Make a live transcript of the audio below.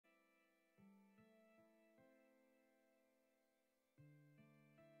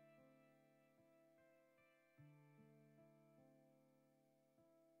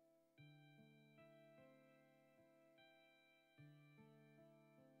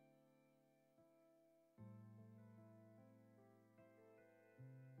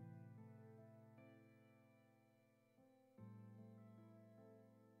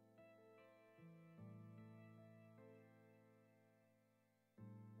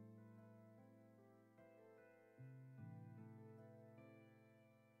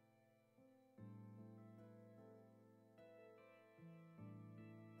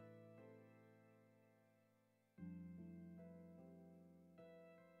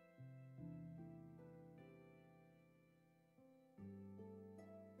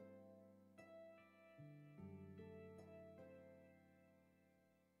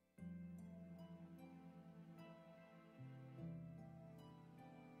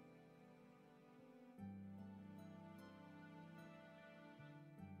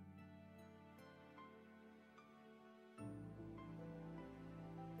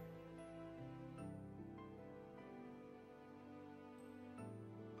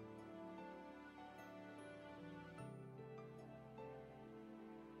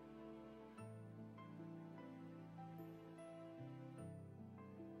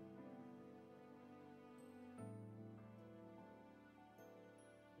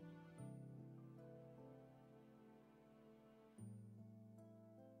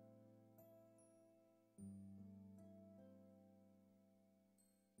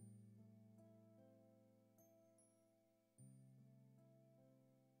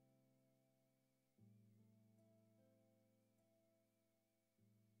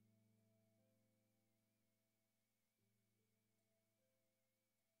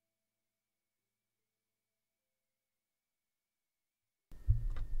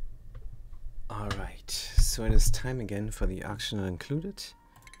so it is time again for the auction not included.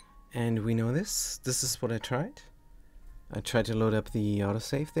 And we know this. This is what I tried. I tried to load up the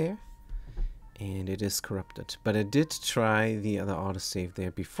autosave there. And it is corrupted. But I did try the other autosave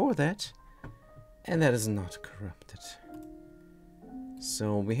there before that. And that is not corrupted.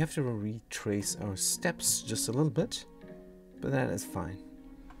 So we have to retrace our steps just a little bit. But that is fine.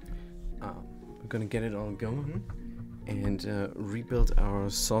 We're gonna get it all going. And rebuild our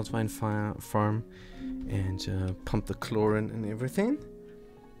salt vine farm. And pump the chlorine and everything.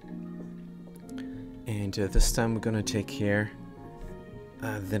 And this time we're gonna take care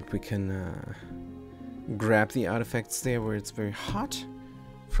that we can grab the artifacts there where it's very hot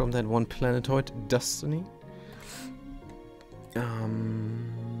from that one planetoid, Destiny.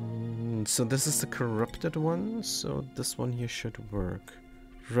 So this is the corrupted one, so this one here should work,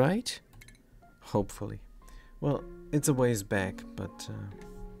 right? Hopefully. Well, it's a ways back, but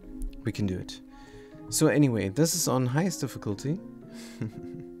we can do it. So anyway, this is on highest difficulty.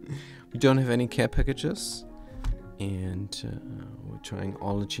 We don't have any care packages. And we're trying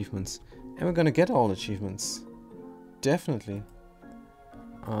all achievements. And we're gonna get all achievements. Definitely.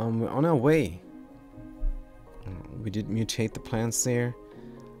 We're on our way. We did mutate the plants there.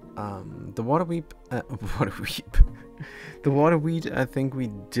 The water weep... the water weed, I think we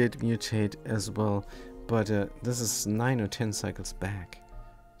did mutate as well. But this is 9 or 10 cycles back.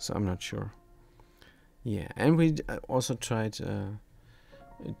 So I'm not sure. Yeah, and we also tried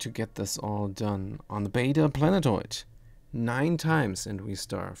to get this all done on the beta planetoid 9 times, and we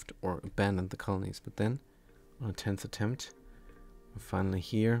starved or abandoned the colonies. But then, on a 10th attempt, we're finally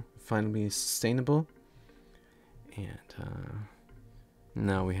here, finally sustainable, and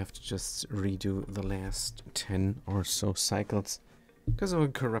now we have to just redo the last 10 or so cycles because of a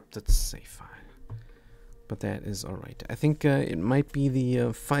corrupted save file. But that is alright. I think it might be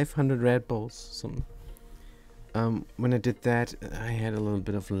the 500 red balls. Some. When I did that, I had a little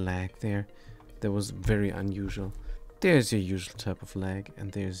bit of lag there. That was very unusual. There's your usual type of lag,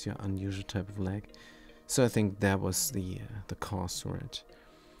 and there's your unusual type of lag. So I think that was the cause for it.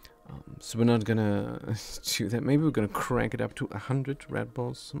 So we're not gonna do that. Maybe we're gonna crank it up to 100 red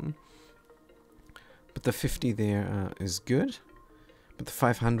balls. But the 50 there is good. But the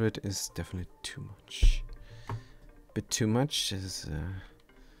 500 is definitely too much. Bit too much is...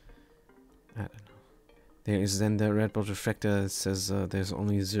 I don't know. There is then the red ball refractor that says there's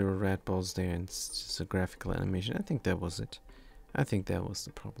only 0 red balls there, and it's just a graphical animation. I think that was it. I think that was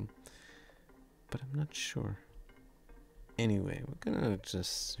the problem. But I'm not sure. Anyway, we're gonna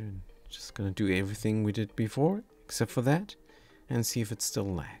just gonna do everything we did before, except for that, and see if it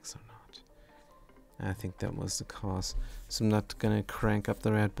still lags or not. I think that was the cause. So I'm not gonna crank up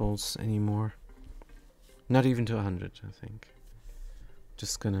the red balls anymore. Not even to 100, I think.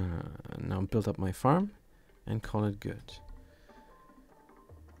 Just gonna now build up my farm and call it good.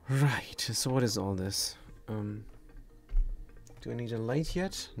 Right, so what is all this? Do I need a light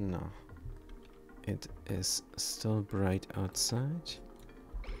yet? No. It is still bright outside.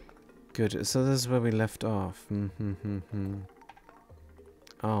 Good, so this is where we left off.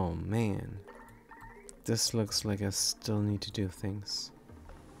 Oh man. This looks like I still need to do things.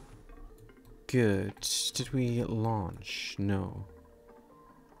 Good. Did we launch? No.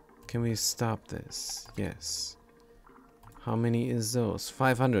 Can we stop this? Yes. How many is those?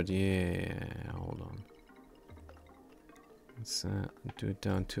 500. Yeah, hold on. Let's do it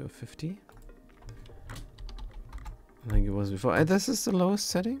down to a 50. Like it was before. This is the lowest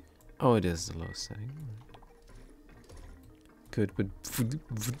setting? Oh, it is the lowest setting. Good, but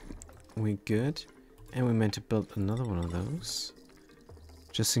we good. And we meant to build another one of those.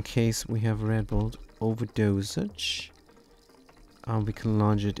 Just in case we have red bolt overdosage. We can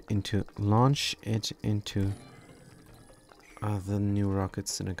launch it into the new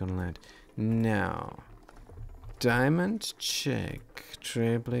rockets that are gonna land. Now, diamond check,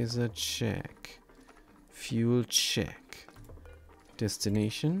 trailblazer check, fuel check,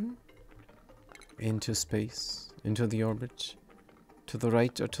 destination into space, into the orbit, to the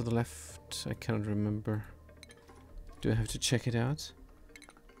right or to the left. I cannot remember. Do I have to check it out?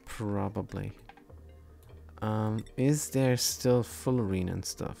 Probably. Is there still full arena and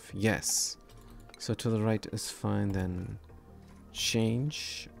stuff? Yes. So to the right is fine then.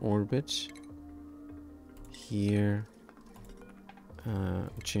 Change orbit. Here.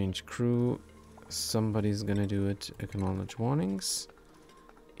 Change crew. Somebody's gonna do it. Acknowledge warnings.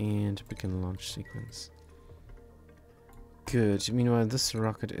 And begin launch sequence. Good. Meanwhile, this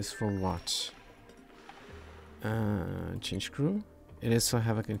rocket is for what? Change crew. It is for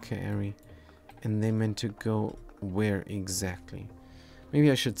Havoc and Kairi. And they meant to go where exactly?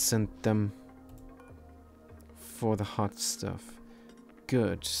 Maybe I should send them for the hot stuff.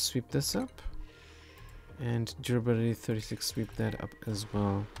 Good. Sweep this up. And durability 36, sweep that up as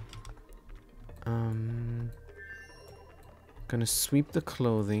well. Gonna sweep the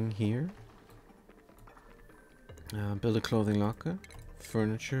clothing here. Build a clothing locker.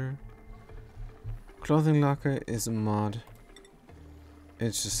 Furniture. Clothing locker is a mod.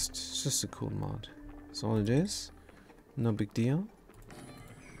 It's just a cool mod. That's all it is. No big deal.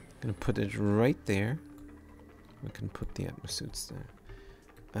 Gonna put it right there. We can put the atmosuits there.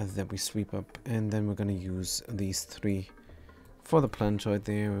 That we sweep up. And then we're gonna use these 3 for the planetoid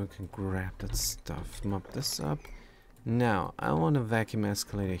there. We can grab that stuff. Mop this up. Now, I want a vacuum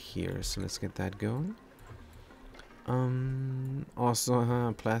escalator here. So let's get that going.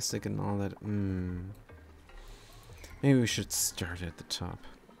 Also, plastic and all that. Maybe we should start at the top.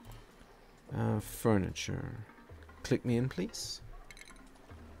 Furniture. Click me in, please.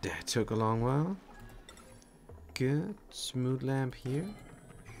 That took a long while. Good. Smooth lamp here.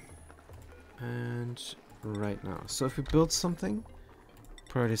 And right now. So if we build something,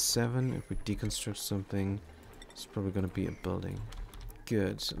 priority 7. If we deconstruct something, it's probably going to be a building.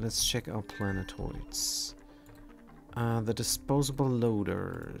 Good. Let's check our planetoids. The disposable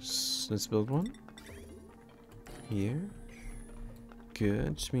loaders. Let's build one. Here.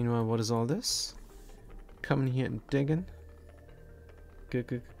 Good. Meanwhile, what is all this? Coming here and digging. Good,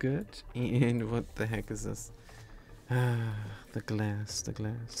 good, good. And what the heck is this? The glass, the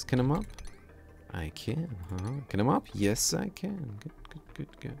glass. Can I mop? I can, huh? Can I mop? Yes, I can. Good, good,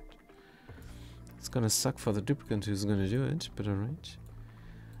 good, good. It's gonna suck for the duplicant who's gonna do it, but alright.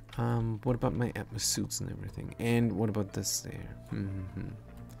 What about my atmosuits and everything? And what about this there?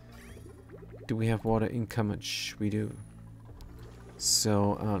 Do we have water incomage? We do.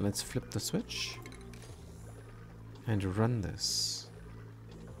 So, let's flip the switch. And run this.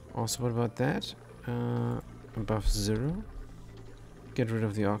 Also, what about that? Above 0. Get rid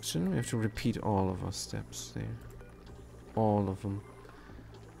of the oxygen. We have to repeat all of our steps there. All of them.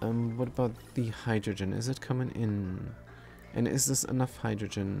 What about the hydrogen? Is it coming in? And is this enough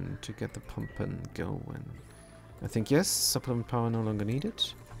hydrogen to get the pump and going? I think yes. Supplement power no longer needed.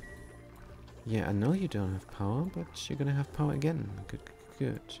 Yeah, I know you don't have power, but you're gonna have power again. Good, good,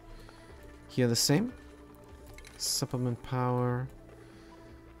 good. Here the same. Supplement power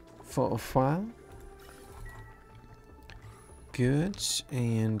for a while. Good.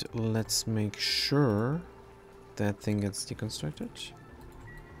 And let's make sure that thing gets deconstructed.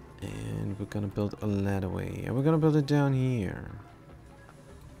 And we're gonna build a ladderway. And we're gonna build it down here.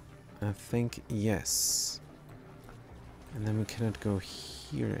 I think yes. And then we cannot go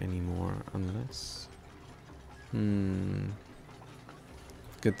here anymore unless... Good,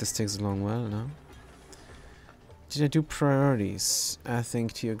 this takes a long while now. Did I do priorities? I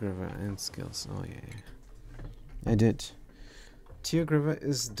think Teogriver and skills. Oh yeah. I did. Teogriver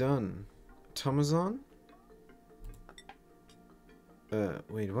is done. Tomazon?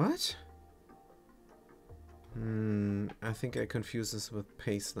 Wait, what? I think I confused this with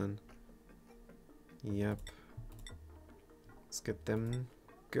Paceland. Yep. Let's get them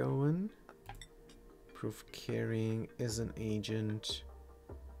going. Proof carrying is an agent.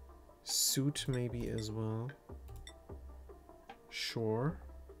 Suit maybe as well. Sure.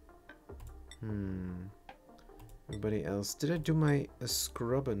 Anybody else? Did I do my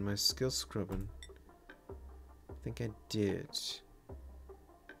scrubbing, my skill scrubbing? I think I did.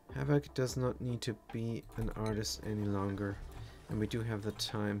 Havoc does not need to be an artist any longer. And we do have the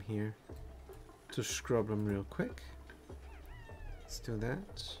time here to scrub them real quick. Let's do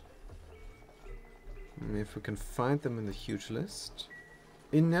that. If we can find them in the huge list.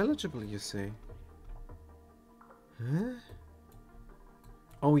 Ineligible, you say? Huh?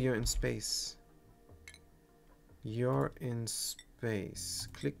 Oh, you're in space. You're in space.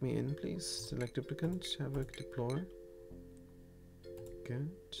 Click me in, please. Select duplicant. Havoc deploy.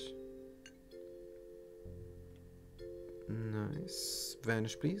 Good. Nice.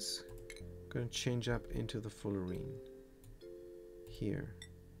 Vanish, please. Gonna change up into the full arena. Here.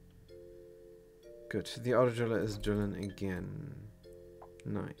 Good. The auto driller is drilling again.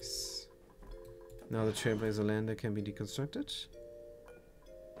 Nice. Now the Trailblazer lander can be deconstructed.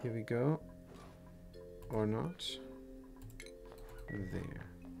 Here we go. Or not. There.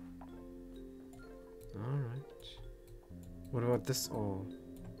 Alright. What about this all?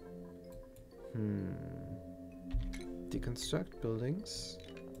 Deconstruct buildings.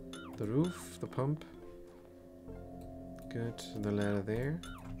 The roof, the pump. Good. The ladder there.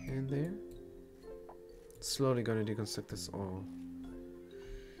 And there. Slowly gonna deconstruct this all.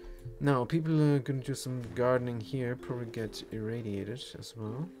 Now, people are gonna do some gardening here. Probably get irradiated as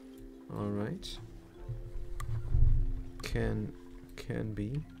well. Alright. Can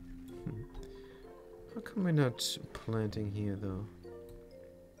be. How come we're not planting here though?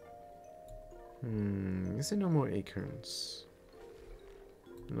 Is there no more acorns?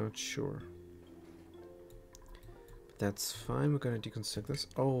 Not sure. But that's fine, we're gonna deconstruct this.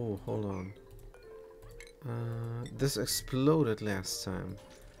 Oh, hold on. This exploded last time.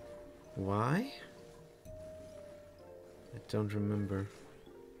 Why? I don't remember.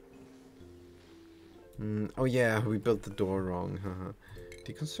 Oh yeah, we built the door wrong. Haha.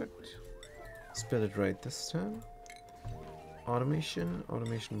 Deconstruct. Let's build it right this time. Automation,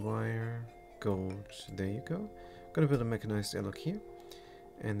 automation wire, gold. There you go. Gonna build a mechanized airlock here.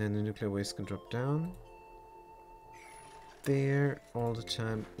 And then the nuclear waste can drop down. There all the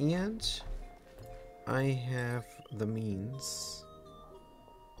time. And I have the means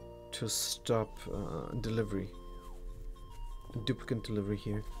to stop delivery. Duplicate delivery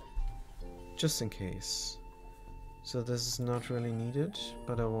here. Just in case. So this is not really needed,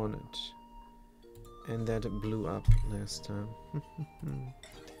 but I want it. And that blew up last time.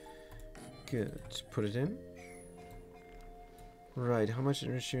 Good. Put it in. Right, how much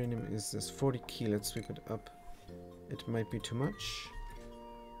enriched uranium is this? 40 key. Let's sweep it up. It might be too much.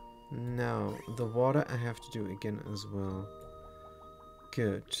 Now, the water I have to do again as well.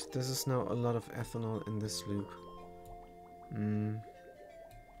 Good. This is now a lot of ethanol in this loop.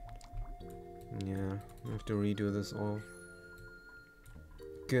 Yeah, I have to redo this all.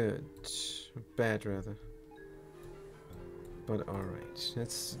 Good. Bad, rather. But alright.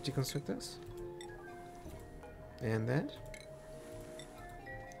 Let's deconstruct this. And that.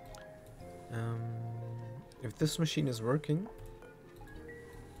 If this machine is working,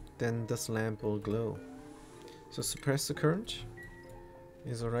 then this lamp will glow. So suppress the current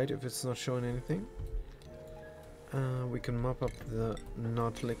is alright if it's not showing anything. We can mop up the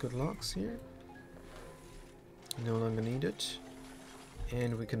not liquid logs here. No longer needed.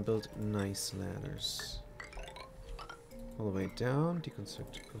 And we can build nice ladders. All the way down,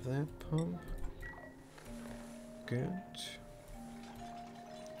 deconstruct that pump. Good.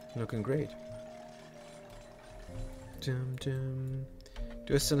 Looking great. Dum dum.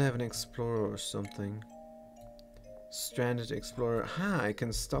 Do I still have an explorer or something? Stranded explorer. Ha! I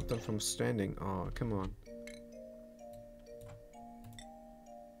can stop them from stranding. Oh, come on.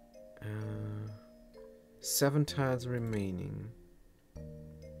 7 tiles remaining.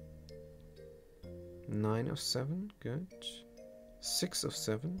 9 of 7, good. 6 of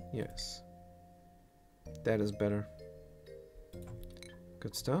 7, yes. That is better.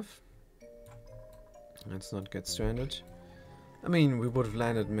 Good stuff. Let's not get stranded. I mean, we would have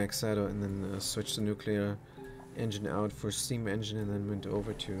landed Maxado and then switched the nuclear engine out for steam engine and then went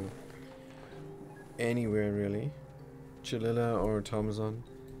over to anywhere really. Cholilla or Thomason.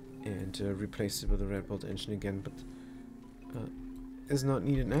 And replaced it with a Red Bolt engine again, but is not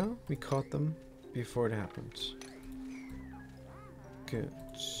needed now. We caught them before it happened. Good.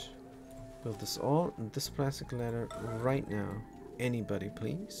 Build this all, and this plastic ladder right now. Anybody,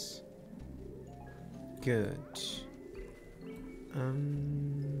 please. Good.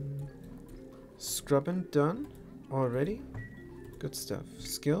 Scrubbing done already. Good stuff.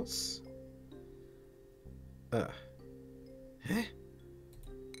 Skills. Huh?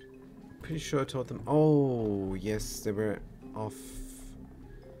 Pretty sure I told them. Oh, yes, they were off.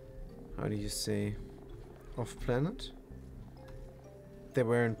 How do you say? Off planet? They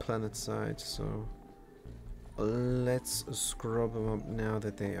were in planet side, so let's scrub them up now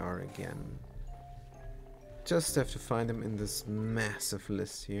that they are again. Just have to find them in this massive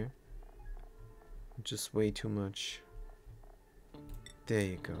list here. Just way too much. There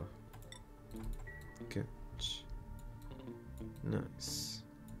you go. Good. Nice.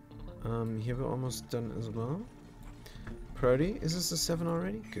 Here we're almost done as well. Priority, is this a 7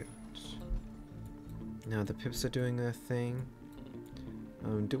 already? Good. Now the pips are doing their thing.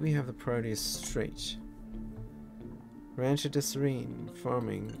 Do we have the priorities straight? Rancho de Serene,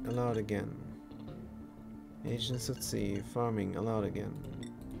 farming, allowed again. Agents at sea, farming, allowed again.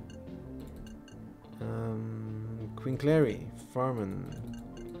 Queen Clary, farming.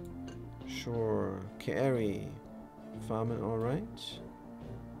 Sure. Keari, farming, alright.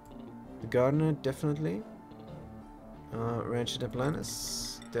 The Gardener, definitely. Rancho de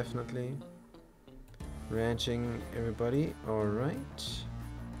Planes, definitely. Ranching, everybody, alright.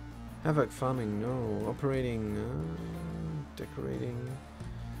 Havoc, farming, no. Operating, decorating.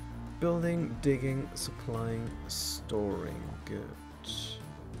 Building, digging, supplying, storing. Good.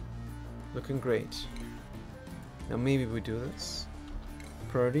 Looking great. Now maybe we do this.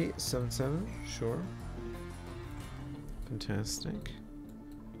 Priority, 7-7, sure. Fantastic.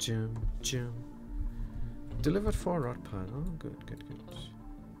 Jum, jum. Delivered 4 rot pile. Oh, good, good, good.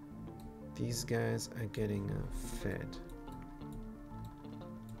 These guys are getting fed.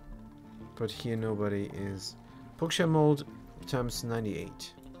 But here nobody is. Pokeshell mold times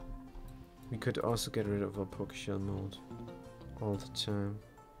 98. We could also get rid of our Pokeshell mold all the time.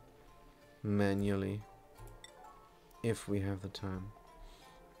 Manually. If we have the time.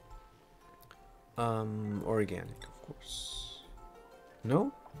 Organic, of course.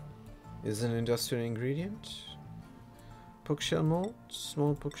 No? Is an industrial ingredient. Pokeshell mold.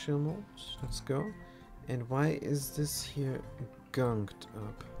 Small Pokeshell mold. Let's go. And why is this here gunked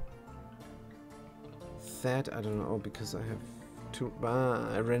up? That I don't know, because I have to.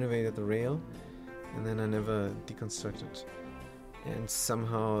 I renovated the rail and then I never deconstructed. And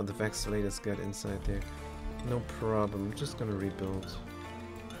somehow the vacillators got inside there. No problem, I'm just gonna rebuild.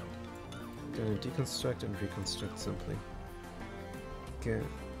 Gonna deconstruct and reconstruct simply. Good.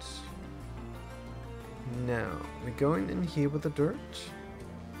 Now, we're going in here with the dirt.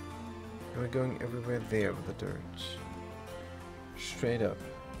 And we're going everywhere there with the dirt. Straight up.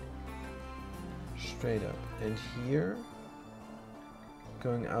 Straight up. And here,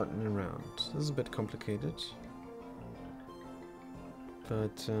 going out and around. This is a bit complicated.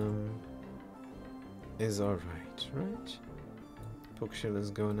 But, is alright, right? Pokeshell is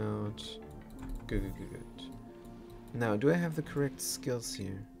going out. Good, good, good, good. Now, do I have the correct skills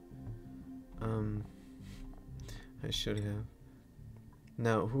here? I should have.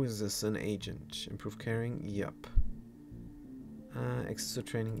 Now, who is this? An agent. Improve carrying? Yup. Access to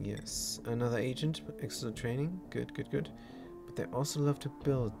training? Yes. Another agent? Access to training? Good, good, good. But they also love to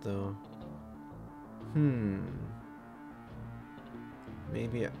build, though.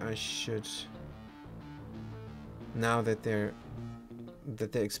 Maybe I should... Now that they're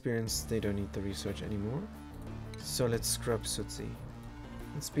experienced, they don't need the research anymore. So let's scrub Sootsie.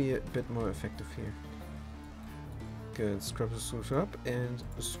 Let's be a bit more effective here. Good, scrub the Sootsie up and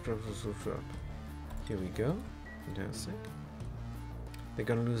scrub the Sootsie up. Here we go. Fantastic. They're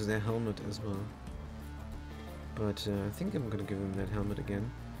gonna lose their helmet as well. But I think I'm gonna give them that helmet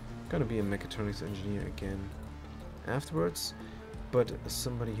again. Gonna be a mechatronics engineer again afterwards, but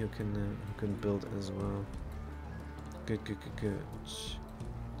somebody who can build as well. Good, good, good, good.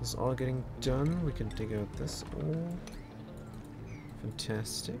 This is all getting done. We can dig out this ore.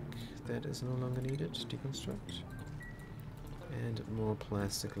 Fantastic. That is no longer needed. Deconstruct. And more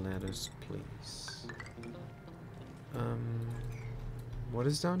plastic ladders, please. What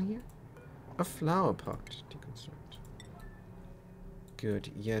is down here? A flower pot. Deconstruct.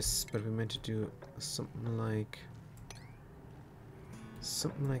 Good. Yes, but we meant to do something like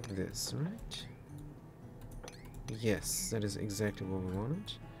this, right? Yes, that is exactly what we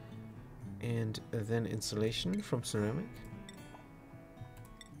wanted. And then insulation from ceramic.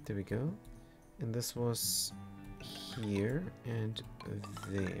 There we go. And this was here and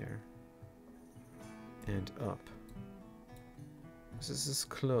there. And up. This is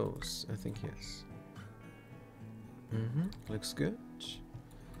close, I think, yes. Looks good.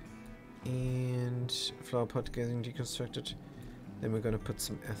 And flower pot getting deconstructed. Then we're gonna put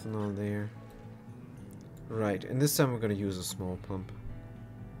some ethanol there. Right, and this time we're gonna use a small pump.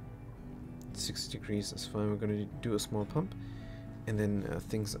 6 degrees is fine. We're gonna do a small pump, and then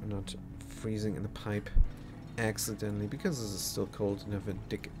things are not freezing in the pipe accidentally, because this is still cold. Never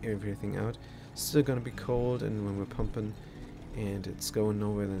dig everything out. Still gonna be cold, and when we're pumping and it's going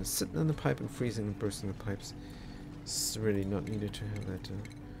nowhere, then it's sitting in the pipe and freezing and bursting the pipes. It's really not needed to have that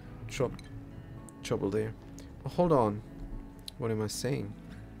trouble there. Oh, hold on. What am I saying?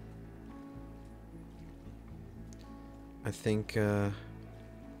 I think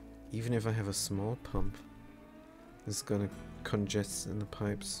even if I have a small pump, it's gonna congest in the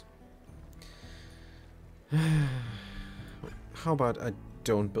pipes. How about I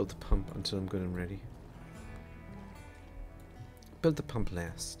don't build the pump until I'm good and ready? Build the pump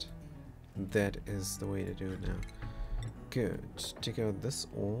last. That is the way to do it now. Good. Take out this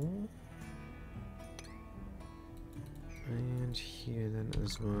all. And here then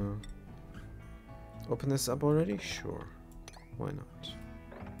as well. Open this up already? Sure. Why not?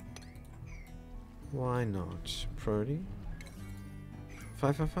 Why not? Priority?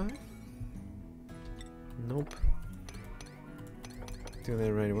 555? Nope. Do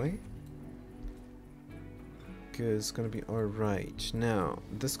that right away. Good, it's gonna be alright. Now,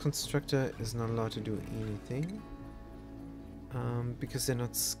 this constructor is not allowed to do anything. Because they're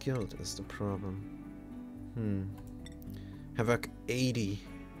not skilled is the problem. Have like 80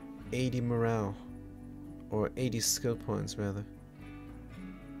 morale. Or 80 skill points rather.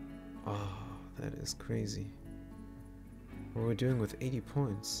 Oh, that is crazy. What are we doing with 80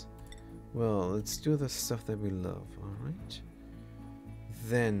 points? Well, let's do the stuff that we love, alright?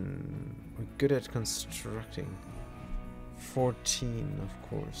 Then, we're good at constructing. 14, of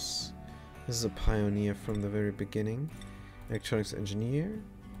course. This is a pioneer from the very beginning. Electronics engineer.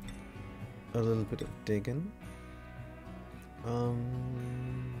 A little bit of digging.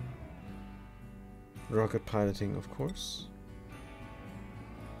 Rocket piloting, of course.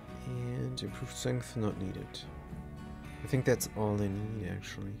 And improved strength, not needed. I think that's all they need,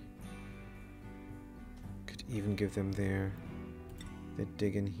 actually. Could even give them their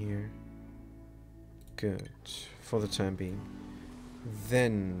dig in here. Good. For the time being.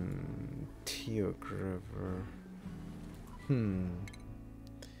 Then Teograver. I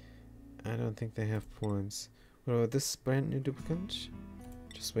don't think they have points. What about this brand new duplicant?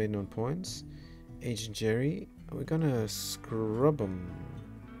 Just waiting on points. Agent Jerry. Are we gonna scrub them?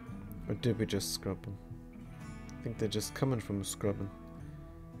 Or did we just scrub them? I think they're just coming from scrubbing.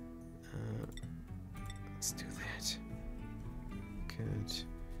 Let's do that. Good.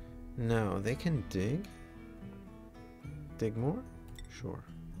 Now, they can dig. Dig more? Sure.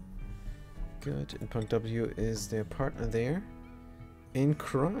 Good. And Punk W is their partner there. In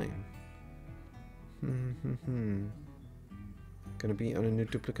crime. Gonna be on a new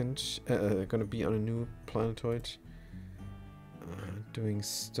duplicant. Gonna be on a new planetoid. Doing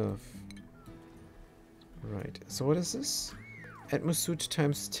stuff. Right. So what is this? Atmosuit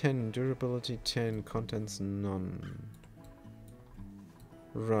times 10. Durability 10. Contents none.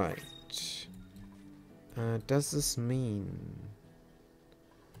 Right. Does this mean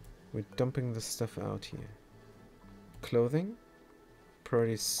we're dumping the stuff out here? Clothing?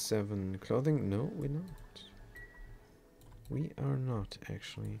 Priority 7. Clothing? No, we're not. We are not,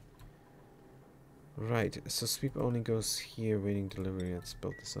 actually. Right, so sweep only goes here, waiting delivery. Let's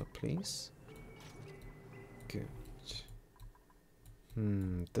build this up, please. Good.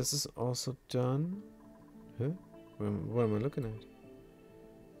 This is also done. Huh? What am I looking at?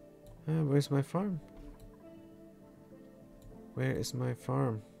 Where's my farm? Where is my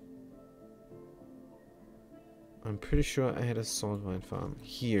farm? I'm pretty sure I had a salt vine farm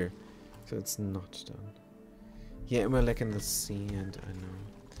here, so it's not done. Yeah, am I lacking the sand? I know.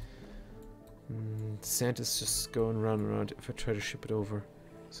 Sand is just going round and round if I try to ship it over,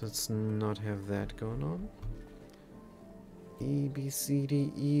 so let's not have that going on. E, B, C,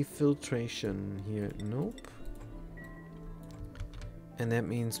 D, E, filtration here. Nope. And that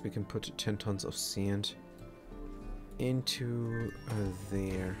means we can put 10 tons of sand into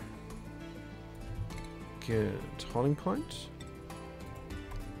there. Good. Hauling point.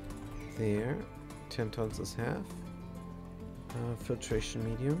 There. 10 tons is half. Filtration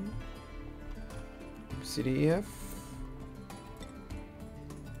medium. CDF.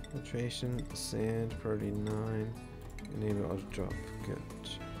 Filtration, sand, priority 9. Enable auto drop. Good.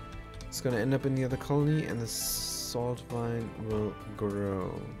 It's gonna end up in the other colony and the salt vine will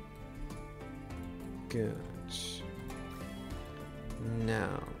grow. Good.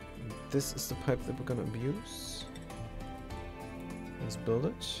 Now, this is the pipe that we're gonna abuse. Let's build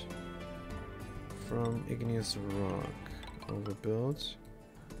it. From igneous rock. Overbuild.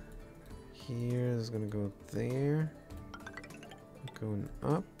 Here is gonna go there. Going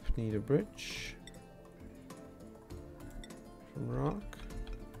up. Need a bridge. From rock.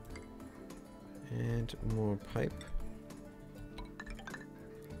 And more pipe.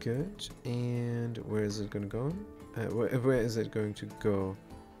 Good. And where is it gonna go? Where is it going to go?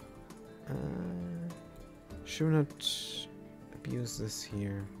 Should we not abuse this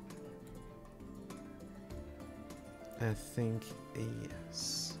here? I think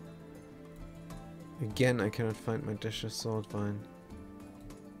yes. Again, I cannot find my dash of salt vine.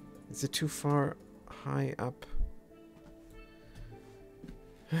 Is it too far high up?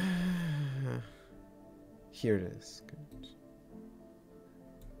 Here it is. Good.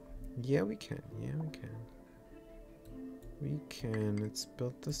 Yeah, we can. Yeah, we can. We can. Let's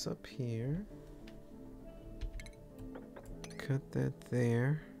build this up here. Cut that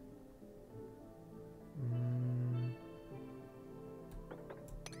there.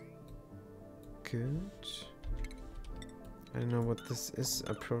 Good. I don't know what this is.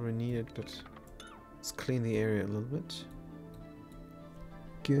 I probably need it, but let's clean the area a little bit.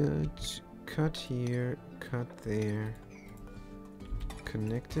 Good. Cut here. Cut there.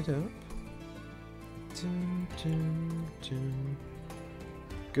 Connect it up. Dun, dun, dun.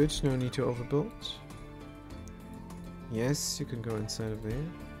 Good, no need to overbuild. Yes, you can go inside of there.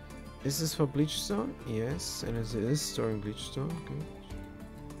 Is this for bleachstone? Yes, and it is storing bleachstone. Good.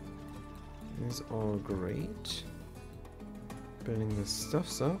 It's all great. Building the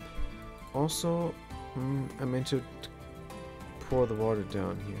stuffs up. Also, I meant to pour the water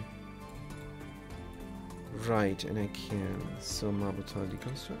down here. Right, and I can. So marble tile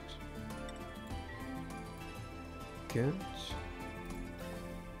deconstruct. Good.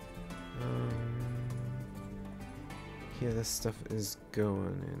 Here this stuff is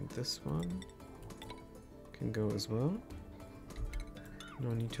going, and this one can go as well.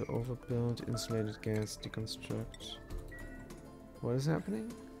 No need to overbuild. Insulated gas deconstruct. What is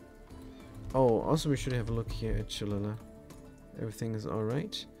happening? Oh, also we should have a look here at Cholula. Everything is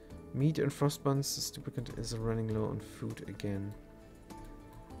alright. Meat and frost buns. This duplicate is running low on food again.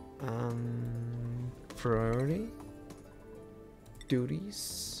 Priority.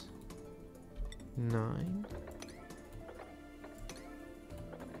 Duties. 9.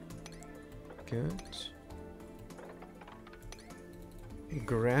 Good.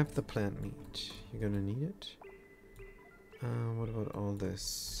 Grab the plant meat. You're gonna need it. What about all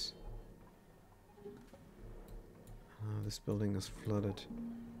this? This building is flooded.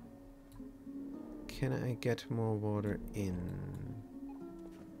 Can I get more water in?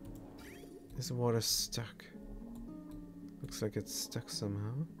 Is the water stuck? Looks like it's stuck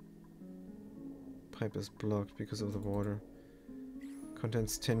somehow. Pipe is blocked because of the water.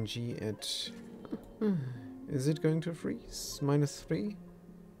 Contents 10G at... Is it going to freeze? -3?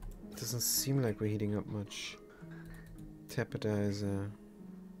 Doesn't seem like we're heating up much. Tapidizer.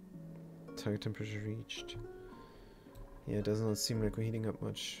 Target temperature reached. Yeah, it does not seem like we're heating up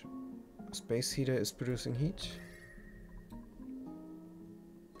much. Space heater is producing heat.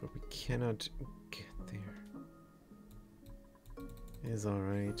 But we cannot get there. It's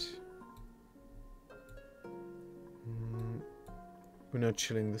alright. We're not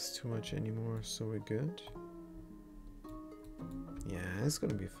chilling this too much anymore, so we're good. Yeah, it's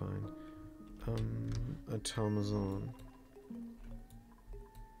gonna be fine. Automazon.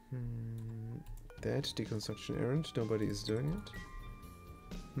 That deconstruction errand, nobody is doing it.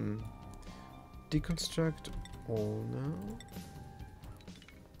 Deconstruct all now.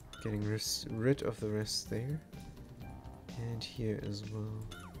 Getting rid of the rest there. And here as well.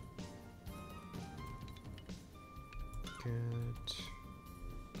 Good.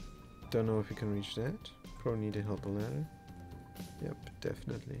 Don't know if we can reach that. Probably need to help a ladder. Yep,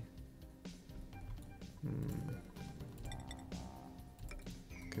 definitely.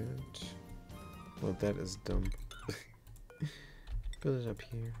 Good. Well, that is dumb. Build it up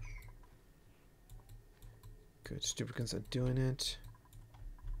here. Good. Duplicates are doing it.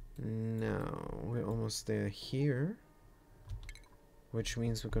 Now, we're almost there here. Which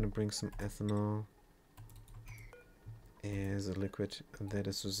means we're going to bring some ethanol as a liquid that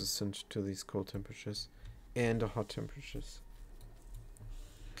is resistant to these cold temperatures and the hot temperatures.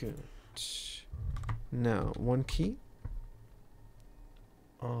 Good. Now, one key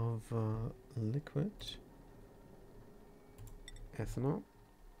of liquid ethanol,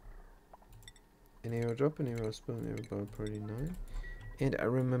 an aero drop, an aero spill, an aero bar priority 9. And I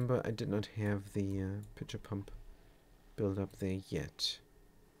remember I did not have the pitcher pump build up there yet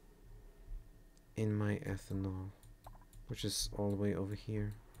in my ethanol, which is all the way over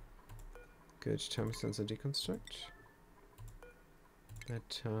here. Good. Time sensor deconstruct. That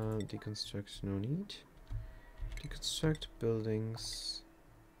deconstruct, no need. Deconstruct buildings.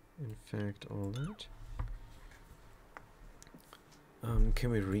 In fact, all that.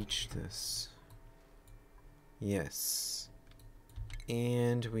 Can we reach this? Yes.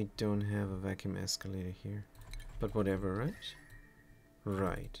 And we don't have a vacuum escalator here. But whatever, right?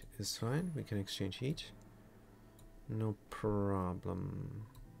 Right, is fine. We can exchange heat. No problem.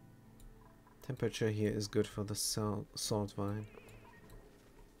 Temperature here is good for the salt vine.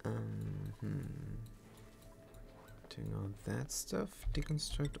 Doing all that stuff.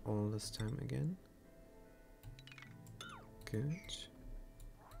 Deconstruct all this time again. Good.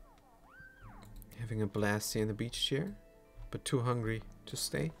 Having a blast here in the beach chair, but too hungry to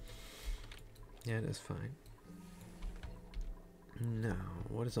stay. Yeah, that's fine. Now,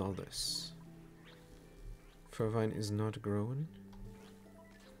 what is all this? Furvine is not growing.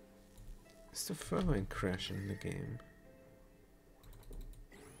 Is the Furvine crashing in the game?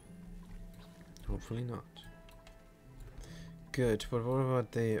 Hopefully not. Good, but what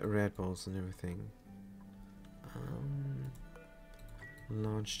about the red balls and everything?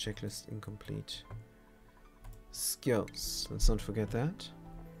 Launch checklist incomplete. Skills, let's not forget that.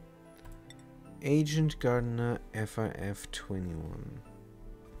 Agent Gardener FIF 21.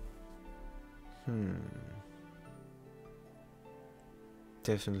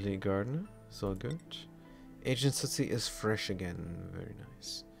 Definitely Gardener, it's all good. Agent Sutsy is fresh again, very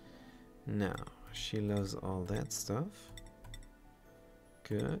nice. Now, she loves all that stuff.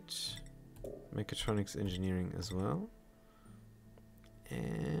 Good. Mechatronics engineering as well.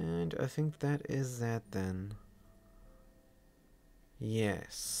 And I think that is that then.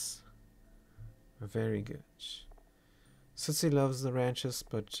 Yes. Very good. Sissy loves the ranches,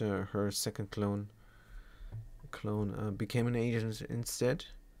 but her second clone became an agent instead.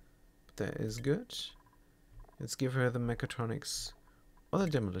 That is good. Let's give her the mechatronics or the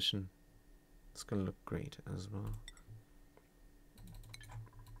demolition. It's gonna look great as well.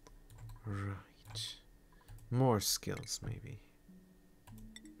 Right. More skills, maybe.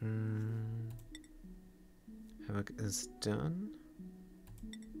 Havoc is done.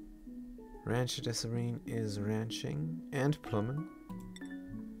 Rancher Desireen is ranching and plumbing.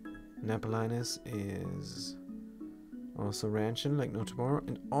 Napolinus is also ranching like no tomorrow,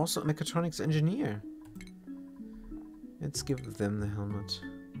 and also a mechatronics engineer. Let's give them the helmet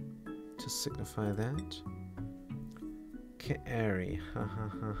to signify that. Kaeri, ha ha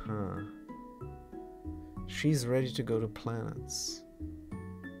ha ha. She's ready to go to planets.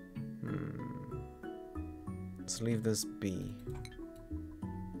 Let's leave this be.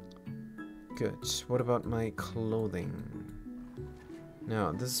 Good. What about my clothing?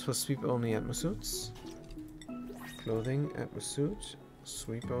 Now, this is for sweep only at suits. Clothing at suit,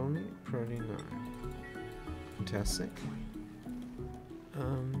 sweep only, priority 9. Fantastic.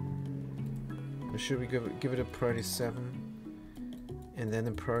 Should we give it a priority 7? And then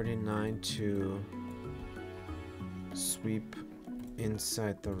a priority 9 to sweep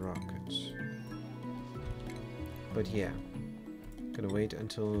inside the rocket. But yeah, gonna wait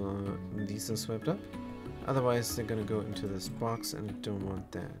until these are swept up. Otherwise they're gonna go into this box, and I don't want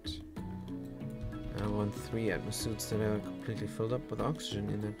that. I want 3 atmosuits that are completely filled up with oxygen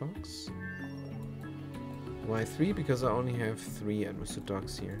in that box. Why 3? Because I only have 3 atmosuit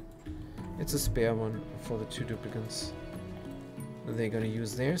docks here. It's a spare one for the 2 duplicants. They're gonna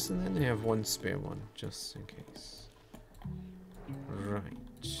use theirs, and then they have 1 spare one, just in case.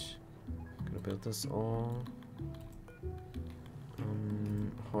 Right. Gonna build this all.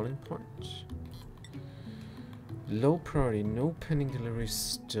 Hauling point. Low priority, no pending delivery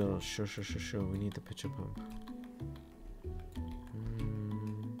still. Sure. We need the pitcher pump.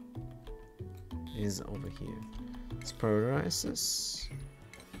 Is over here. Let's prioritize this.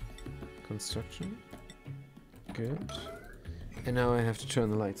 Construction. Good. And now I have to turn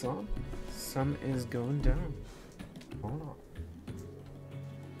the lights on. Sun is going down. Hold on.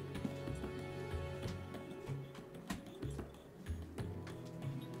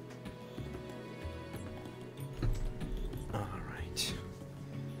 Alright.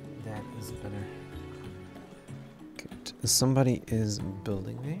 That is better. Good. Somebody is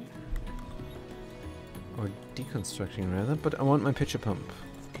building there. Or deconstructing rather, but I want my pitcher pump.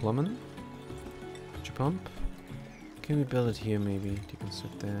 Plumbing. Pitcher pump. Can we build it here maybe?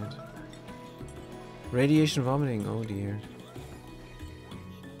 Deconstruct that. Radiation vomiting, oh dear.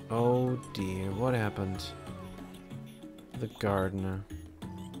 Oh dear, what happened? The gardener.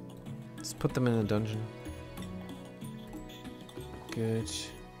 Let's put them in a dungeon. Good.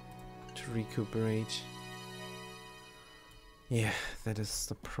 To recuperate. Yeah, that is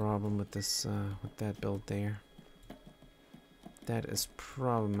the problem with this, with that build there. That is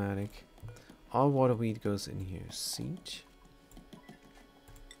problematic. All water weed goes in here. Siege.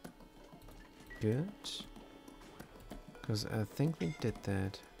 Good. Because I think we did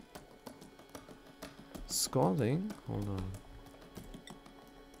that. Scalding? Hold on.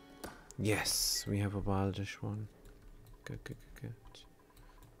 Yes, we have a wildish one. Good.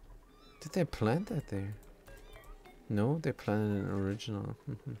 Did they plant that there? No, they planted an original.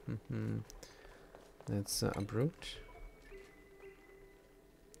 That's a brute.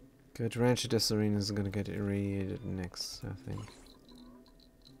 Good. Rancho Desireen is gonna get irradiated next, I think.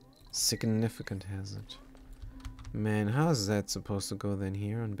 Significant hazard. Man, how is that supposed to go then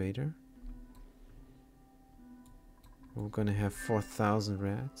here on Bader? We're gonna have 4,000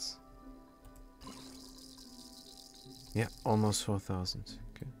 rats. Yeah, almost 4,000.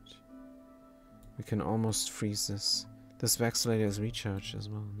 Good. We can almost freeze this. This vaccinator is recharged as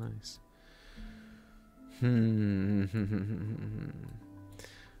well. Nice.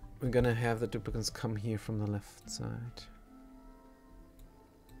 We're gonna have the duplicants come here from the left side.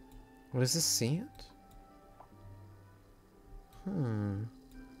 What is this, sand?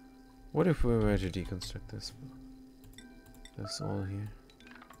 What if we were to deconstruct this? That's all here.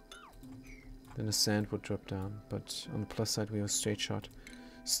 Then the sand would drop down, but on the plus side we have a straight shot.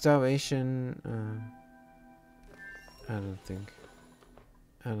 Starvation, I don't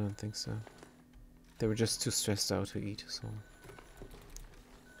think so. They were just too stressed out to eat, so.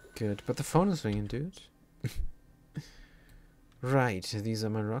 Good, but the phone is ringing, dude. Right, these are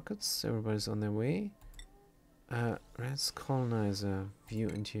my rockets. Everybody's on their way. Let's colonize a view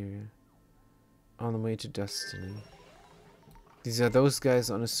interior. On the way to destiny. These are those guys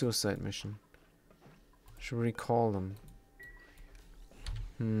on a suicide mission. Should we recall them?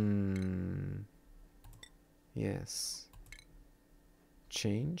 Yes.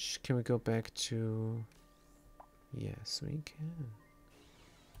 Change? Can we go back to... Yes, we can.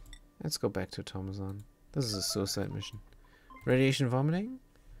 Let's go back to Thomason. This is a suicide mission. Radiation vomiting?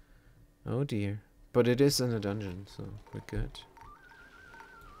 Oh dear. But it is in a dungeon, so we're good.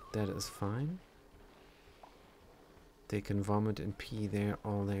 That is fine. They can vomit and pee there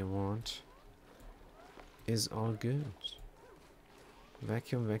all they want. Is all good.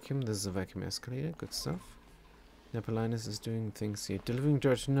 Vacuum, vacuum. This is a vacuum escalator. Good stuff. Napolinus is doing things here. Delivering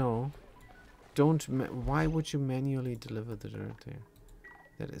dirt? No. Don't. Why would you manually deliver the dirt there?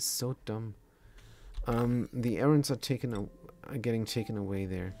 That is so dumb. The errands are getting taken away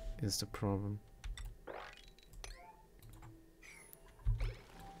there. Is the problem.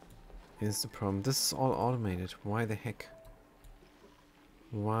 Is the problem. This is all automated. Why the heck?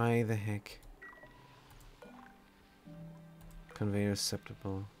 Why the heck? Conveyor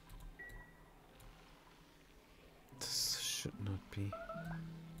acceptable. This should not be.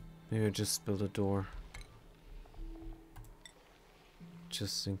 Maybe I just build a door.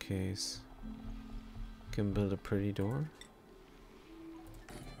 Just in case. Can build a pretty door.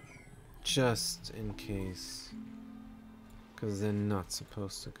 Just in case. Because they're not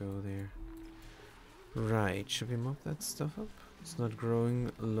supposed to go there. Right, should we mop that stuff up? It's not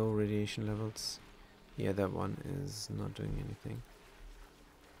growing, low radiation levels. Yeah, that one is not doing anything.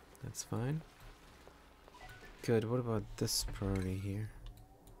 That's fine. Good, what about this priority here?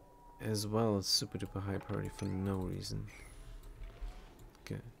 As well as super duper high priority for no reason.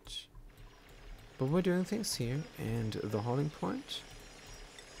 Good. But we're doing things here, and the hauling point?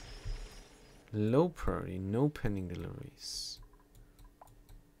 Low priority, no pending deliveries.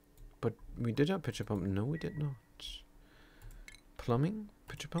 But we did our pitcher pump. No, we did not. Plumbing,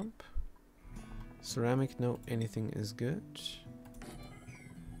 pitcher pump. Ceramic, no, anything is good.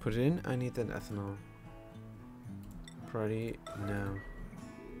 Put it in, I need that ethanol. Priority, now.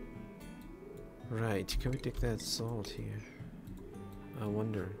 Right, can we dig that salt here? I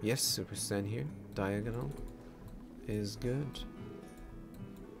wonder. Yes, super stand here. Diagonal is good.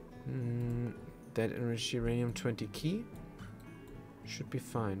 That enriched uranium 20 key should be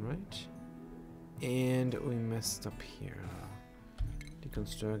fine, right? And we messed up here.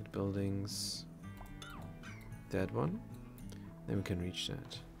 Deconstruct buildings. That one. Then we can reach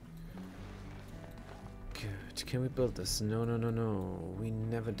that. Good. Can we build this? No, no, no, no. We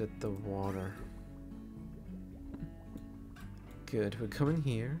never did the water. Good. We're coming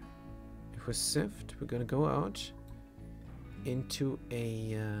here. If we sift, we're gonna go out into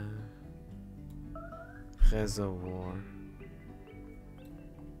a reservoir.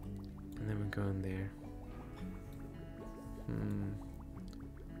 And then we're going there.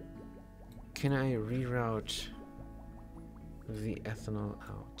 Can I reroute the ethanol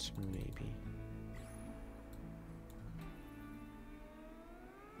out? Maybe.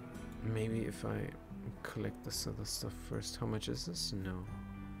 Maybe if I collect this other stuff first. How much is this? No.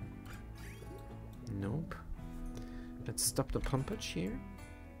 Nope. Let's stop the pumpage here.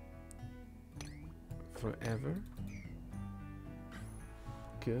 Forever.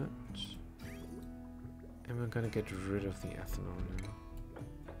 Good. And we're gonna get rid of the ethanol now.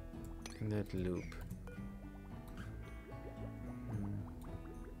 In that loop.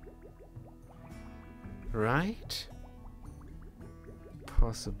 Right?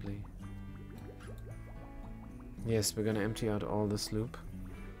 Possibly. Yes, we're gonna empty out all this loop.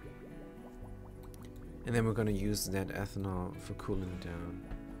 And then we're gonna use that ethanol for cooling down.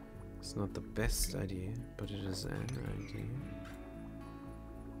 It's not the best idea, but it is an idea.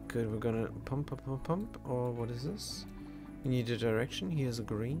 Good, we're gonna pump, or what is this? We need a direction. Here's a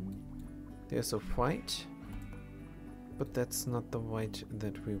green. There's a white. But that's not the white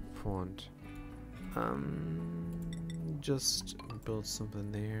that we want. Just build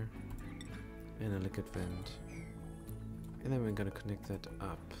something there. And a liquid vent. And then we're gonna connect that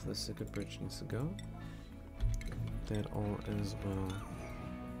up. The circuit bridge needs to go. That all as well.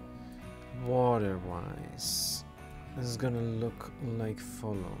 Water-wise, this is gonna look like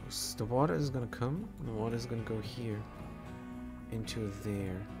follows. The water is gonna come. The water is gonna go here. Into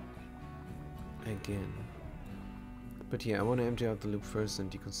there. Again. But yeah, I want to empty out the loop first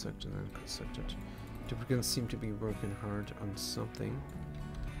and deconstruct and then construct it. Duplicants seem to be working hard on something.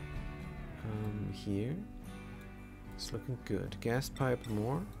 Here. It's looking good. Gas pipe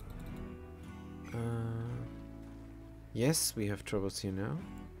more. Yes, we have troubles here now.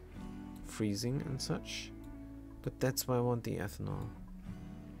 Freezing and such. But that's why I want the ethanol.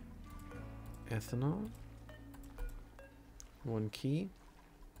 Ethanol. 1 key.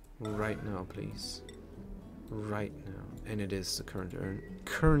 Right now, please. Right now. And it is the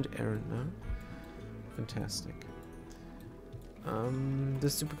current errand now. Fantastic. The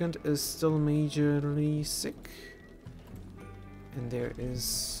supplicant is still majorly sick. And there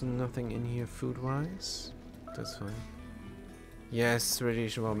is nothing in here food-wise. That's fine. Yes,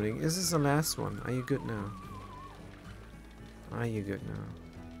 radiation vomiting. Is this the last one? Are you good now? Are you good now?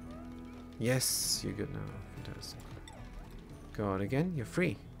 Yes, you're good now. Fantastic. Go out again. You're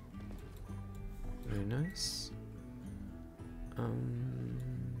free. Very nice.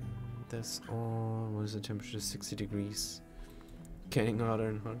 That's all. What is the temperature? 60 degrees. Getting hotter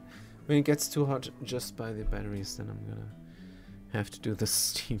and hotter. When it gets too hot just by the batteries, then I'm gonna have to do the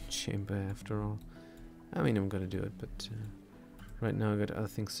steam chamber after all. I mean, I'm gonna do it, but right now I got other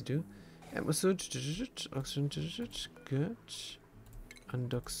things to do. Atmosuit, oxygen, good.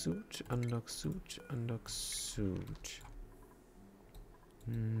 Undock suit, unlock suit, unlock suit.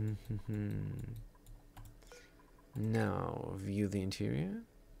 Now, view the interior.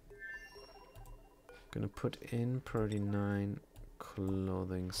 Gonna put in priority 9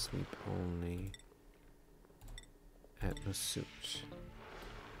 clothing sweep only. Atmosuit.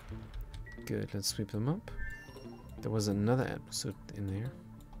 Good, let's sweep them up. There was another atmosuit in there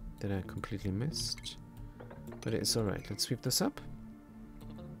that I completely missed. But it's alright, let's sweep this up.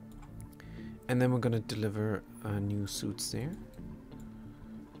 And then we're gonna deliver new suits there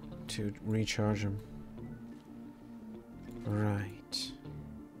to recharge them. Right.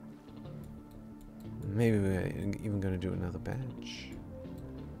 Maybe we're even gonna do another batch.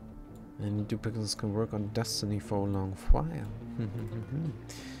 And duplicates can work on Destiny for a long while.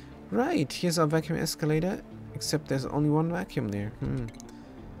 Right, here's our vacuum escalator, except there's only one vacuum there.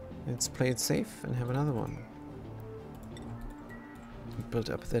 Let's play it safe and have another one. Build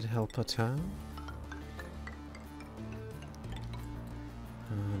up that helper town.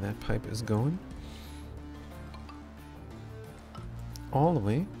 That pipe is going all the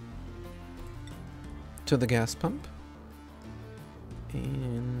way to the gas pump.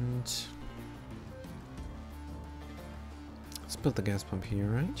 And let's build the gas pump here,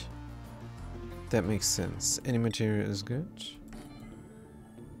 right? That makes sense. Any material is good.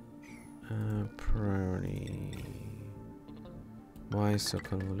 Priority. Why so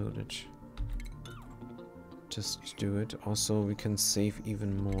convoluted? Just do it. Also, we can save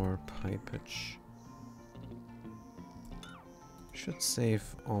even more pipage. Should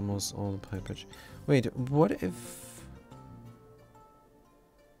save almost all the pipage. Wait, what if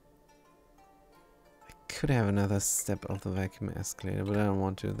I could have another step of the vacuum escalator, but I don't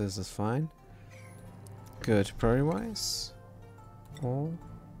want to. This is fine. Good. Priority wise. All.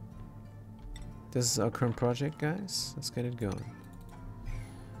 This is our current project, guys. Let's get it going.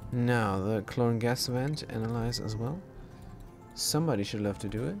 Now, the chlorine gas vent, analyze as well. Somebody should love to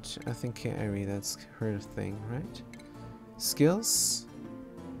do it. I think Kairi, that's her thing, right? Skills.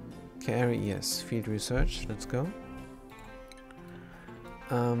 Kairi, yes. Field research, let's go.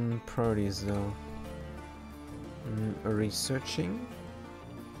 Priorities though. Researching.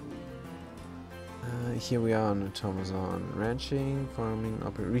 Here we are on Automazon. Ranching, farming,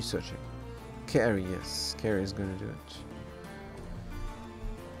 researching. Kairi, yes. Kairi is gonna do it.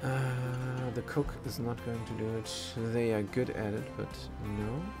 The cook is not going to do it. They are good at it, but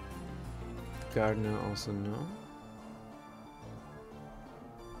no. The gardener also no.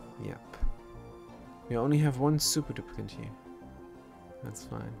 Yep. We only have one super duplicate here. That's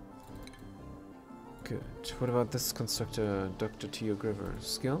fine. Good. What about this constructor, Dr. Tio Griver?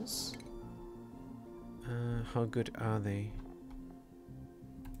 Skills? How good are they?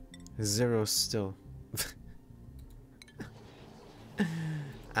 0 still.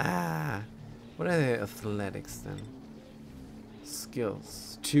 Ah! What are their athletics then?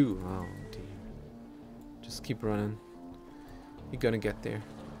 Skills. 2. Oh dear. Just keep running. You're gonna get there.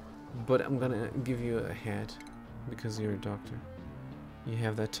 But I'm gonna give you a head because you're a doctor. You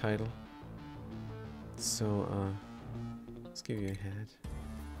have that title. So, let's give you a head.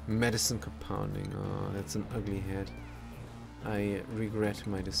 Medicine compounding. Oh, that's an ugly head. I regret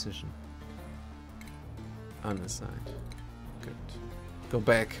my decision. On the side. Good. Go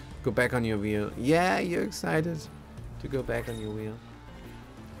back. Go back on your wheel. Yeah, you're excited to go back on your wheel.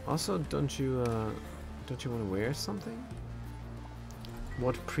 Also, don't you want to wear something?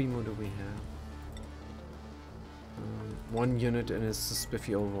 What primo do we have? 1 unit and it's a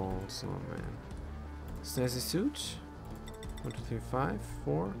spiffy overalls. Oh man. Snazzy suit. 1, 2, 3, 5,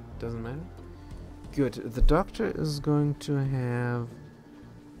 4. Doesn't matter. Good. The doctor is going to have.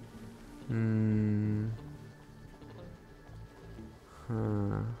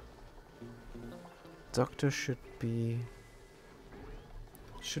 Doctor should be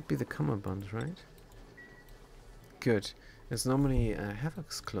the cummerbund, right? Good. It's normally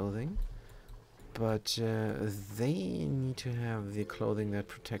Havoc's clothing, but they need to have the clothing that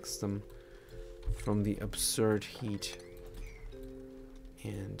protects them from the absurd heat.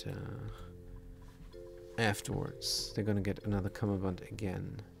 And afterwards, they're gonna get another cummerbund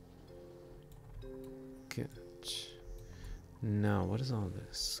again. Good. Now, what is all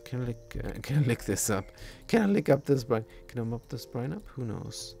this? Can I lick this up? Can I lick up this brine? Can I mop this brine up? Who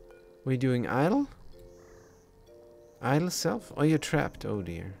knows? What are you doing, idle? Idle self? Oh, you're trapped. Oh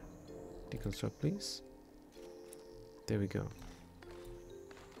dear. Deconstruct, please. There we go.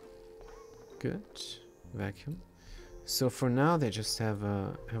 Good. Vacuum. So for now, they just have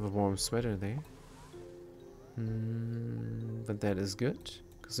a warm sweater there. But that is good,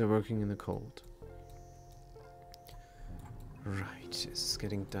 because they're working in the cold. Right, is this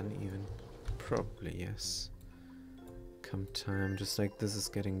getting done even? Probably, yes. Come time, just like this is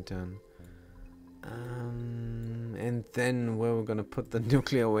getting done. And then where we're gonna put the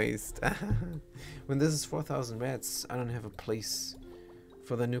nuclear waste. When this is 4,000 rats, I don't have a place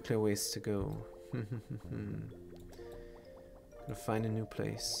for the nuclear waste to go. Gonna find a new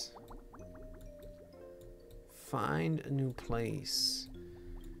place. Find a new place.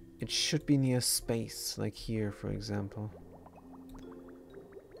 It should be near space, like here, for example.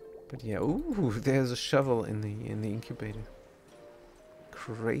 But yeah, ooh, there's a shovel in the incubator.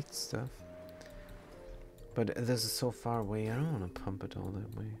 Great stuff. But this is so far away, I don't want to pump it all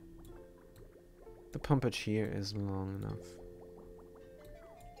that way. The pumpage here is long enough.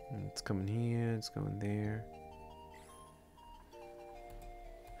 And it's coming here, it's going there.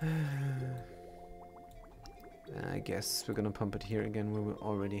 I guess we're gonna pump it here again where we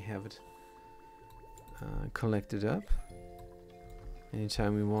already have it collected up.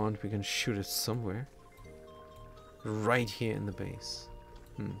 Anytime we want, we can shoot it somewhere. Right here in the base.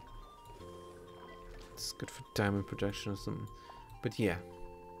 It's good for diamond production or something. But yeah.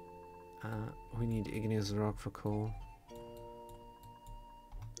 We need igneous rock for coal.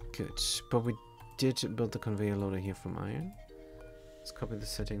 Good. But we did build the conveyor loader here from iron. Let's copy the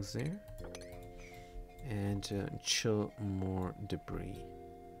settings there. And chill more debris.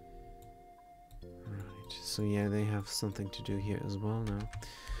 Right, so yeah, they have something to do here as well now.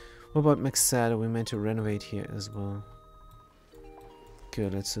 What about Maxada? We meant to renovate here as well.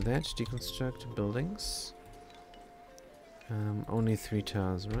 Good, let's do that. Deconstruct buildings. Only 3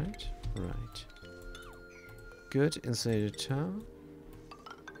 tiles, right? Right. Good, insulated tile.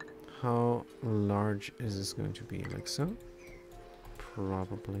 How large is this going to be? Like so?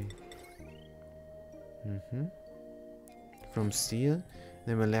 Probably. From steel.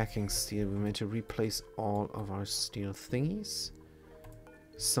 Then we're lacking steel. We meant to replace all of our steel thingies.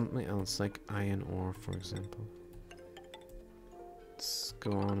 Something else, like iron ore, for example. Let's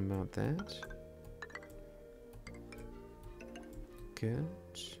go on about that. Good.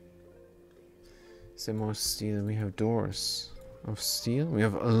 Is there more steel? We have doors of steel. We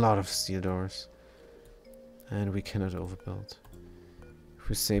have a lot of steel doors. And we cannot overbuild. If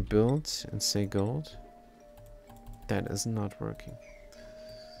we say build and say gold, that is not working.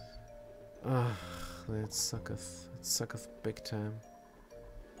 Ah, that sucketh. It sucketh big time.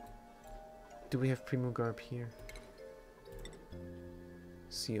 Do we have Primo Garb here?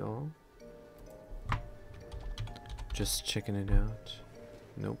 See all? Just checking it out.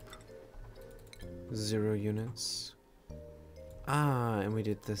 Nope. 0 units. Ah, and we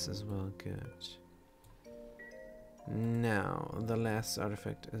did this as well. Good. Now, the last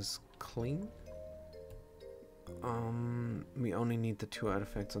artifact is clean. We only need the 2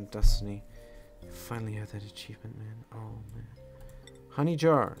 artifacts on Destiny. Finally have that achievement, man. Oh, man. Honey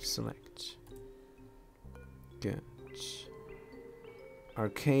jar, select. Good.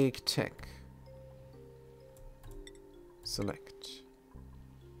 Archaic tech. Select.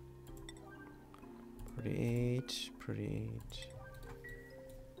 Pretty 8.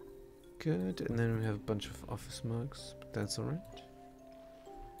 Good, and then we have a bunch of office mugs, but that's alright.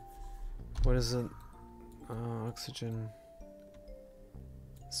 What is it? Oxygen.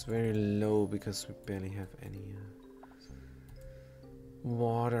 It's very low because we barely have any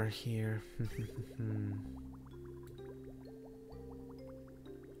water here.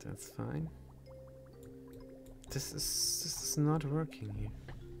 That's fine. This is not working here.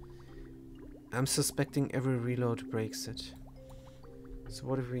 I'm suspecting every reload breaks it. So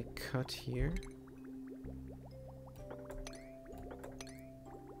what if we cut here?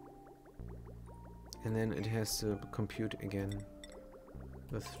 And then it has to compute again.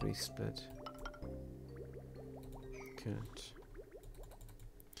 The 3 split. Good.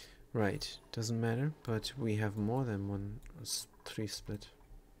 Right, doesn't matter, but we have more than one 3-split.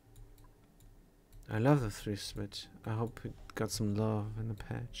 I love the 3-split. I hope it got some love in the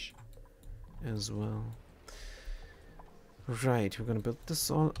patch as well. Right, we're gonna build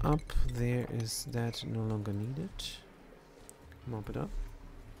this all up. There is that no longer needed. Mop it up.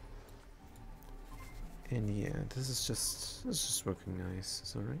 And yeah, this is just working nice.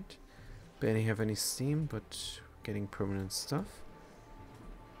 It's alright. Barely have any steam, but getting permanent stuff.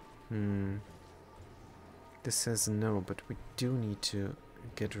 This says no, but we do need to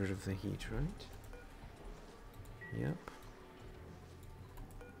get rid of the heat, right? Yep.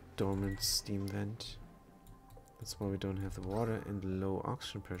 Dormant steam vent. That's why we don't have the water and low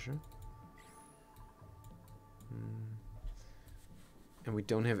oxygen pressure. And we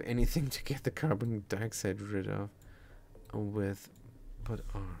don't have anything to get the carbon dioxide rid of with, but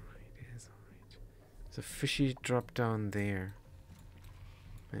alright, it is alright. There's a fishy drop down there.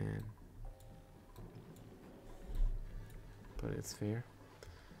 Man. But it's fair.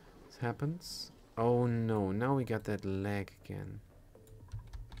 This happens. Oh no, now we got that lag again.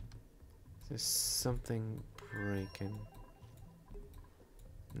 There's something breaking.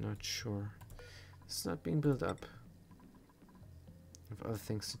 Not sure. It's not being built up. I have other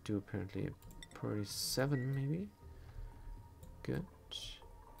things to do apparently. Priority 7 maybe? Good.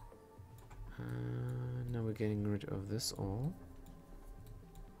 Now we're getting rid of this all.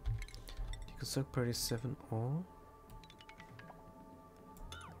 Deconstruct priority 7 all.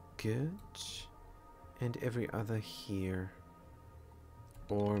 Good. And every other here.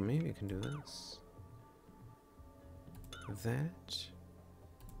 Or maybe we can do this. That.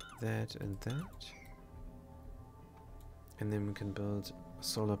 That and that. And then we can build a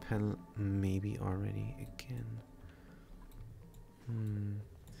solar panel maybe already again.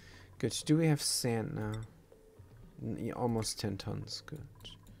 Good. Do we have sand now? Yeah, almost 10 tons. Good.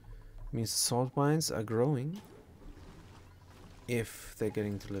 Means salt mines are growing. If they're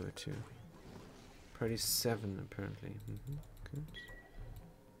getting delivered to. Priority 7 apparently. Good.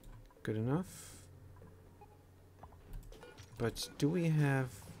 Good enough. But do we have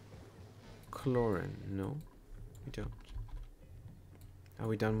chlorine? No, we don't. Are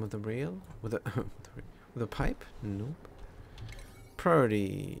we done with the rail? With the with the pipe? Nope.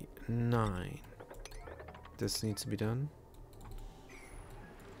 Priority 9. This needs to be done.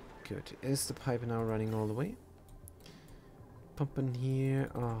 Good. Is the pipe now running all the way? Pump in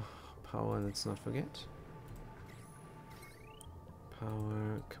here. Oh, power, let's not forget.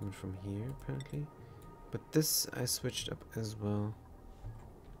 Power coming from here, apparently. But this I switched up as well.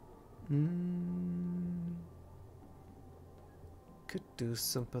 Could do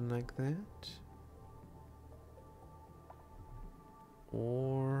something like that.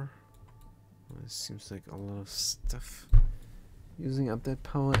 Or... well, it seems like a lot of stuff using up that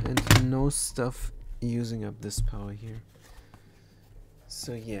power and no stuff using up this power here.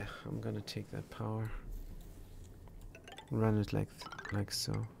 So yeah, I'm gonna take that power. Run it like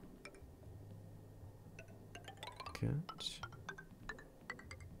so. Good.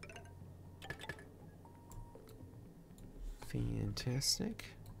 Fantastic.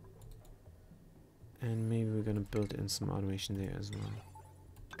 And maybe we're gonna build in some automation there as well.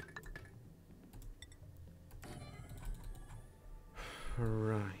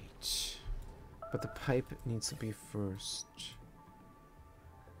 Right. But the pipe needs to be first.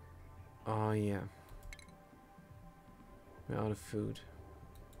 Oh yeah. We're out of food.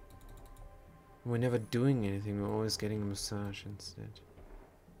 We're never doing anything, we're always getting a massage instead.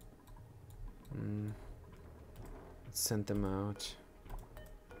 Let's send them out.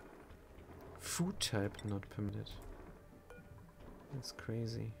 Food type not permitted. That's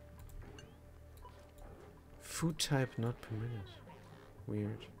crazy. Food type not permitted.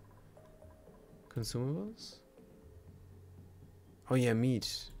 Weird. Consumables? Oh yeah,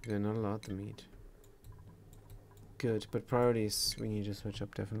 meat. They're not allowed the meat. Good, but priorities we need to switch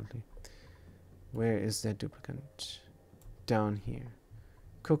up definitely. Where is that duplicate? Down here.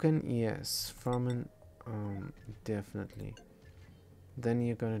 Cooking, yes. Farming, definitely. Then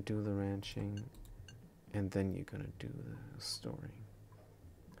you're gonna do the ranching, and then you're gonna do the storing.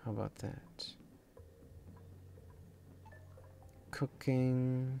 How about that?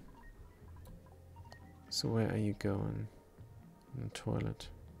 Cooking. So where are you going? In the toilet.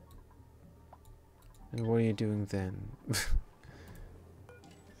 And what are you doing then?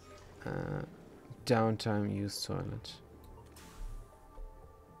 Downtime, use toilet.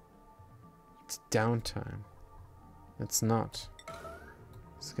 It's downtime. It's not.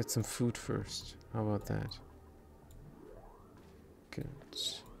 Let's get some food first. How about that? Good.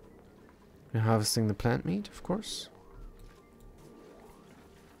 We're harvesting the plant meat, of course.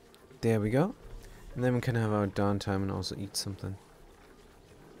 There we go. And then we can have our downtime and also eat something.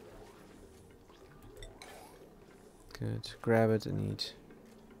 Good. Grab it and eat.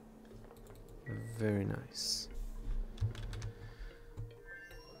 Very nice.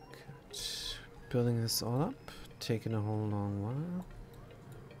 Good. Building this all up. Taking a whole long while.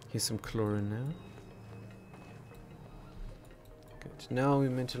 Here's some chlorine now. Good. Now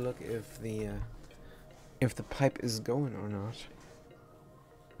we're meant to look if the pipe is going or not.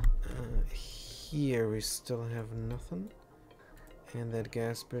 Here we still have nothing, and that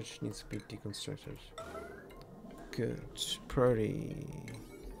gas bridge needs to be deconstructed. Good. Priority.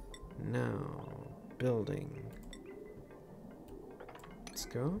 Now building. Let's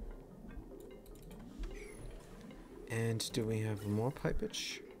go. And do we have more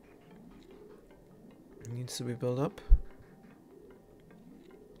pipage? It needs to be built up.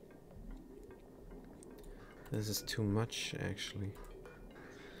 This is too much, actually.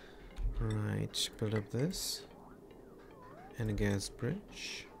 Right, build up this. And a gas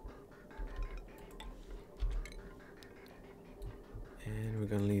bridge. And we're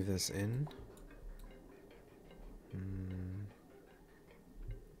gonna leave this in.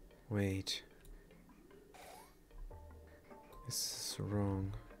 Wait. This is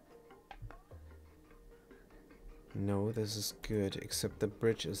wrong. No, this is good, except the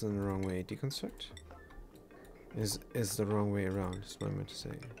bridge is in the wrong way. Deconstruct? Is the wrong way around, is what I meant to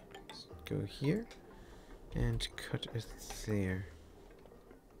say. Let's go here and cut it there.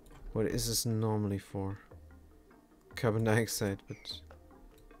 What is this normally for? Carbon dioxide, but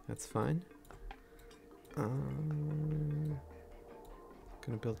that's fine. Gonna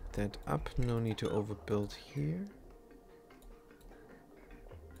build that up. No need to overbuild here.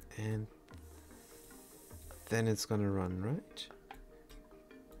 And then it's gonna run, right?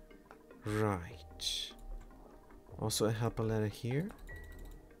 Right. Also a helper ladder here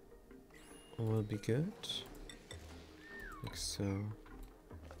will be good. Like so.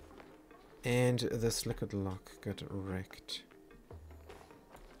 And this liquid lock got wrecked.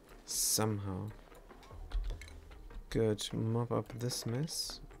 Somehow. Good. Mop up this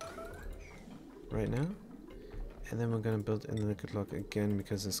mess right now. And then we're gonna build in the liquid lock again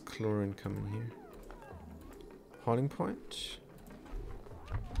because there's chlorine coming here. Hauling point.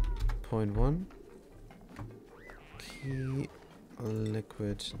 Point 1. Key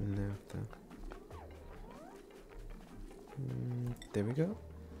liquid naphtha. There we go.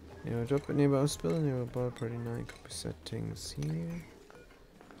 Now drop a neighbor spill, neighbor ball pretty nice. Copy settings here.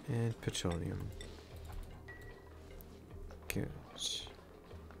 And petroleum. Good.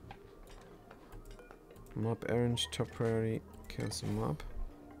 Mob errand, top priority, cancel mob.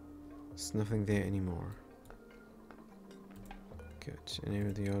 There's nothing there anymore. Good.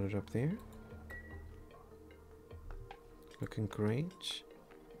 Enable the order up there. Looking great.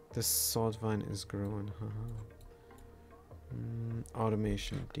 This salt vine is growing.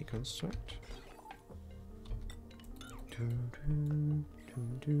 Automation deconstruct.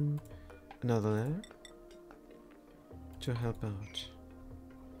 Another ladder to help out.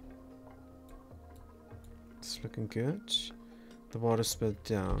 It's looking good. The water spilled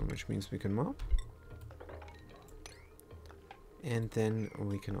down, which means we can mop. And then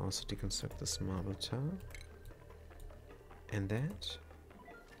we can also deconstruct this marble tower. And that.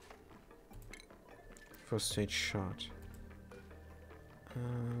 First stage shot.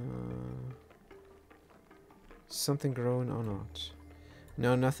 Something grown or not?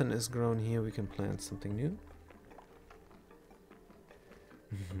 No, nothing is grown here. We can plant something new.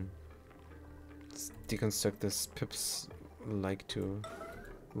 Let's deconstruct this. Pips like to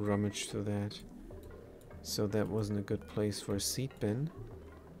rummage through that. So that wasn't a good place for a seed bin.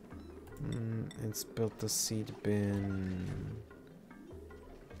 Let's build the seed bin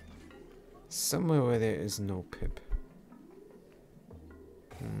somewhere where there is no pip.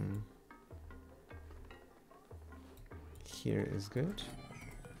 Here is good.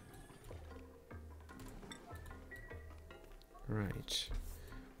 Right.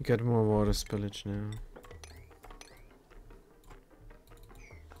 We got more water spillage now.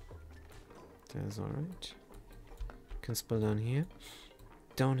 That's alright. Can spill down here.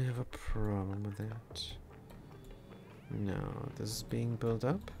 Don't have a problem with that. No, this is being built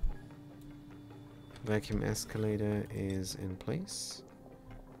up. Vacuum escalator is in place.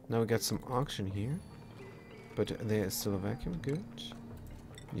 Now we got some oxygen here. But there is still a vacuum. Good.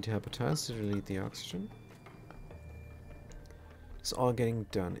 Need to help a task to delete the oxygen. It's all getting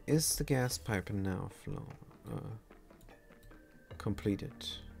done. Is the gas pipe now completed?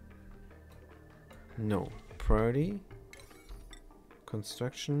 No. Priority.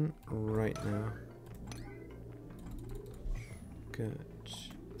 Construction right now. Good.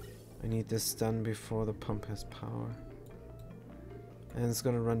 I need this done before the pump has power. And it's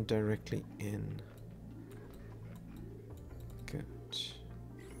gonna run directly in. Good.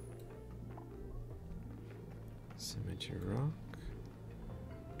 Cemetery rock.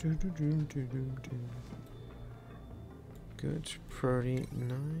 Good. Priority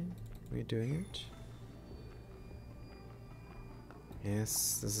 9. We're doing it.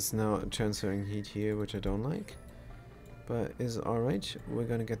 Yes, this is now transferring heat here, which I don't like. But is alright. We're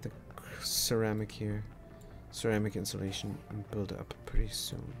gonna get the ceramic here. Ceramic insulation and build up pretty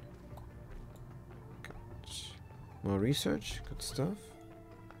soon. Good. More research. Good stuff.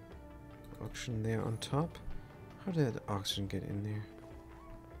 Oxygen there on top. How did oxygen get in there?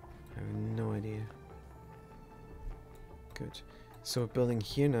 I have no idea. Good. So we're building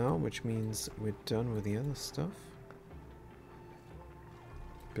here now, which means we're done with the other stuff.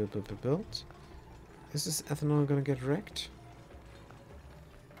 Build, build, build, build. Is this ethanol gonna get wrecked?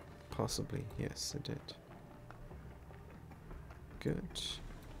 Possibly. Yes, it did. Good.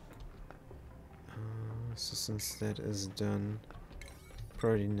 So since that is done,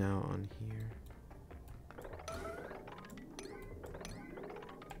 priority now on here.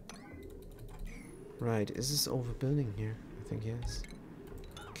 Right, is this overbuilding here? I think yes.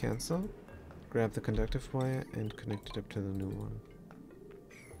 Cancel. Grab the conductive wire and connect it up to the new one.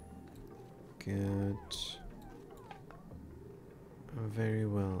 Good. Very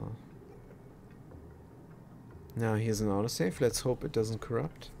well. Now here's an autosave. Let's hope it doesn't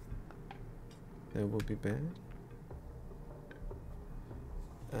corrupt. That would be bad.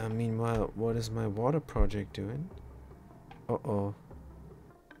 Meanwhile, what is my water project doing? Uh-oh.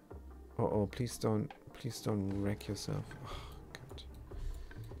 Uh-oh, please don't wreck yourself. Oh, God.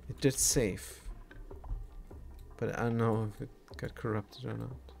 It did save. But I don't know if it got corrupted or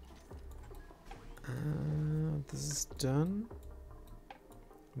not. This is done.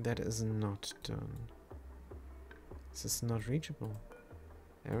 That is not done. This is not reachable.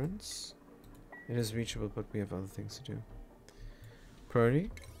 Errands? It is reachable, but we have other things to do. Priority?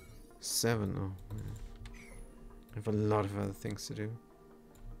 7. Oh, man. I have a lot of other things to do.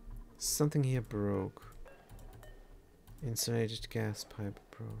 Something here broke. Insulated gas pipe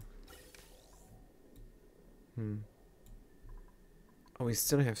broke. Oh, we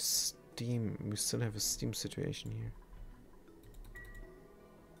still have steam. We still have a steam situation here.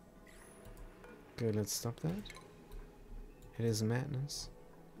 Good, let's stop that. It is madness.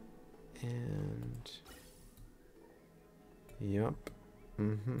 And... yup.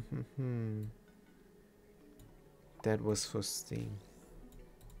 That was for steam.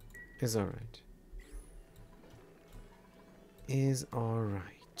 Is alright. Is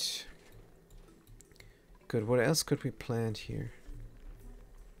alright. Good, what else could we plant here?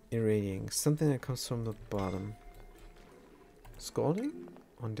 Irradiating. Something that comes from the bottom. Scalding?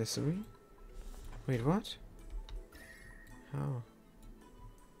 On Desiree? Wait, what? How?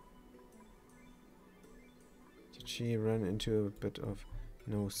 Did she run into a bit of...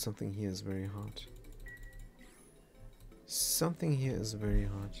 no, something here is very hot. Something here is very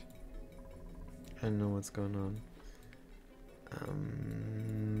hot. I don't know what's going on.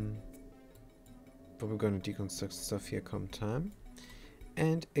 But we're going to deconstruct stuff here come time.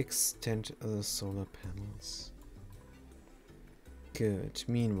 And extend the solar panels. Good.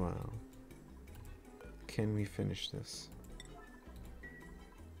 Meanwhile, can we finish this?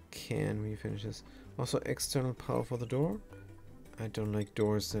 Can we finish this? Also, external power for the door. I don't like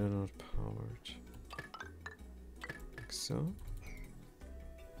doors that are not powered. Like so.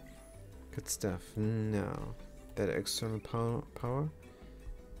 Good stuff. Now, that external power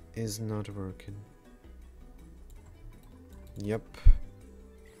is not working. Yep.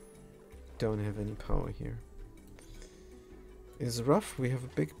 Don't have any power here. It's rough. We have a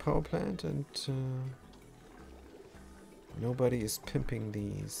big power plant and nobody is pimping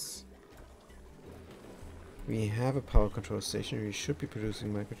these. We have a power control station. We should be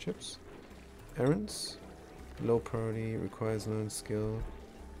producing microchips. Errands. Low priority. Requires learned skill.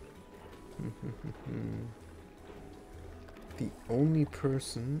 The only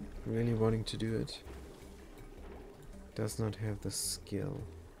person really wanting to do it does not have the skill.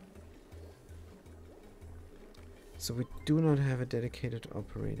 So we do not have a dedicated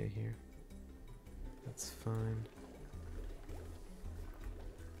operator here. That's fine.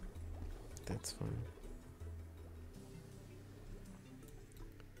 That's fine.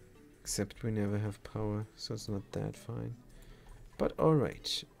 Except we never have power, so it's not that fine. But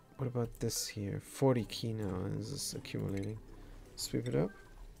alright. What about this here? 40 key now. This is accumulating. Sweep it up.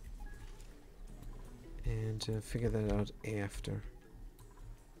 And figure that out after.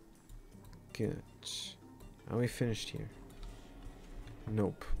 Good. Are we finished here?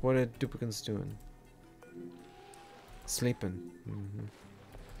 Nope. What are duplicants doing? Sleeping.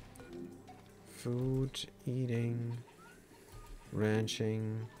 Food, eating,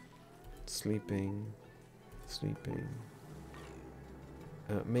 ranching, sleeping,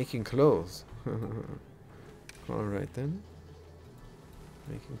 making clothes. Alright then.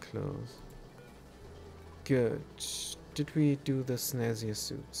 Making clothes. Good. Did we do the snazzier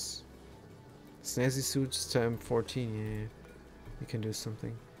suits? Snazzy suits time 14, yeah. We can do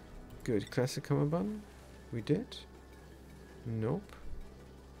something. Good. Classic Cummerbund? We did? Nope.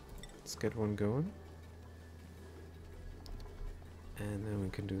 Let's get one going. And then we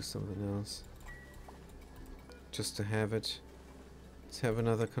can do something else. Just to have it. Let's have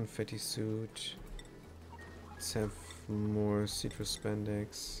another confetti suit. Let's have more citrus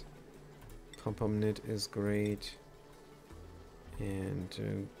spandex. Pom-pom knit is great.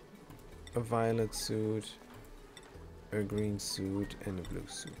 And a violet suit, a green suit, and a blue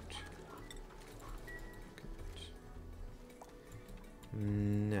suit. Good.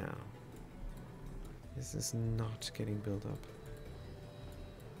 Now, this is not getting built up.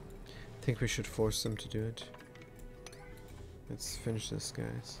 I think we should force them to do it. Let's finish this,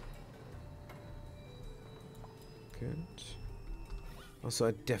 guys. Good. Also,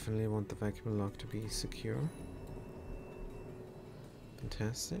 I definitely want the vacuum lock to be secure.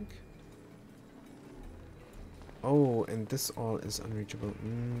 Fantastic. Oh, and this all is unreachable.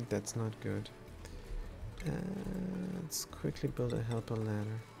 That's not good. Let's quickly build a helper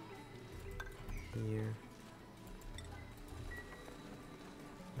ladder. Here.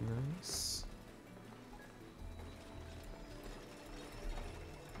 Nice.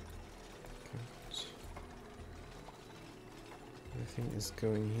 Good. Everything is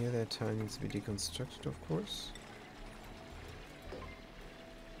going here. That tile needs to be deconstructed, of course.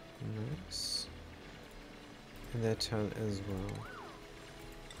 Nice. And that tile as well.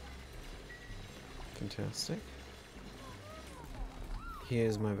 Fantastic.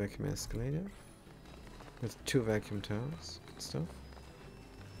 Here's my vacuum escalator. With 2 vacuum towers. Good stuff.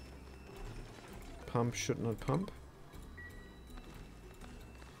 Pump should not pump.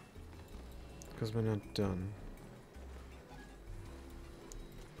 Because we're not done.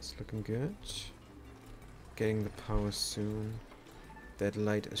 It's looking good. Getting the power soon. That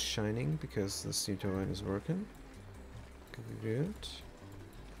light is shining because the steam turbine is working. Good.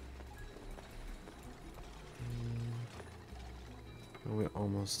 We're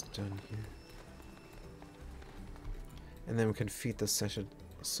almost done here. And then we can feed the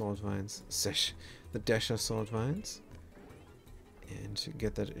salt vines. The Dasher salt vines. And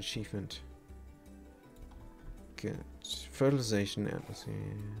get that achievement. Good. Fertilization atmosphere.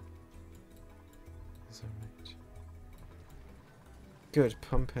 Is that right? Good.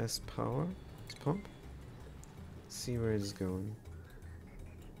 Pump has power. Let's pump. See where it's going.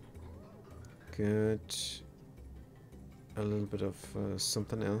 Good. A little bit of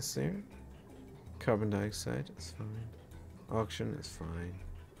something else there. Carbon dioxide is fine. Oxygen is fine.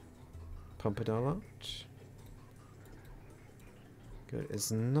 Pump it all out. Good.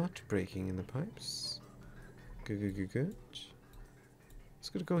 It's not breaking in the pipes. Good. It's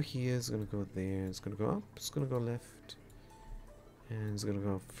gonna go here, it's gonna go there, it's gonna go up, it's gonna go left. And it's gonna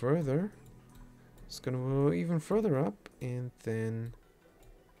go further. It's gonna go even further up and then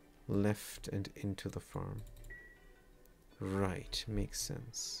left and into the farm. Right, makes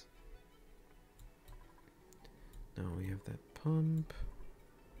sense. Now we have that pump.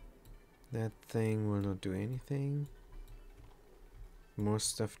 That thing will not do anything. More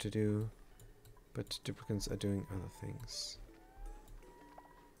stuff to do, but duplicants are doing other things.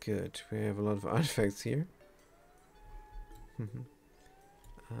 Good, we have a lot of artifacts here.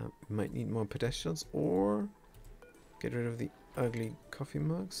 Might need more pedestals or get rid of the ugly coffee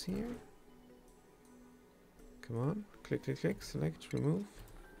mugs here. Come on, click, select, remove.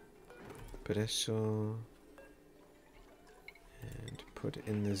 Pedestal. And put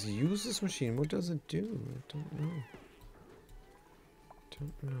in this uses machine. What does it do? I don't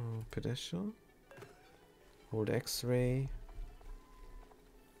know. Pedestal. Hold X-ray.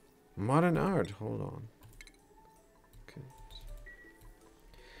 Modern art. Hold on. Good.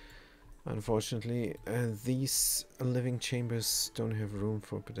 Unfortunately, these living chambers don't have room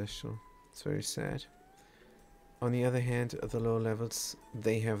for pedestal. It's very sad. On the other hand, at the lower levels,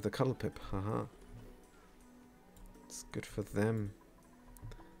 they have the cuddle pip. Haha. It's good for them.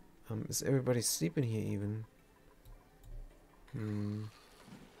 Is everybody sleeping here even?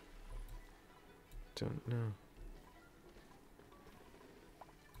 Don't know.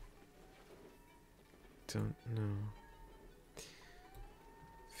 Don't know.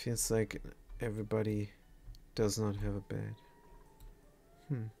 Feels like everybody does not have a bed.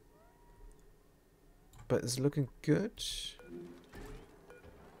 But it's looking good.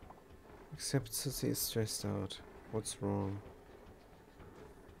 Except Susie is stressed out. What's wrong?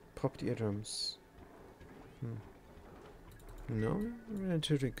 Popped eardrums. No,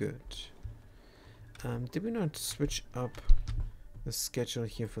 relatively good. Did we not switch up the schedule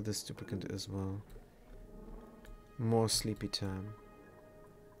here for this duplicate as well? More sleepy time.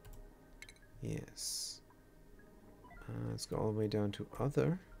 Yes. Let's go all the way down to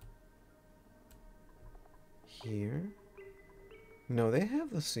other. Here. No, they have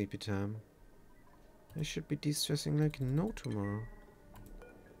the sleepy time. They should be de-stressing like no tomorrow.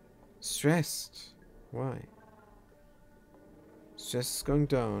 Stressed. Why? Stress is going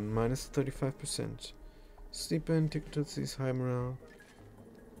down. Minus 35%. Sleeping, Tootsie's high morale.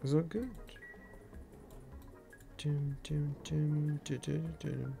 Is all good.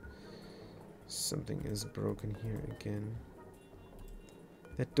 Something is broken here again.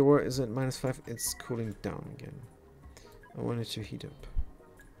 That door is at -5. It's cooling down again. I want it to heat up.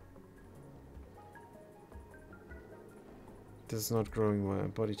 This is not growing well.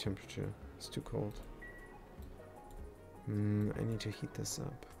 Body temperature. It's too cold. I need to heat this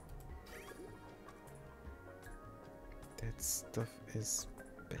up. That stuff is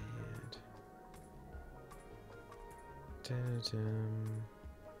bad.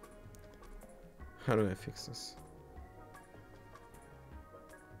 How do I fix this?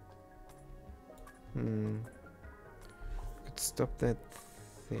 Could stop that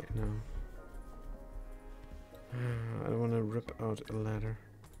there. No. I don't want to rip out a ladder.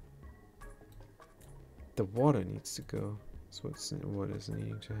 The water needs to go. That's what is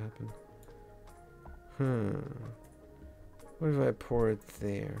needing to happen. What if I pour it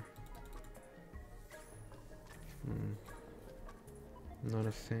there? Not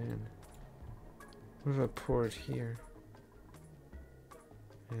a fan. What if I pour it here?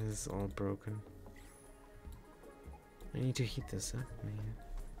 It's all broken. I need to heat this up, man.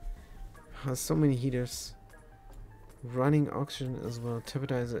 So many heaters. Running oxygen as well.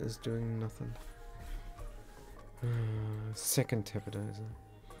 Tapidizer is doing nothing. Second tapidizer.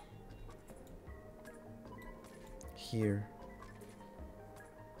 Here.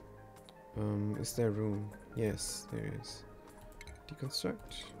 Is there room? Yes, there is.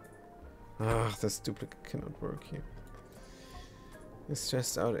 Deconstruct. This duplicate cannot work here. It's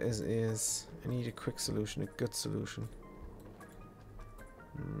stressed out as is. I need a quick solution, a good solution.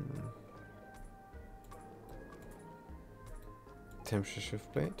 Temperature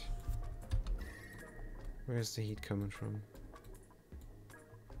shift plate. Where's the heat coming from?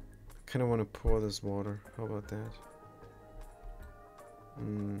 Kinda wanna pour this water. How about that?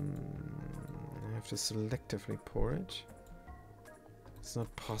 I have to selectively pour it. It's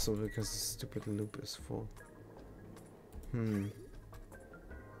not possible because the stupid loop is full.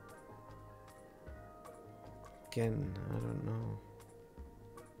 Again, I don't know.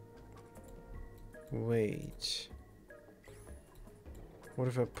 Wait. What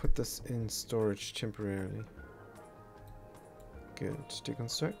if I put this in storage temporarily? Good.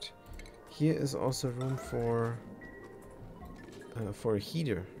 Deconstruct. Here is also room for a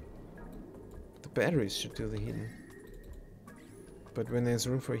heater. The batteries should do the heating. But when there's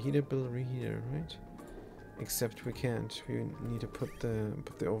room for a heater, build a reheater, right? Except we can't. We need to put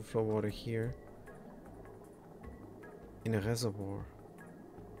the overflow water here in a reservoir.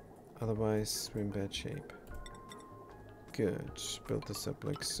 Otherwise, we're in bad shape. Good. Build this up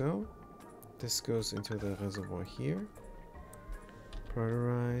like so. This goes into the reservoir here.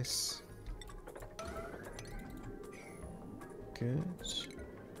 Prioritize. Good.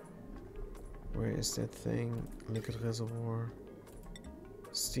 Where is that thing? Liquid reservoir.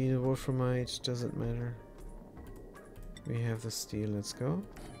 Steel, wolframite, doesn't matter. We have the steel, let's go.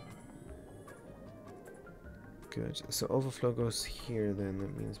 Good. So overflow goes here then.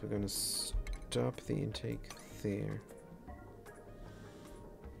 That means we're gonna stop the intake there.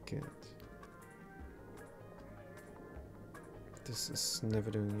 Good. This is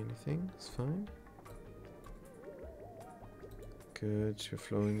never doing anything. It's fine. Good. We're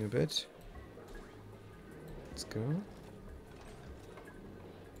flowing a bit. Let's go.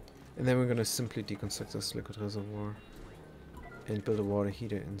 And then we're gonna simply deconstruct this liquid reservoir and build a water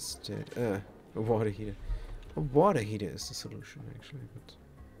heater instead. A water heater. A water heater is the solution actually, but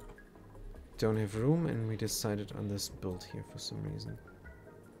don't have room and we decided on this build here for some reason.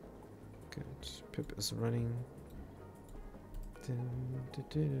 Good. Pip is running. Do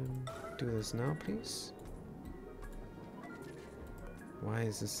this now, please. Why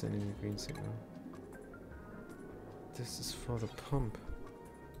is this sending a green signal? This is for the pump.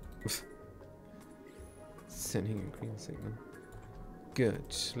 Sending a green signal.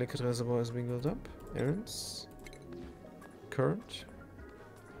 Good. Liquid reservoir is being built up. Errands. Current.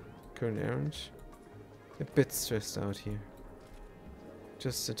 Current errand. A bit stressed out here.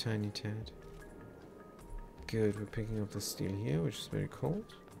 Just a tiny tad. Good, we're picking up the steel here, which is very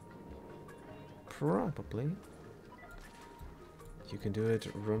cold. Probably. You can do it.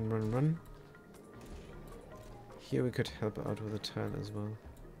 Run, run, run. Here we could help out with a tile as well.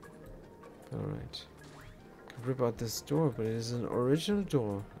 Alright. Could rip out this door, but it is an original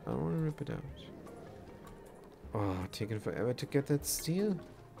door. I don't want to rip it out. Oh, taking forever to get that steel.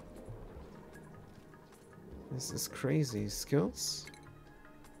 This is crazy. Skills?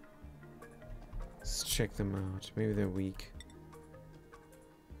 Let's check them out. Maybe they're weak.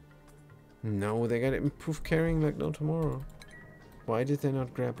 No, they got improved carrying like no tomorrow. Why did they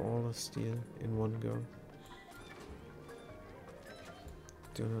not grab all the steel in one go?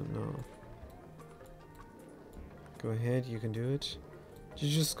 Do not know. Go ahead, you can do it. You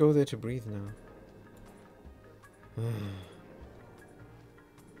just go there to breathe now.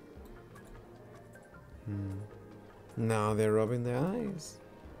 Now they're rubbing their eyes.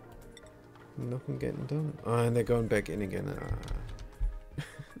 Nothing getting done. Oh, and they're going back in again.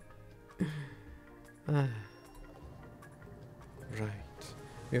 Ah. Right.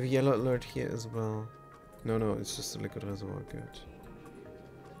 We have a yellow alert here as well. No, no, it's just a liquid reservoir. Good.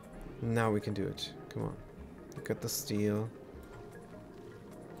 Now we can do it. Come on. Look at the steel.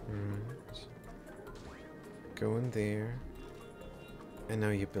 Right. Go in there. And now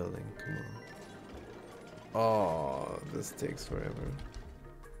you're building. Come on. Oh, this takes forever.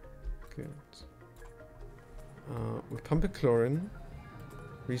 Good. We're pumping chlorine.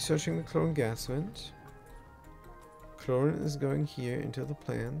 Researching the chlorine gas vent. Chlorine is going here into the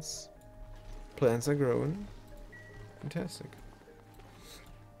plants. Plants are growing. Fantastic.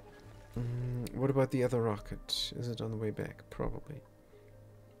 What about the other rocket? Is it on the way back? Probably.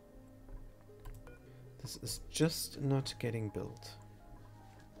 This is just not getting built.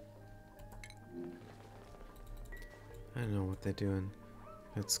 I don't know what they're doing.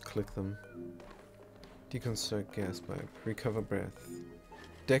 Let's click them. Deconstruct gas pipe. Recover breath.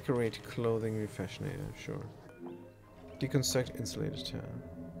 Decorate clothing refashionator. Sure. Deconstruct insulated tile.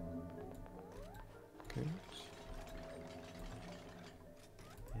 Good.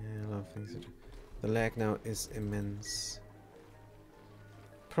 Yeah, a lot of things to do. The lag now is immense.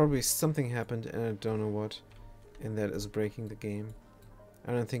 Probably something happened and I don't know what, and that is breaking the game.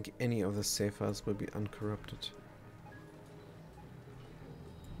 I don't think any of the save files will be uncorrupted.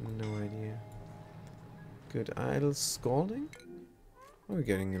 No idea. Good. Idle scalding? Oh, we're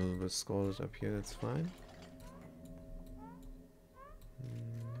getting a little bit scalded up here, that's fine.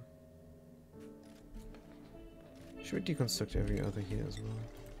 Should we deconstruct every other here as well?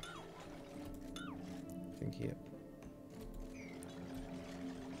 I think, yep.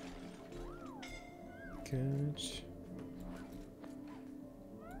 Good.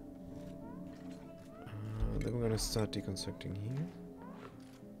 Then we're gonna start deconstructing here.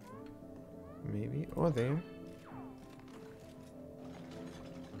 Maybe. Or there.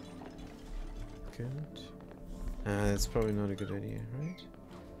 Good. That's probably not a good idea, right?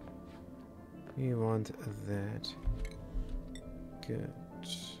 We want that. Good.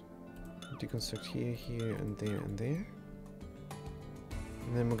 Deconstruct here, here, and there, and there.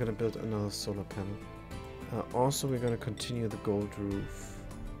 And then we're gonna build another solar panel. Also, we're gonna continue the gold roof.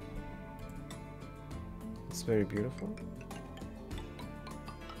 It's very beautiful.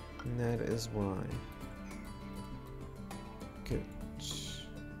 And that is why. Good.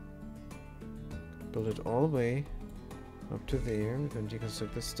 Build it all the way up to there. We're gonna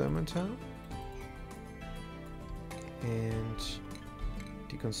deconstruct this diamond tower. And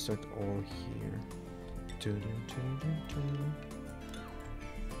deconstruct all here.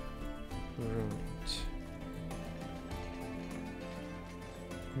 Right.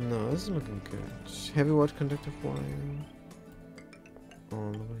 No, this is looking good. Heavy watt conductive wire.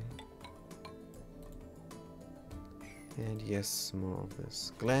 All the way. And yes, more of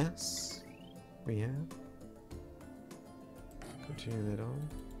this. Glass. We have. Continue that on.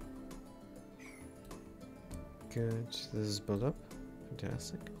 Good. This is built up.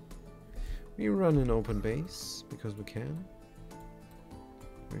 Fantastic. We run an open base because we can.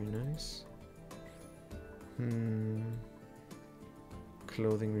 Very nice.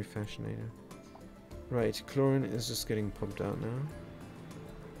 Clothing refashionator. Right, chlorine is just getting pumped out now.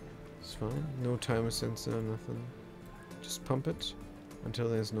 It's fine. No timer sensor, nothing. Just pump it until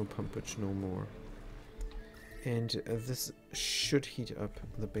there's no pumpage no more. And this should heat up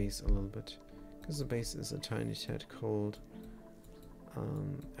the base a little bit, because the base is a tiny tad cold.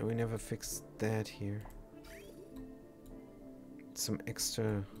 And we never fixed that here. some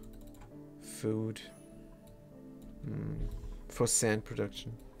extra food for sand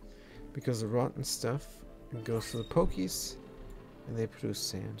production. Because the rotten stuff goes to the pokies and they produce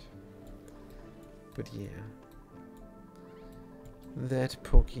sand. But yeah. That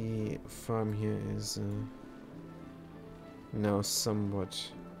pokey farm here is now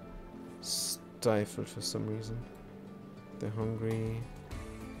somewhat stifled for some reason. They're hungry.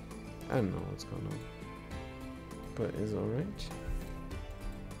 I don't know what's going on. But it's alright.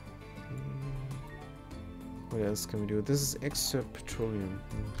 What else can we do? This is extra petroleum.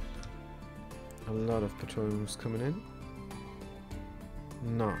 A lot of petroleum is coming in.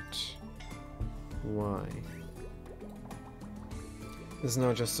 Not. Why? This is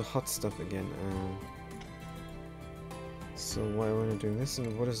now just the hot stuff again. So why are we not doing this?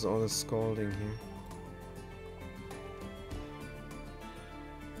 And what is all this scalding here?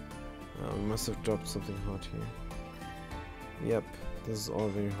 We must have dropped something hot here. Yep, this is all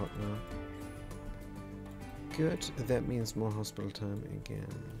very hot now. Good, that means more hospital time again.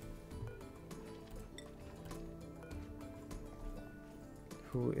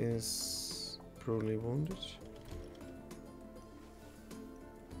 Who is brutally wounded?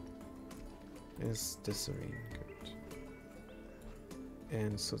 Is Desiree good?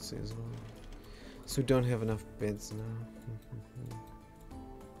 And Sutsi as well. So we don't have enough beds now.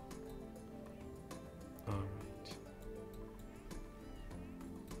 Alright.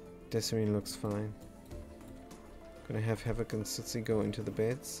 Desiree looks fine. Gonna have Havoc and Sutsi go into the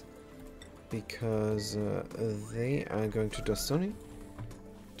beds because they are going to Dostoni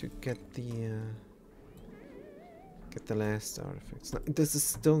to get the last artifacts. No, this is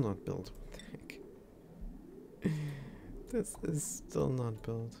still not built. What the heck? This is still not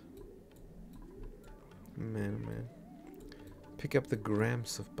built. Man, oh man. Pick up the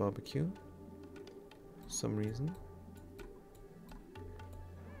grams of barbecue. For some reason.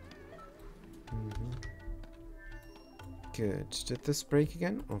 Good. Did this break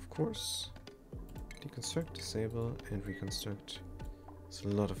again? Of course. Deconstruct, disable, and reconstruct. It's a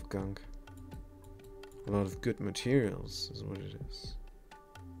lot of gunk. A lot of good materials is what it is.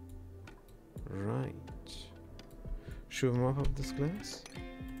 Right. Should we mop up this glass?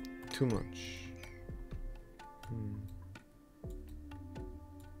 Too much.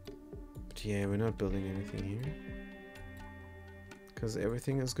 But yeah, we're not building anything here. Because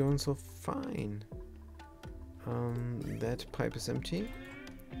everything is going so fine. That pipe is empty.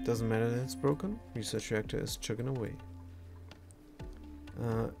 Doesn't matter that it's broken. Research reactor is chugging away.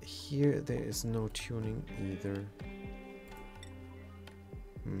 Here there is no tuning either.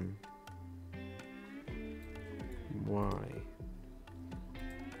 Why?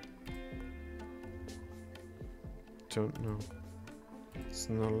 Don't know. It's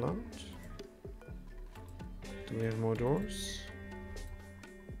not allowed. Do we have more doors?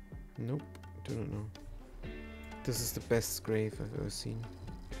 Nope. Do not know. This is the best grave I've ever seen.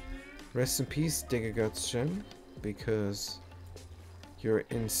 Rest in peace, Digger Guts Gem, because you're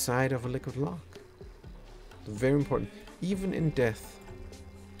inside of a liquid lock. Very important. Even in death,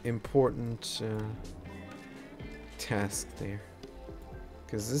 important task there.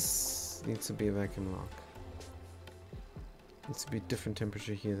 Because this needs to be a vacuum lock. Needs to be a different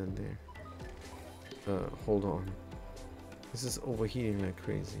temperature here than there. Hold on. This is overheating like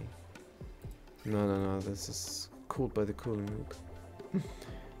crazy. No, this is cooled by the cooling loop.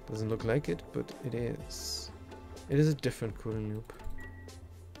 Doesn't look like it, but it is. It is a different cooling loop.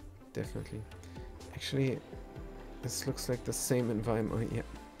 Definitely. Actually, this looks like the same environment. Oh, yeah.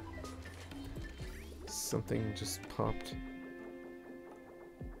 Something just popped.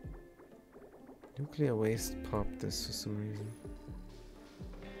 Nuclear waste popped this for some reason.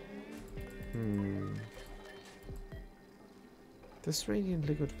 This radiant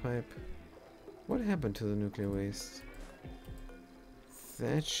liquid pipe. What happened to the nuclear waste?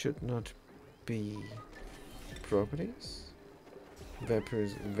 That should not be properties.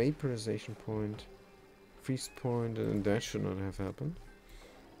 Vaporization point, freeze point, and that should not have happened.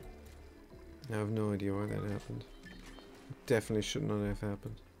 I have no idea why that happened. It definitely should not have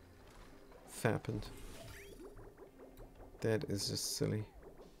happened. Fappened. That is just silly.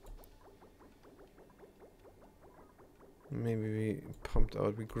 Maybe we pumped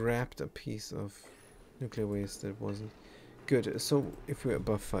out, we grabbed a piece of nuclear waste that wasn't good. So if we're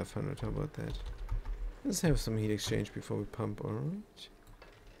above 500, how about that? Let's have some heat exchange before we pump, alright?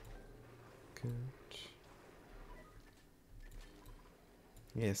 Good.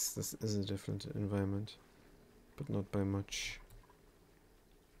 Yes, this is a different environment, but not by much.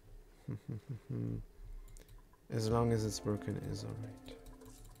 As long as it's broken, it is alright.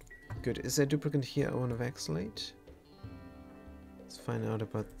 Good. Is there duplicate here I want to vacillate? Let's find out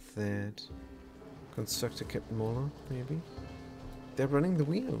about that. Constructor Captain Mola, maybe? They're running the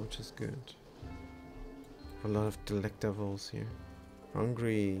wheel, which is good. A lot of delectables here.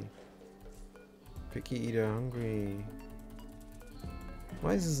 Hungry. Picky eater, hungry.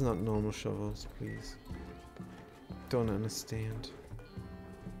 Why is this not normal shovels, please? Don't understand.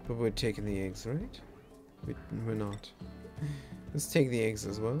 But we're taking the eggs, right? We're not. Let's take the eggs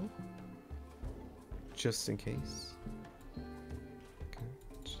as well. Just in case.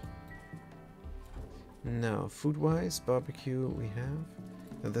 Good. Now, food-wise, barbecue we have.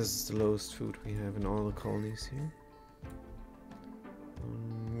 Now this is the lowest food we have in all the colonies here.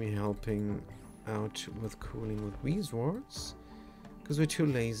 We're helping out with cooling with Wheeze wards. Because we're too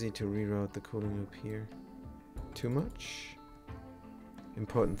lazy to reroute the cooling loop here. Too much.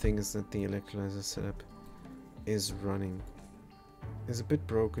 Important thing is that the electrolyzer setup is running. Is a bit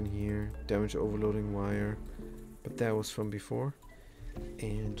broken here. Damage overloading wire. But that was from before.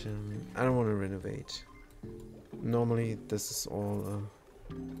 And I don't want to renovate. Normally this is all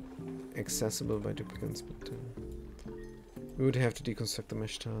accessible by duplicates, but we would have to deconstruct the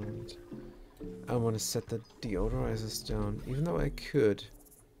mesh tile, and I want to set the deodorizers down, even though I could.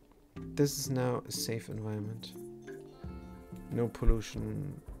 This is now a safe environment. No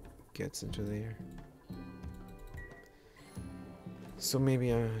pollution gets into there. So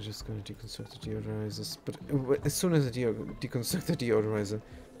maybe I'm just going to deconstruct the deodorizers, but as soon as I deconstruct the deodorizer,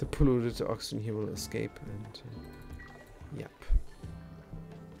 the polluted oxygen here will escape, and yep.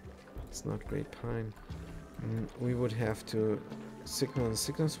 It's not great pine. We would have to signal the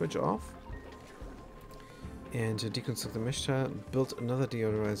signal switch off and to deconstruct the mesh tile, build another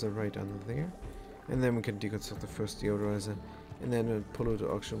deodorizer right under there, and then we can deconstruct the first deodorizer, and then the polluted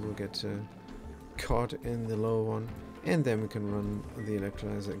oxygen will get caught in the lower one, and then we can run the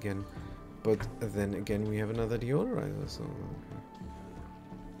electrolyzer again. But then again we have another deodorizer, so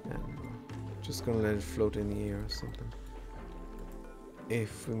I don't know. Just gonna let it float in the air or something.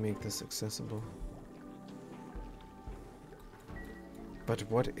 If we make this accessible. But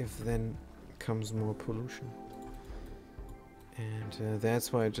what if then comes more pollution? And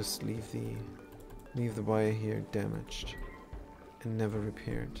that's why I just leave the wire here damaged and never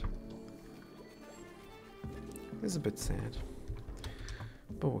repaired. It's a bit sad,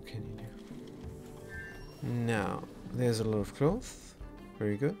 but what can you do? Now, there's a lot of cloth.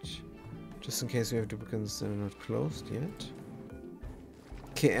 Very good. Just in case we have duplicates that are not closed yet.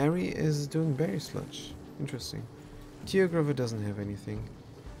 K-Ari is doing berry sludge. Interesting. Teogrover doesn't have anything.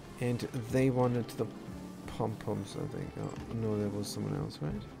 And they wanted the pom-poms, I think. Oh, no, that was someone else,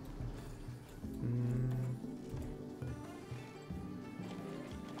 right?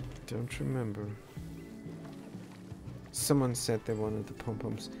 Don't remember. Someone said they wanted the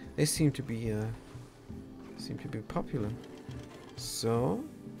pom-poms. They seem to be popular. So,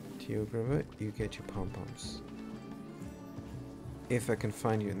 Teogrover, you get your pom-poms. If I can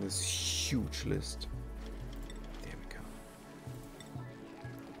find you in this huge list. There we go.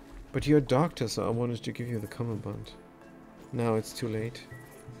 But you're a doctor, so I wanted to give you the common bond. Now it's too late.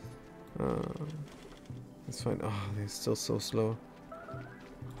 It's fine. Oh, they're still so slow.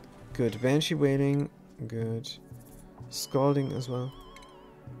 Good. Banshee wailing. Good. Scalding as well.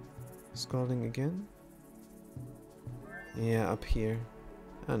 Scalding again. Yeah, up here.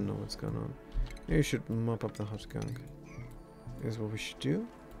 I don't know what's going on. Maybe we should mop up the hot gunk. Is what we should do.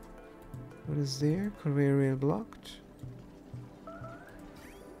 What is there? Conveyor rail blocked.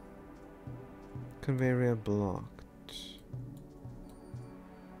 Conveyor rail blocked.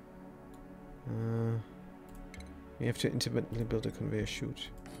 We have to intermittently build a conveyor chute.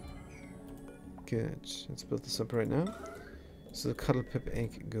 Good. Let's build this up right now. So the cuddle pip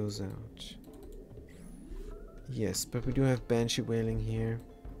egg goes out. Yes, but we do have Banshee whaling here.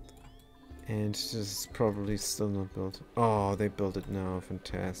 And this is probably still not built. Oh, they built it now.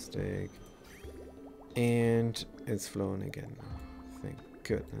 Fantastic. And it's flowing again now. Thank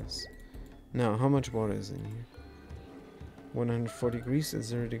goodness. Now, how much water is in here? 104 degrees at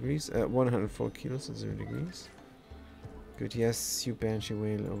 0 degrees. 104 kilos at 0 degrees. Good. Yes, you Banshee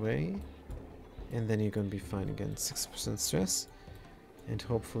whale away. And then you're gonna be fine again. 6% stress. And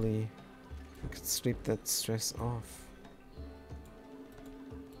hopefully we can sleep that stress off.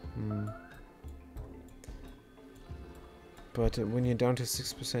 But when you're down to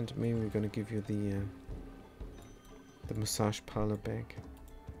 6%, maybe we're gonna give you the massage parlor bag.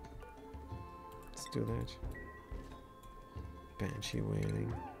 Let's do that. Banshee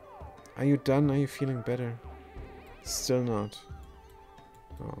wailing. Are you done? Are you feeling better? Still not.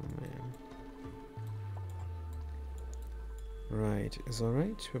 Oh man. Right, is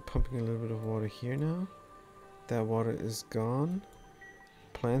alright. We're pumping a little bit of water here now. That water is gone.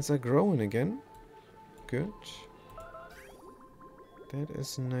 Plants are growing again. Good. That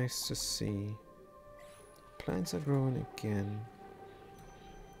is nice to see. Plants are growing again.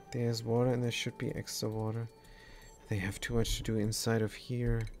 There's water and there should be extra water. They have too much to do inside of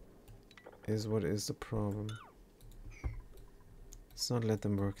here is what is the problem. Let's not let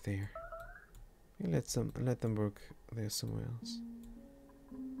them work there. Let them work there somewhere else.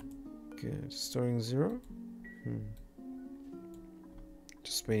 Good. Storing 0.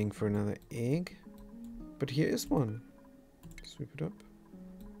 Just waiting for another egg. But here is one. Sweep it up.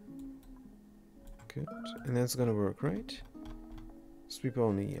 Good. And that's gonna work, right? Sweep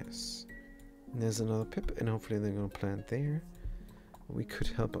only, yes. And there's another pip, and hopefully they're gonna plant there. We could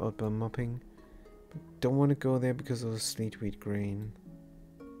help out by mopping. But don't want to go there because of the sleet wheat grain.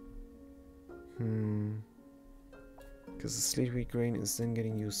 Because the sleet wheat grain is then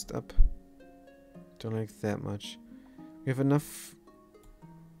getting used up. Don't like that much. We have enough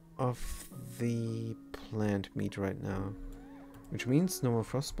of the plant meat right now. Which means no more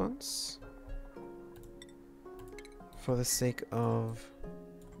frost buns. For the sake of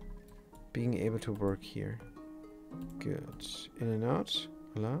being able to work here. Good. In and out.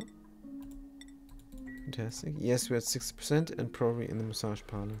 Voila. Fantastic. Yes, we're at 60% and probably in the massage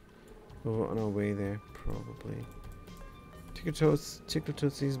parlor. We're on our way there, probably. Tickle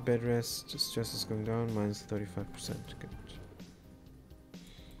Tootsie's bed rest. Stress is going down. Minus 35%. Good.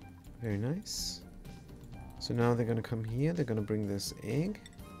 Very nice. So now they're gonna come here. They're gonna bring this egg.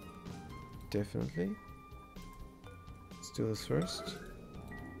 Definitely. Let's do this first.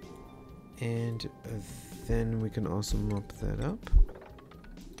 And then we can also mop that up.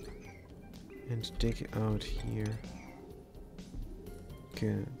 And dig out here.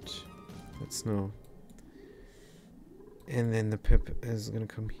 Good. Let's know. And then the pip is gonna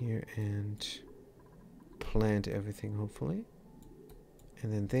come here and plant everything, hopefully.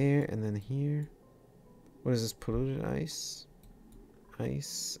 And then there, and then here. What is this? Polluted ice?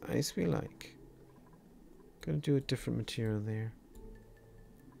 Ice we like. Gonna do a different material there.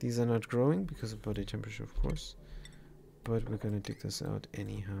 These are not growing because of body temperature, of course. But we're gonna dig this out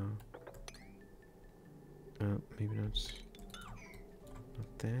anyhow. Maybe not.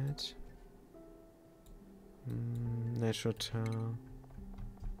 Not that. Natural tile.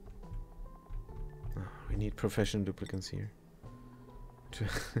 Oh, we need professional duplicants here.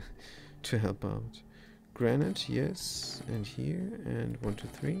 To help out. Granite, yes. And here. And 1, 2,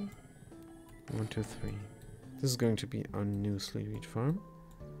 3. 1, 2, 3. This is going to be our new sleet wheat farm.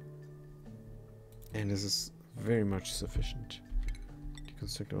 And this is very much sufficient.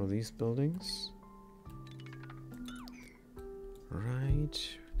 Deconstruct all these buildings. Right.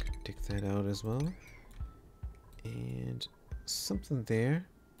 Dig that out as well. And something there.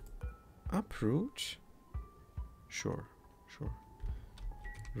 Uproot. Sure.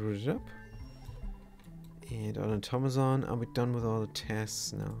 Root it up. And on Automazon, are we done with all the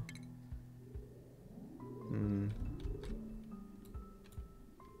tasks now?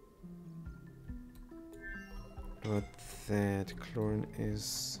 But that chlorine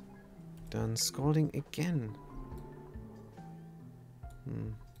is done. Scalding again.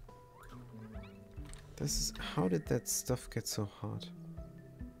 This is, how did that stuff get so hot?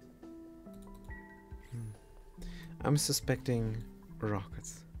 I'm suspecting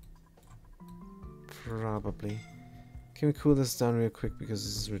rockets. Probably. Can we cool this down real quick because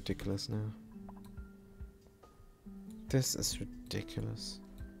this is ridiculous now. This is ridiculous.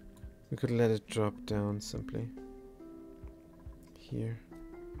 We could let it drop down simply. Here.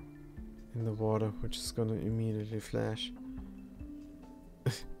 In the water, which is gonna immediately flash.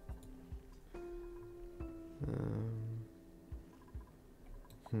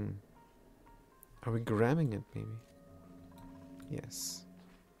 Are we grabbing it, maybe? Yes.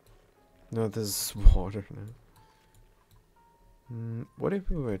 No, this is water now. What if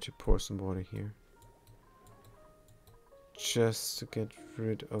we were to pour some water here? Just to get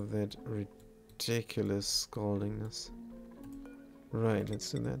rid of that ridiculous scaldingness. Right,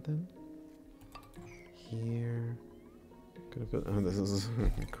 let's do that then. Here. Gonna build, oh, this is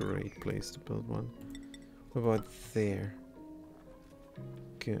a great place to build one. What about there?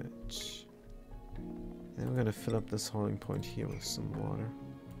 Good. Then we're gonna fill up this holding point here with some water.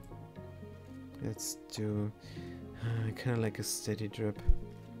 Let's do kind of like a steady drip,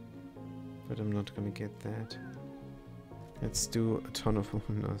 but I'm not gonna get that. Let's do a ton of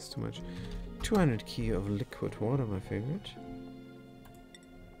no, that's too much. 200 key of liquid water, my favorite.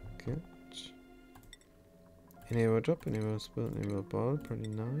 Good. Enable drop, enable spill, enable ball, probably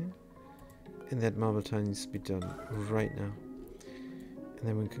 9. And that marble tile needs to be done right now. And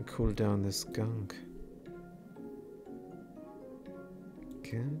then we can cool down this gunk.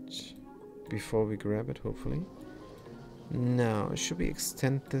 Good. Before we grab it, hopefully. Now, should we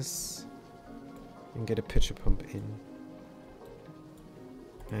extend this and get a pitcher pump in?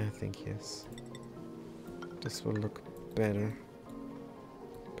 I think yes. This will look better.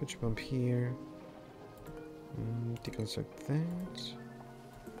 Pitcher pump here. Deconstruct that.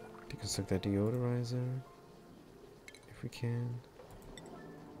 Deconstruct that deodorizer. If we can.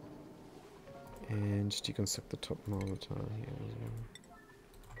 And deconstruct the top marble tile here as well.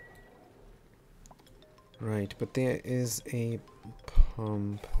 Right, but there is a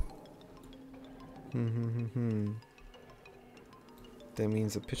pump. That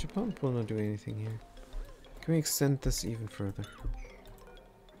means a pitcher pump will not do anything here. Can we extend this even further?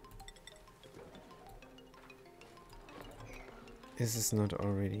 Is this not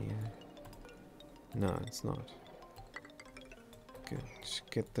already... No, it's not. Good.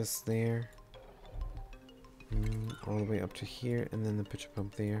 Get this there. All the way up to here, and then the pitcher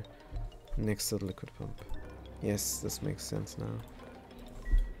pump there. Next to the liquid pump. Yes, this makes sense now.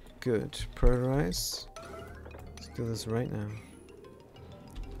 Good. Prioritize. Let's do this right now.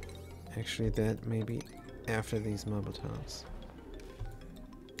 Actually, that may be after these marble tiles.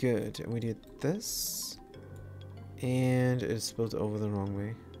 Good. And we did this. And it's spilled over the wrong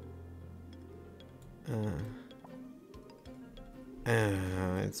way.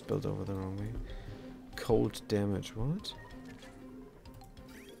 It's spilled over the wrong way. Cold damage. What?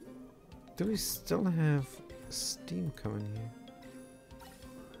 Do we still have steam coming here?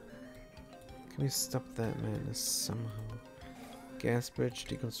 Can we stop that madness somehow? Gas bridge,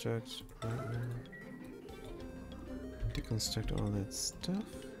 deconstruct right now. Deconstruct all that stuff.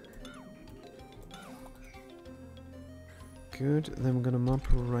 Good, then we're gonna mop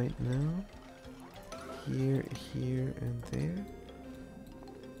right now. Here, here, and there.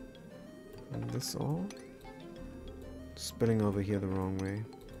 And this all. Spilling over here the wrong way.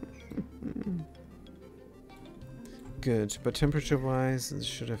 Good, but temperature-wise, this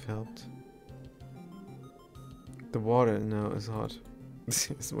should have helped. The water now is hot.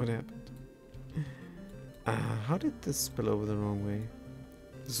 This is what happened. How did this spill over the wrong way?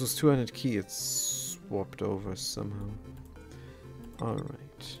 This was 200 key, it's swapped over somehow.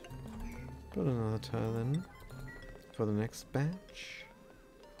 Alright. Put another tile in for the next batch.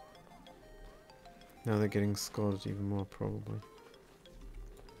 Now they're getting scalded even more, probably.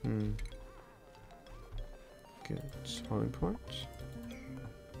 Good. Hauling point.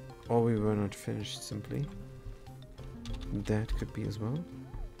 Or we were not finished, simply. That could be as well.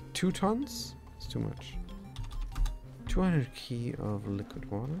 2 tons? It's too much. 200 key of liquid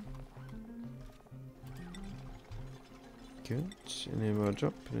water. Good. Enable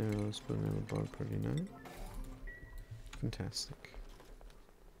drop, enable spill, enable ball, pretty nice. Fantastic.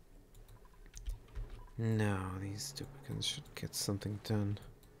 Now these duplicants should get something done.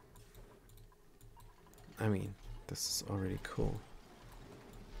 I mean, this is already cool.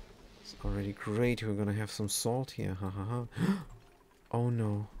 It's already great. We're gonna have some salt here. Ha ha ha. Oh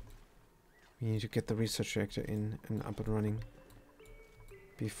no. We need to get the research reactor in and up and running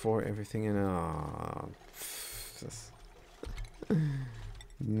before everything in.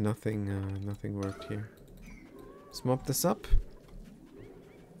 Nothing worked here. Let's mop this up.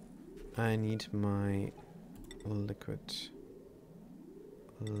 I need my liquid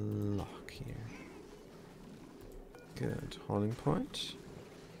lock here. Good. Hauling point.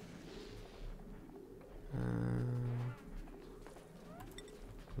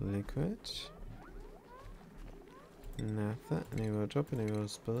 Liquid. Naphtha. Enable drop. Enable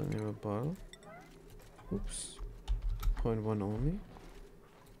spill. Enable bottle. Oops. 0.1 only.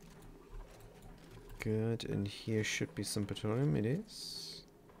 Good. And here should be some petroleum. It is.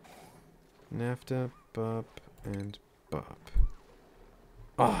 Naphtha, bop, and bop.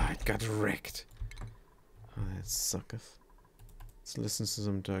 Oh, it got wrecked. Oh, that sucketh. Let's listen to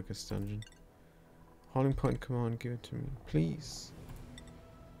some Darkest Dungeon. Hauling point, come on, give it to me, please.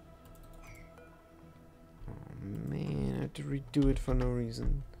 Oh man, I had to redo it for no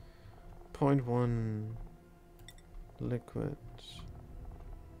reason. 0.1 liquid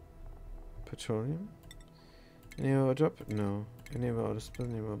petroleum. Enable drop? No. Enable auto spill,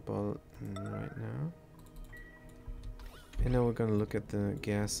 enable bottle right now. And now we're gonna look at the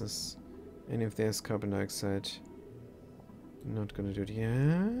gases. And if there's carbon dioxide, I'm not gonna do it.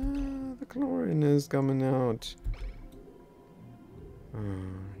 Yeah, the chlorine is coming out. Oh,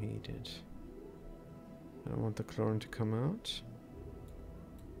 he did. I don't want the chlorine to come out.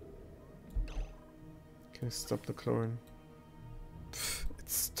 Can I stop the chlorine? Pff, it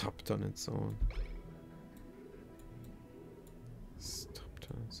stopped on its own. Stopped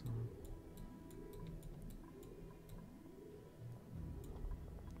on its own.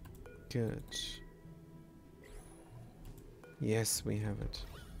 Good. Yes, we have it.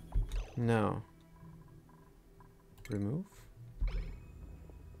 Now, remove.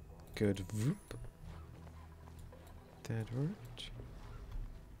 Good. Whoop. That worked.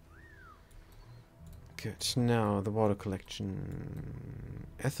 Good. Now, the water collection.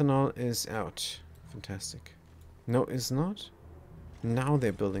 Ethanol is out. Fantastic. No, it's not. Now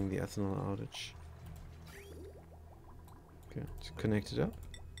they're building the ethanol outage. Good. Connect it up.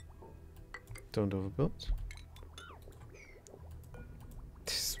 Don't overbuild.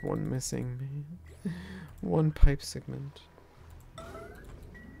 There's one missing, man. One pipe segment.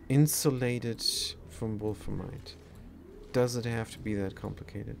 Insulated from wolframite. Does it have to be that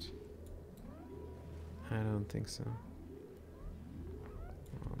complicated? I don't think so.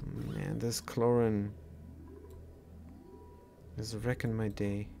 Oh man, this chlorine is wrecking my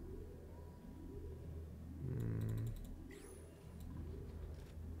day.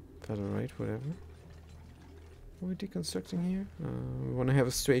 That alright, whatever. Are we deconstructing here? We want to have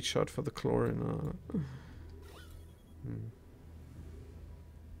a straight shot for the chlorine.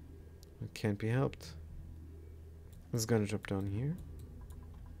 It can't be helped. It's gonna drop down here.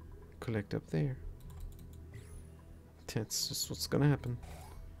 Collect up there. That's just what's gonna happen.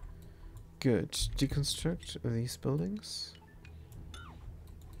 Good. Deconstruct these buildings.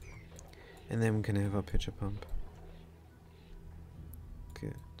 And then we can have our pitcher pump.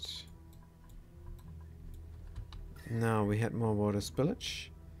 Good. Now we had more water spillage.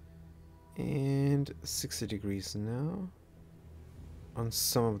 And 60 degrees now. On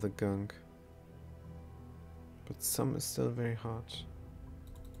some of the gunk. But some is still very hot.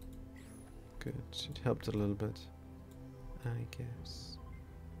 Good. It helped a little bit, I guess.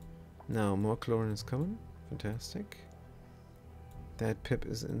 Now more chlorine is coming. Fantastic. That pip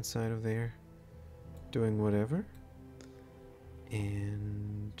is inside of there doing whatever.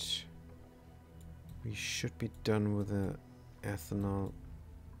 And we should be done with the ethanol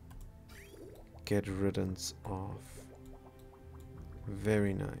get riddance off.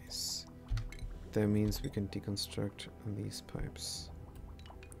 Very nice. That means we can deconstruct these pipes.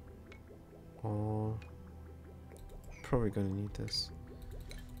 All probably gonna need this.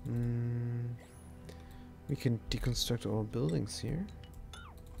 We can deconstruct all buildings here.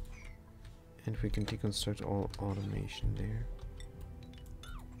 And we can deconstruct all automation there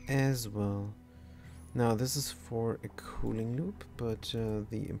as well. Now this is for a cooling loop, but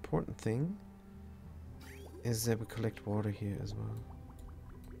the important thing is that we collect water here as well.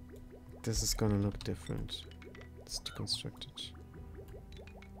 This is gonna look different. Let's deconstruct it.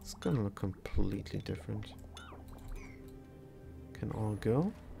 It's gonna look completely different. Can all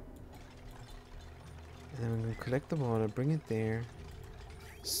go. And then we're gonna collect the water, bring it there.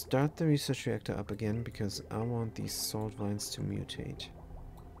 Start the research reactor up again because I want these salt vines to mutate.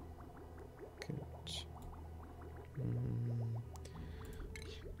 Good.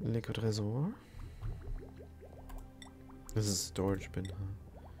 Liquid reservoir. This is a storage bin, huh?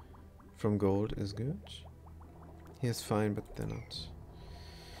 From gold is good. Here's fine, but they're not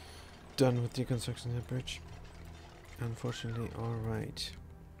done with deconstruction of that bridge. Unfortunately, alright.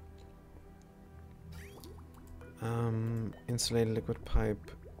 Insulated liquid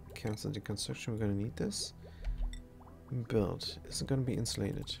pipe, cancel deconstruction. We're gonna need this. Build. Is it gonna be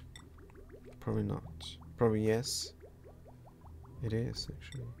insulated? Probably not. Probably yes. It is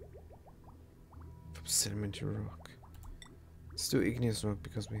actually. From sedimentary rock. Let's do igneous rock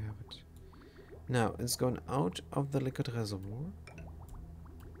because we have it. Now it's going out of the liquid reservoir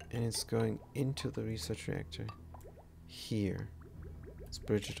and it's going into the research reactor here. Let's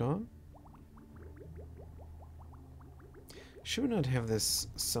bridge it on. Should we not have this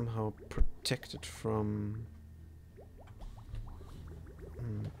somehow protected from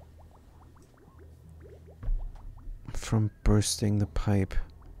bursting the pipe?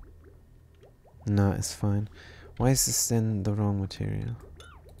 Nah, it's fine. Why is this then the wrong material?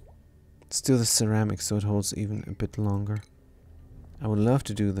 Let's do the ceramic so it holds even a bit longer. I would love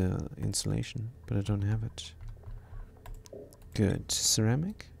to do the insulation, but I don't have it. Good.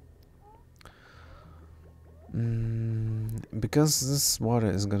 Ceramic? Because this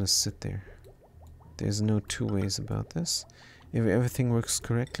water is gonna sit there. There's no two ways about this. If everything works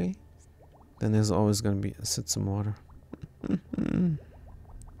correctly, then there's always gonna be sit some water.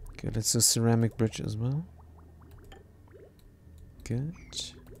 Good, let's do ceramic bridge as well. Good.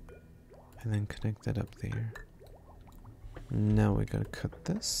 And then connect that up there. Now we gotta cut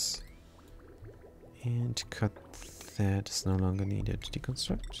this. And cut that is no longer needed.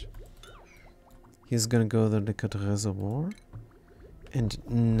 Deconstruct. He's gonna go the liquid reservoir. And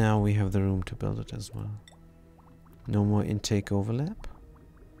now we have the room to build it as well. No more intake overlap.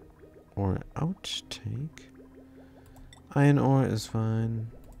 ore outtake. Iron ore is fine.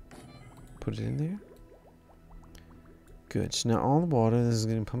 Put it in there. Good. Now all the water that is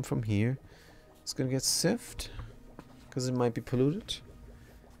getting pumped from here is going to get sieved because it might be polluted.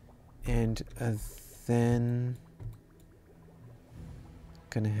 And then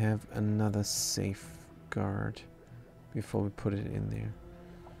gonna have another safeguard before we put it in there.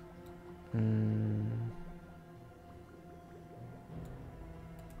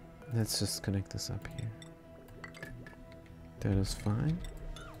 Let's just connect this up here. That is fine.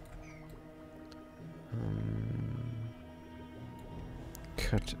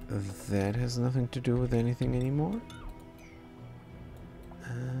 Cut. That has nothing to do with anything anymore.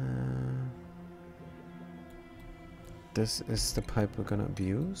 This is the pipe we're gonna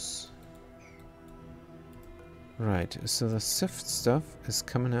abuse. Right, so the sift stuff is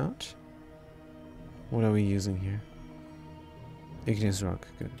coming out. What are we using here? Igneous rock,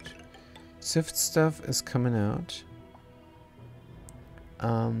 good. Sift stuff is coming out.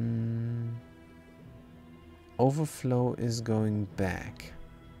 Overflow is going back.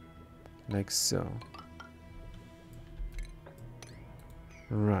 Like so.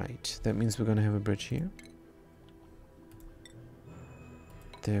 Right, that means we're gonna have a bridge here.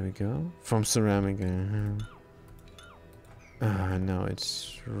 There we go. From ceramic. No,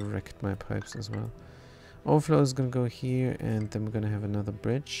 it's wrecked my pipes as well. Overflow is gonna go here, and then we're gonna have another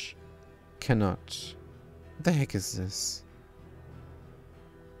bridge. Cannot. What the heck is this?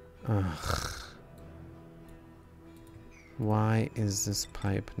 Ugh. Why is this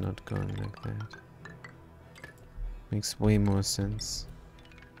pipe not going like that? Makes way more sense.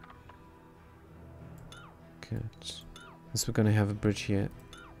 Good. Since we're gonna have a bridge here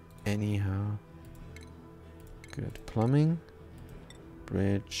anyhow. Good. Plumbing.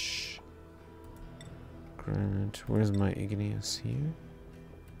 Bridge. Granite. Where's my igneous here?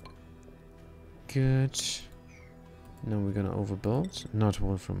 Good. Now we're gonna overbuild. Not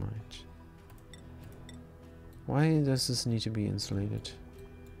wolframite. Why does this need to be insulated?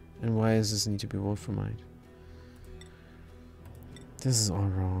 And why does this need to be wolframite? This is all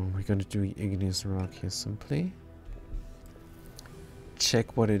wrong. We're gonna do igneous rock here simply.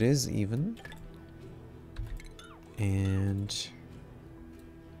 Check what it is even. And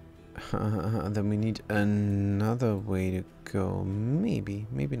then we need another way to go. Maybe,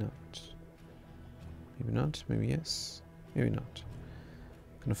 maybe not. Maybe not, maybe yes, maybe not.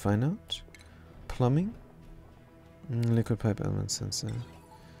 Gonna find out. Plumbing. Liquid pipe element sensor.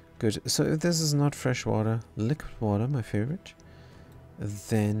 Good. So if this is not fresh water, liquid water, my favorite,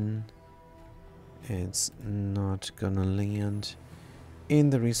 then it's not gonna land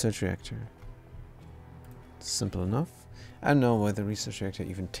in the research reactor. Simple enough. I don't know why the research reactor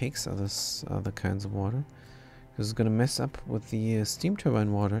even takes other kinds of water, because it's gonna mess up with the steam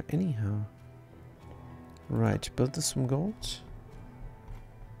turbine water anyhow. Right, build this from gold.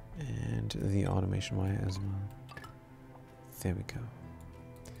 And the automation wire as well. There we go.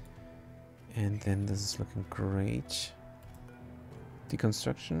 And then this is looking great.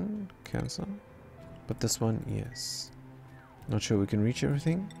 Deconstruction, cancel. But this one, yes. Not sure we can reach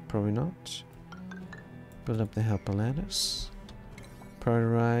everything. Probably not. Build up the helper ladders.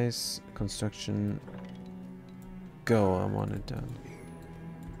 Prioritize construction. Go, I want it done.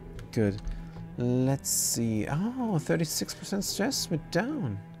 Good. Let's see. Oh, 36% stress. We're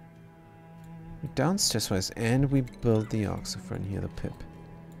down. We're down stress-wise. And we build the oxyfern here, the pip.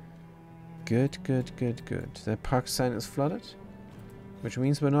 Good, good, good, good. The park sign is flooded. Which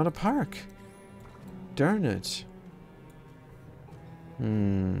means we're not a park. Darn it.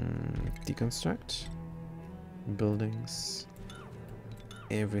 Deconstruct. Buildings.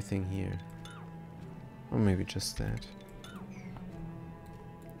 Everything here. Or maybe just that.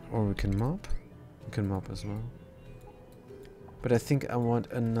 Or we can mop. We can mop as well. But I think I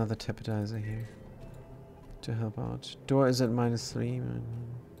want another tapidizer here to help out. Door is at -3.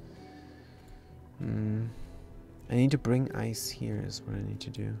 I need to bring ice here is what I need to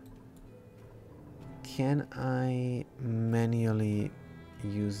do. Can I manually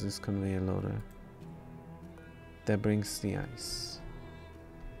use this conveyor loader that brings the ice?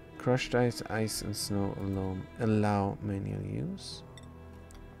 Crushed ice, ice and snow allow manual use.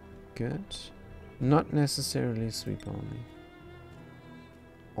 Good. Not necessarily sweep only.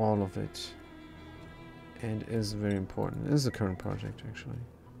 All of it. And is very important. This is the current project actually.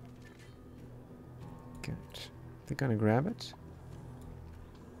 Good. They're gonna grab it.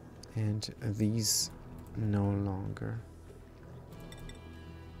 And these no longer.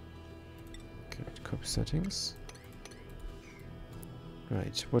 Good. Copy settings.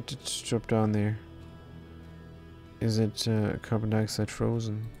 Right. What did it drop down there? Is it carbon dioxide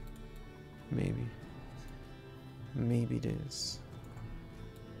frozen? Maybe. Maybe it is.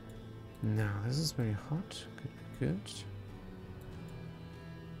 Now, this is very hot. Good, good.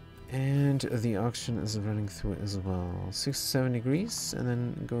 And the oxygen is running through as well. 67 degrees, and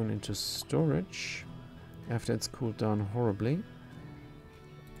then going into storage after it's cooled down horribly.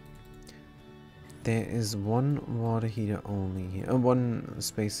 There is one water heater only here. One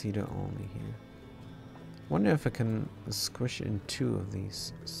space heater only here. Wonder if I can squish in 2 of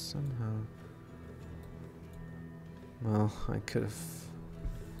these somehow. Well, I could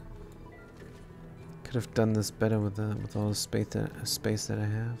have done this better with all the space that I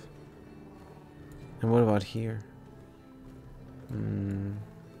have. And what about here?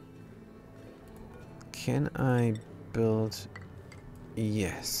 Can I build?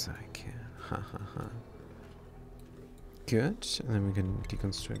 Yes, I can. Ha ha ha. Good. And then we can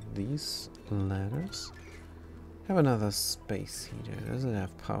deconstruct these ladders. Have another space heater. Does it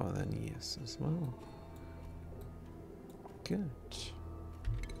have power then? Yes, as well. Good.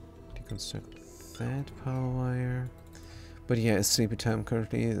 Deconstruct that power wire. But yeah, it's sleepy time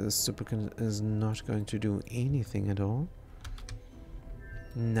currently. The supercon is not going to do anything at all.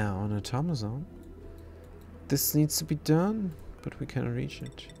 Now on automazone. This needs to be done, but we cannot reach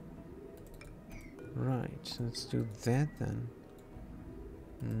it. Right, let's do that then.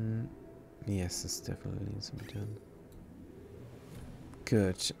 Yes, this definitely needs to be done.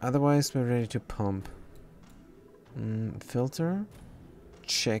 Good. Otherwise, we're ready to pump. Filter.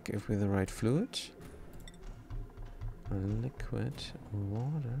 Check if we're the right fluid. Liquid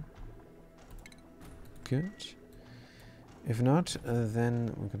water. Good. If not,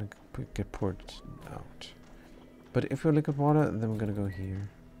 then we're gonna get poured out. But if we're liquid water, then we're gonna go here.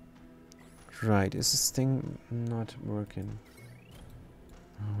 Right, is this thing not working?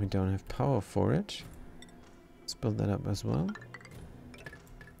 Oh, we don't have power for it. Let's build that up as well.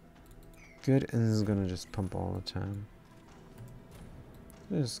 Good, and this is gonna just pump all the time.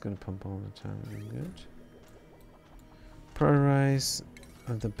 This is gonna pump all the time, really good. Prioritize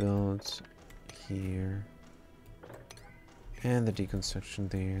the build here. And the deconstruction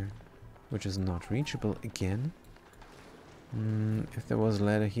there, which is not reachable again. If there was a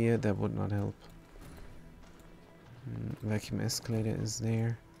ladder here, that would not help. Vacuum escalator is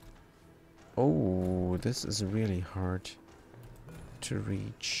there. Oh, this is really hard to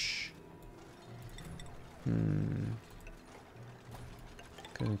reach. Gonna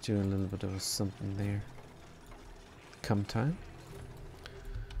do a little bit of something there. Come time.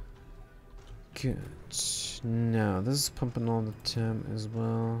 Good. Now, this is pumping all the time as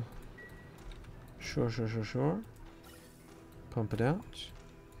well. Sure. Pump it out.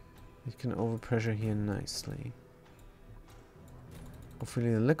 You can overpressure here nicely.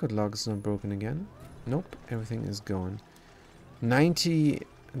 Hopefully the liquid log is not broken again. Nope, everything is going. 90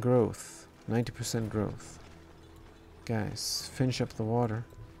 growth. 90% growth. Guys, finish up the water.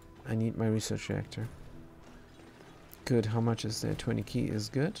 I need my research reactor. Good, how much is there? 20 key is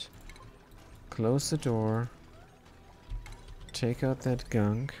good. Close the door. Take out that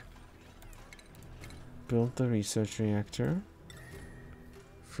gunk. Build the research reactor.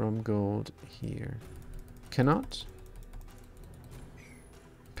 From gold here. Cannot.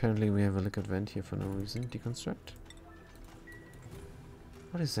 Apparently we have a liquid vent here for no reason. Deconstruct.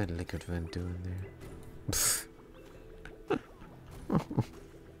 What is that liquid vent doing there?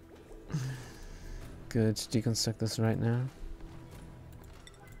 Good. Deconstruct this right now.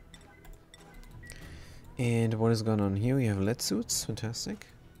 And what is going on here? We have lead suits. Fantastic.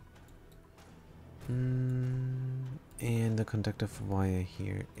 And the conductive wire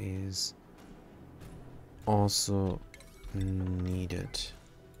here is also needed.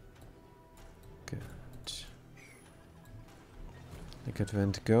 Good. Liquid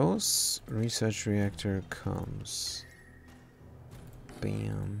vent goes. Research reactor comes.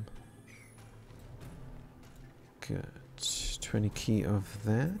 Bam. Good. 20 key of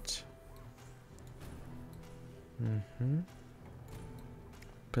that.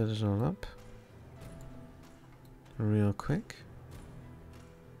 Build it all up. Real quick.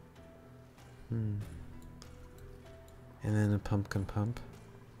 And then the pump can pump.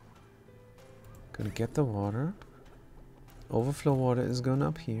 Gonna get the water. Overflow water is going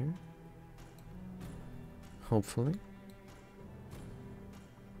up here. Hopefully.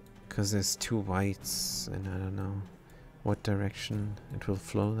 Because there's 2 whites and I don't know what direction it will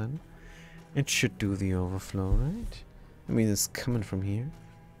flow then. It should do the overflow, right? I mean, it's coming from here.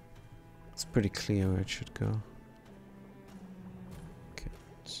 It's pretty clear where it should go.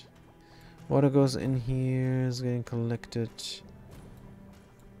 Water goes in here, is getting collected.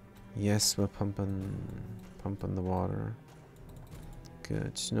 Yes, we're pumping the water.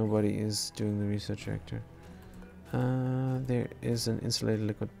 Good. Nobody is doing the research reactor. There is an insulated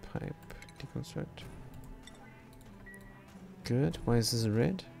liquid pipe. Deconstruct. Good. Why is this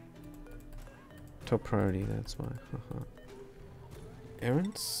red? Top priority, that's why.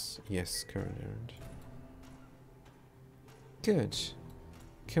 Errands? Yes, current errand. Good.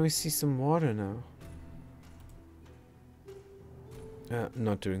 Can we see some water now?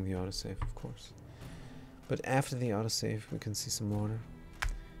 Not during the autosave, of course. But after the autosave, we can see some water.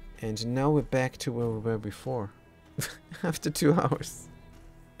 And now we're back to where we were before. After 2 hours.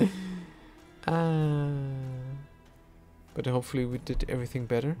 But hopefully we did everything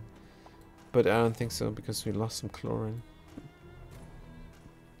better. But I don't think so, because we lost some chlorine.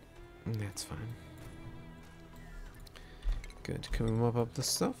 That's fine. Good. Can we mop up the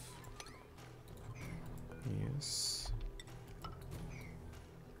stuff? Yes.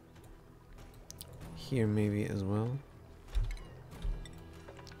 Here maybe as well.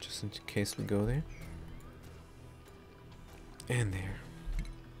 Just in case we go there. And there.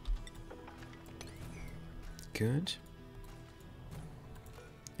 Good.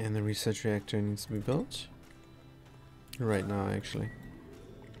 And the research reactor needs to be built. Right now, actually.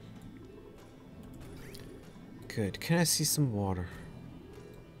 Good. Can I see some water?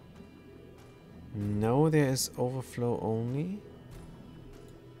 No, there is overflow only.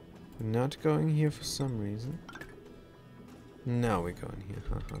 We're not going here for some reason. Now we're going here.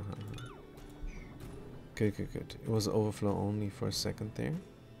 Good, good, good. It was overflow only for a second there.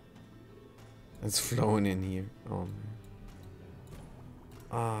 It's flowing in here. Oh man.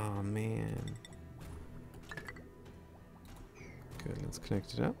 Ah man. Good, let's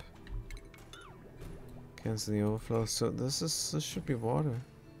connect it up. Cancel the overflow. So this should be water.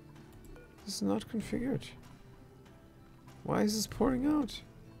 This is not configured. Why is this pouring out?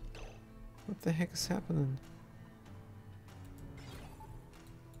 What the heck is happening?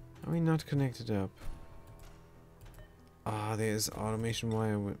 Are we not connected up? Ah, there's automation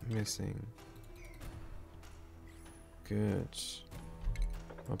wire missing. Good.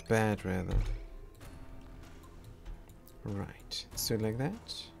 Or bad, rather. Right. Let's do it like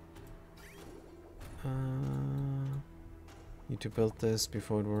that. Need to build this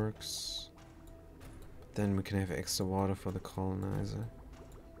before it works. Then we can have extra water for the colonizer.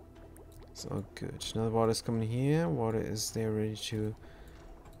 It's all good. Now the water is coming here. Water is there ready to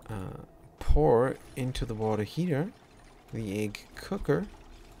pour into the water heater. The egg cooker.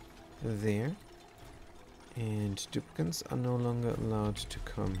 There. And duplicates are no longer allowed to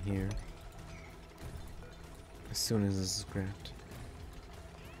come here. As soon as this is grabbed.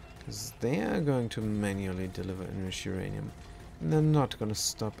 Because they are going to manually deliver enriched uranium. And they're not going to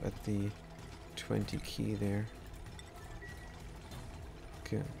stop at the 20 key there.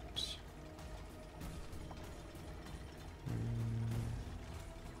 Good.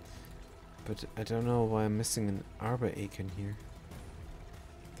 But I don't know why I'm missing an arbor Aiken here.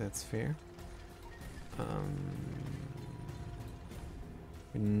 That's fair.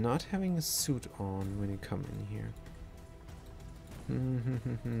 We're not having a suit on when you come in here.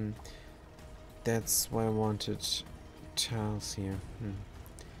 That's why I wanted tiles here.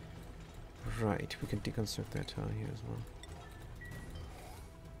 Right, we can deconstruct that tile here as well.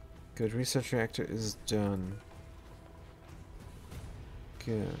 Good, research reactor is done.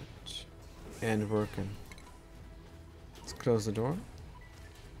 Good. And working. Let's close the door.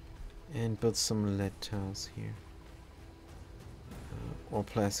 And build some lead tiles here. Or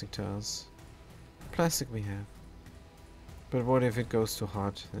plastic tiles. Plastic we have. But what if it goes too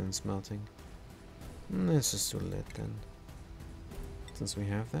hot and it's melting? Let's just do lead then. Since we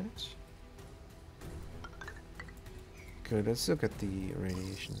have that. Good, let's look at the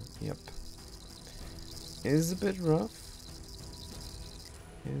radiation. Yep. It is a bit rough.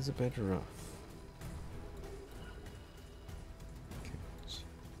 It is a bit rough.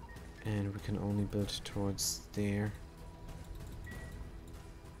 And we can only build towards there.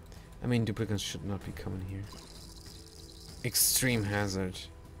 I mean, duplicates should not be coming here. Extreme hazard.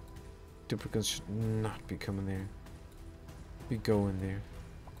 Duplicates should not be coming there. We go in there.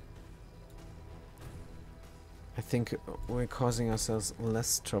 I think we're causing ourselves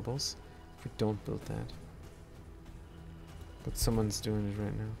less troubles if we don't build that. But someone's doing it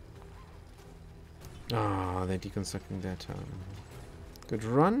right now. Ah, they're deconstructing that town. Good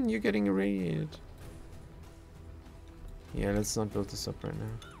run, you're getting irradiated. Yeah, let's not build this up right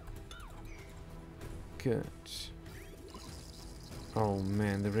now. Good. Oh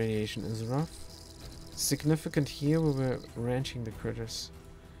man, the radiation is rough. Significant here where we're ranching the critters.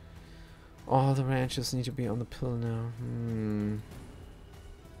 All the ranches need to be on the pill now.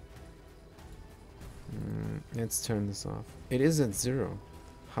 Let's turn this off. It is at 0.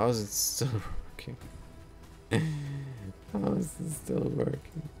 How is it still working? How is this still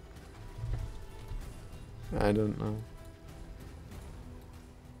working? I don't know.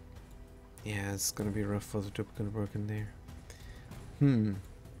 Yeah, it's gonna be rough for the duplicate work in there.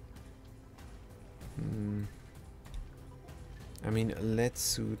 I mean, a lead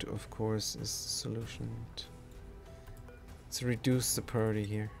suit, of course, is the solution. Let's reduce the priority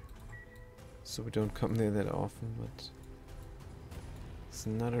here, so we don't come there that often, but it's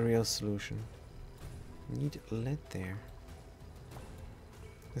not a real solution. Need lead there.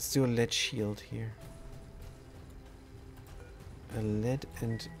 Let's do a lead shield here. A lead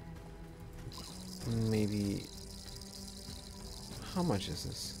and maybe... How much is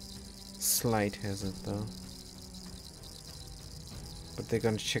this? Slight has it though. But they're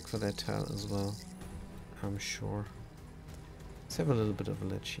gonna check for that tile as well, I'm sure. Let's have a little bit of a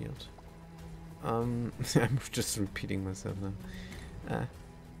lead shield. I'm just repeating myself now.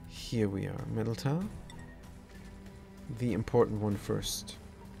 Here we are. Metal tile. The important one first.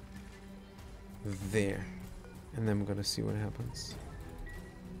 There. And then we're gonna see what happens.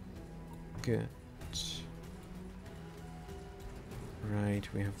 Good. Right,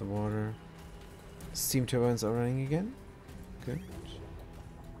 we have the water. Steam turbines are running again. Good.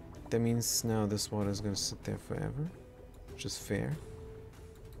 That means now this water is gonna sit there forever. Which is fair.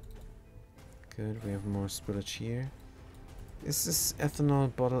 Good, we have more spillage here. Is this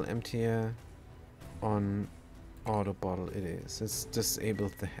ethanol bottle emptier? On auto bottle it is. It's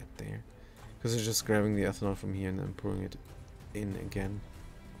disabled the head there. Because it's just grabbing the ethanol from here and then pouring it in again.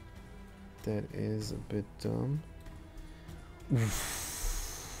 That is a bit dumb.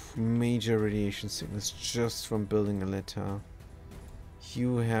 Oof. Major radiation sickness just from building a lead tile.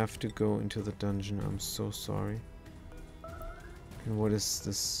 You have to go into the dungeon, I'm so sorry. And what is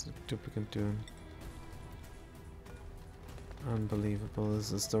this duplicate doing? Unbelievable,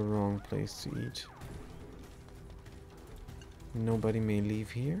 this is the wrong place to eat. Nobody may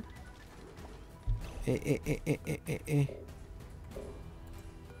leave here.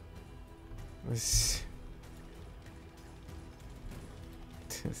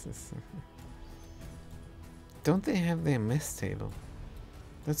 Don't they have their mess table?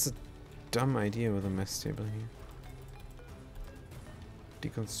 That's a dumb idea with a mess table here.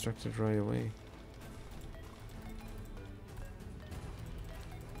 Deconstruct it right away.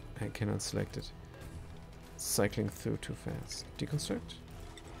 I cannot select it. Cycling through too fast. Deconstruct.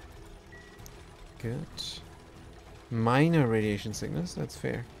 Good. Minor radiation sickness, that's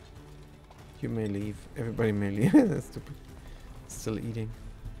fair. You may leave. Everybody may leave. That's stupid. Still eating.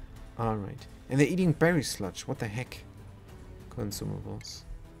 Alright. And they're eating berry sludge. What the heck? Consumables.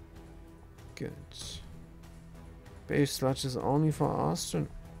 Good. Berry sludge is only for Austrian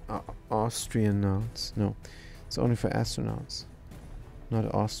nauts. No. It's only for astronauts.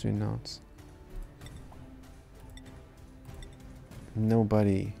 Not Austrian nauts.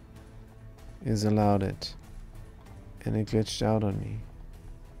 Nobody is allowed it. And it glitched out on me.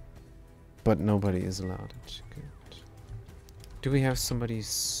 But nobody is allowed it. Good. Do we have somebody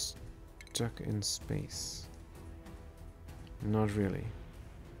stuck in space? Not really.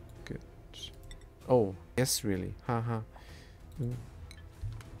 Good. Oh, yes, really. Haha.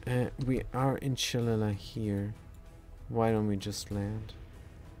 We are in Chilala here. Why don't we just land?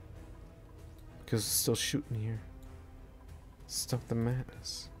 Because it's still shooting here. Stop the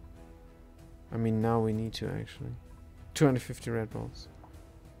madness. I mean, now we need to actually. 250 red balls.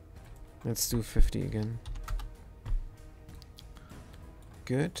 Let's do 50 again.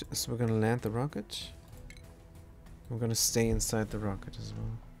 Good. So we're gonna land the rocket. We're gonna stay inside the rocket as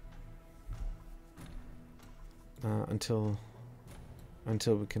well. Until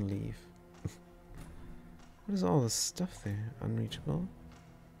we can leave. What is all this stuff there? Unreachable.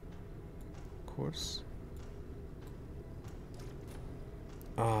 Of course.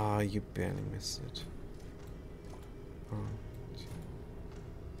 Ah, you barely missed it. Oh.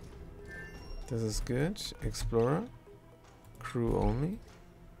 This is good. Explorer. Crew only.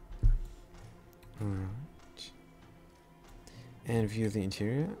 Alright. And view the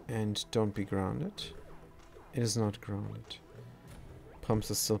interior. And don't be grounded. It is not grounded.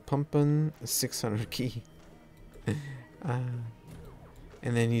 Pumps are still pumping. 600 key. And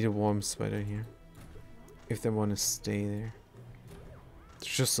they need a warm sweater here. If they want to stay there. It's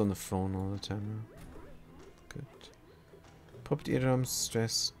just on the phone all the time now. Good. Popped eardrums,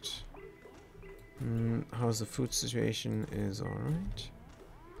 stressed. How's the food situation? Is alright.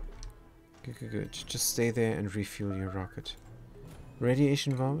 Good, good, good. Just stay there and refuel your rocket.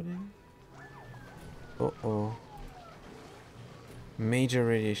 Radiation vomiting? Uh-oh. Major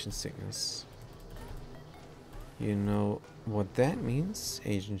radiation sickness. You know what that means,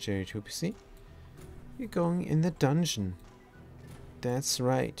 Agent Jerry 2PC? You're going in the dungeon. That's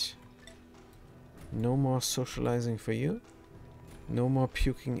right. No more socializing for you. No more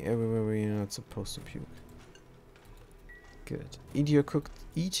puking everywhere where you're not supposed to puke. Good. Eat your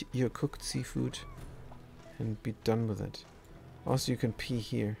cooked seafood and be done with it. Also, you can pee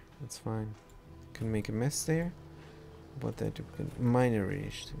here. That's fine. You can make a mess there. But that minor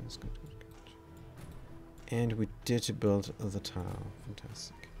radiation is good, good, good. And we did build the tile.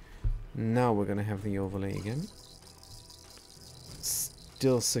 Fantastic. Now we're gonna have the overlay again.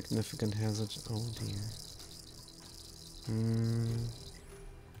 Still significant hazard. Oh dear.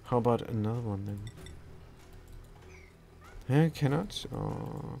 How about another one then? I cannot.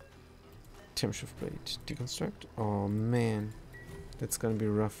 Oh. Temp shift plate. Deconstruct. Oh man. That's gonna be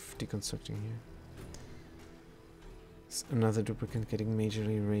rough deconstructing here. It's another duplicate getting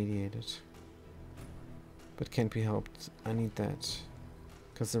majorly irradiated. But can't be helped. I need that.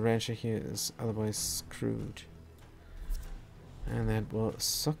 Because the rancher here is otherwise screwed. And that will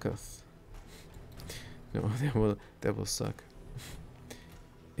sucketh. No, that will suck.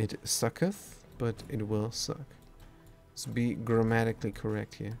 It sucketh, but it will suck. So be grammatically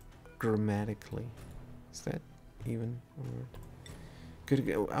correct here. Grammatically. Is that even a word?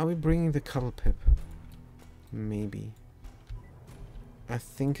 Good. Are we bringing the cuddle pip? Maybe. I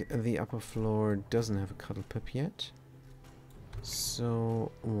think the upper floor doesn't have a cuddle pip yet.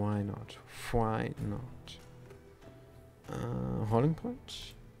 So why not? Why not? Hauling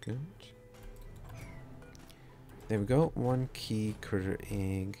point. Good. There we go. One key critter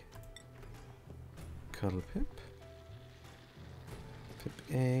egg. Cuddle pip. Pip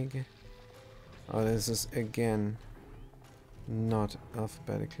egg. Oh, this is again not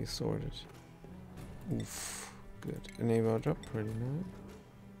alphabetically sorted. Oof. Good. Enable drop. Pretty nice.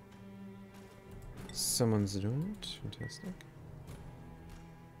 Someone's doing it. Fantastic.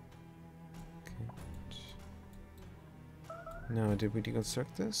 Now, did we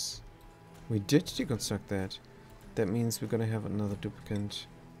deconstruct this? We did deconstruct that. That means we're gonna have another duplicate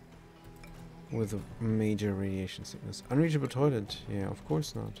with a major radiation sickness. Unreachable toilet? Yeah, of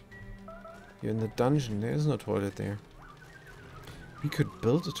course not. You're in the dungeon. There is no toilet there. We could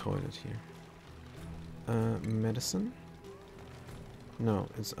build a toilet here. Medicine? No,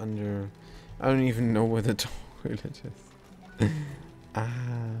 it's under... I don't even know where the toilet is.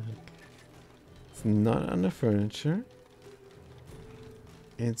 It's not under furniture.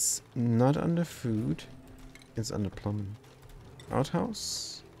 It's not under food. It's under plumbing.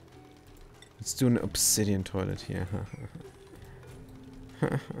 Outhouse? Let's do an obsidian toilet here.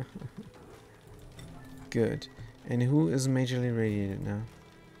 Good. And who is majorly radiated now?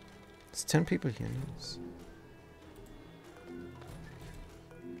 It's 10 people here. Nice.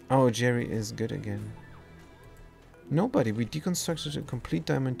 Oh, Jerry is good again. Nobody. We deconstructed a complete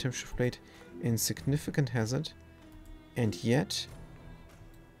diamond temp shift plate in significant hazard. And yet...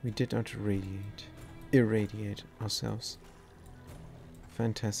 we did not irradiate ourselves.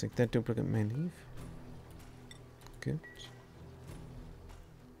 Fantastic. That duplicate may leave. Good.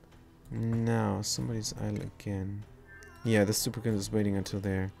 Now, somebody's isle again. Yeah, this duplicate is waiting until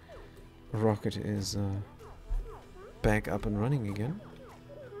their rocket is back up and running again.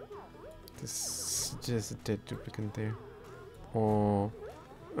 This is just a dead duplicate there. Oh.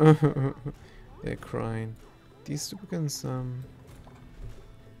 They're crying. These duplicates,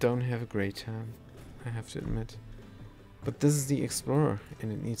 don't have a great time, I have to admit. But this is the Explorer,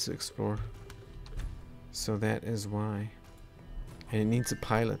 and it needs to explore. So that is why. And it needs a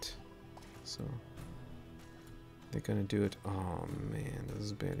pilot. So they're gonna do it. Oh man, this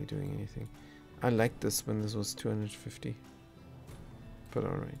is barely doing anything. I liked this when this was 250. But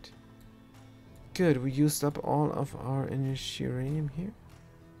alright. Good, we used up all of our energy uranium here.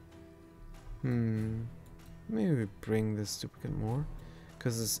 Maybe we bring this duplicate more.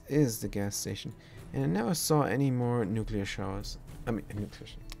 Because this is the gas station. And I never saw any more nuclear showers. I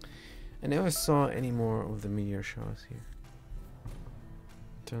never saw any more of the meteor showers here.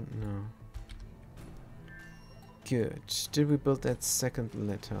 Don't know. Good. Did we build that second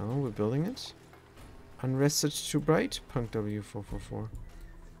letter? Oh, we're building it? Unrested too bright? Punk W444.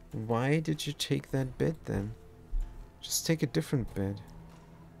 Why did you take that bed then? Just take a different bed.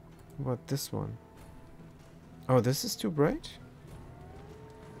 What about this one? Oh, this is too bright?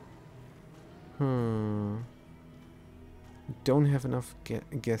 Don't have enough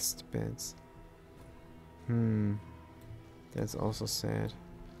guest beds. That's also sad.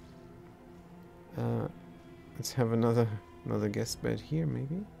 Let's have another guest bed here,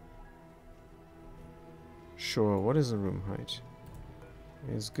 maybe. Sure. What is the room height?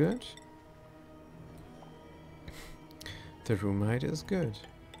 Is good. The room height is good.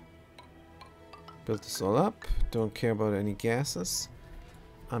 Build this all up. Don't care about any gases.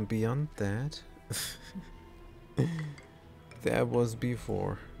 I'm beyond that. That was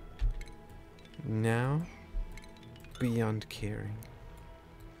before. Now, beyond caring.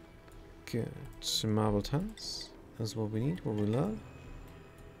 Good. Some marble tiles. That's what we need, what we love.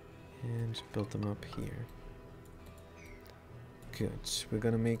 And build them up here. Good. We're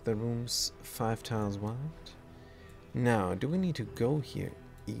gonna make the rooms 5 tiles wide. Now, do we need to go here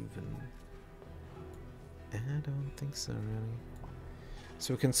even? I don't think so, really.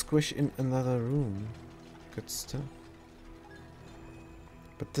 So we can squish in another room. Good stuff.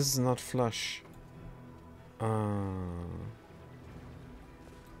 But this is not flush.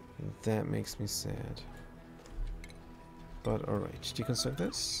 That makes me sad. But alright, deconstruct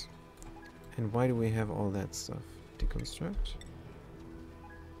this. And why do we have all that stuff? Deconstruct?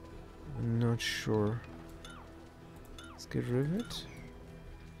 I'm not sure. Let's get rid of it.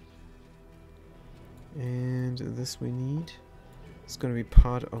 And this we need. It's gonna be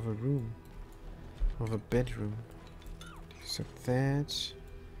part of a room. Of a bedroom. So that.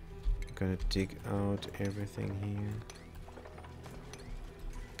 I'm gonna dig out everything here.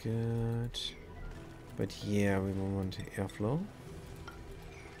 Good. But yeah, we don't want airflow.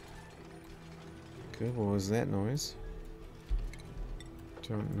 Good, what was that noise?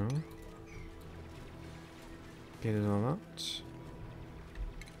 Don't know. Get it all out.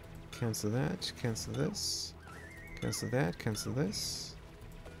 Cancel that, cancel this. Cancel that, cancel this.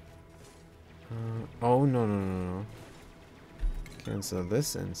 Oh, no. Cancel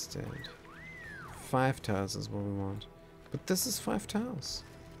this instead. 5 tiles is what we want. But this is 5 tiles.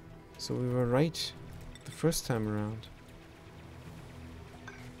 So we were right the first time around.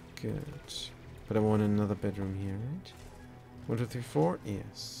 Good. But I want another bedroom here, right? 1, 2, 3, 4?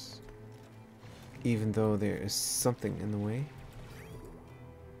 Yes. Even though there is something in the way.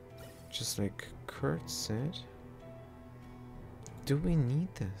 Just like Kurt said. Do we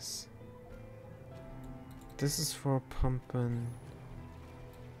need this? This is for pumping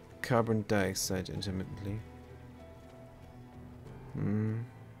carbon dioxide intermittently.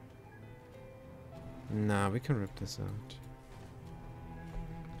 Nah, we can rip this out.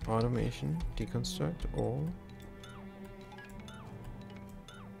 Automation, deconstruct, all.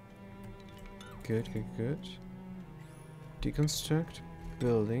 Good. Deconstruct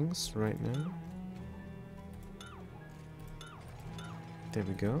buildings right now. There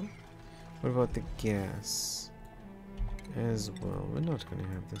we go. What about the gas? As well, we're not gonna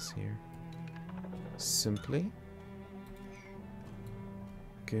have this here. Simply.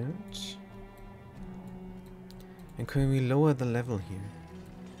 Good. And can we lower the level here?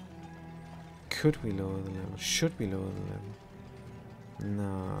 Could we lower the level? Should we lower the level?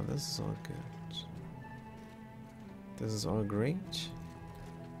 Nah, this is all good. This is all great.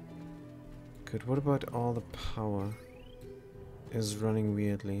 Good, what about all the power is running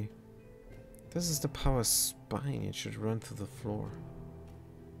weirdly? This is the power spine, it should run through the floor.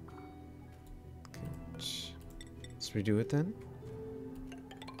 Good. Let's redo it then.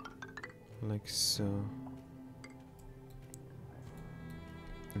 Like so.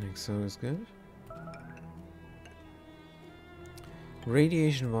 Like so is good.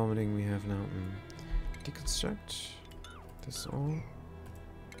 Radiation vomiting we have now. Deconstruct this all.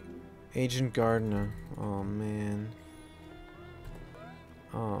 Agent Gardener. Oh man.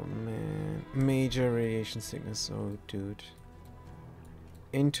 Oh man. Major radiation sickness. Oh dude.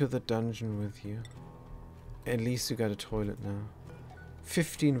 Into the dungeon with you. At least you got a toilet now.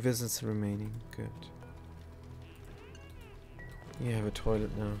 15 visits remaining. Good. You have a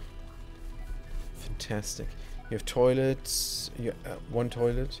toilet now. Fantastic. You have toilets. You one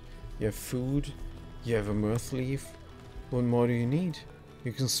toilet. You have food. You have a mirth leaf. What more do you need?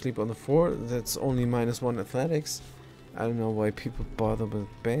 You can sleep on the floor. That's only -1 athletics. I don't know why people bother with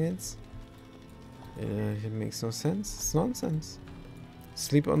beds. It makes no sense. It's nonsense.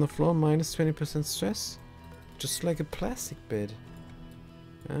 Sleep on the floor, -20% stress. Just like a plastic bed.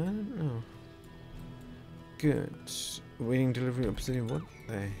 I don't know. Good. Waiting delivery obsidian. What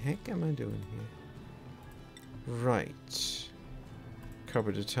the heck am I doing here? Right.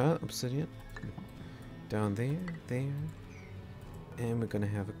 Carpeted tile, obsidian. Down there, there. And we're gonna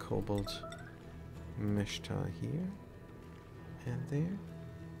have a cobalt mesh tile here. And there.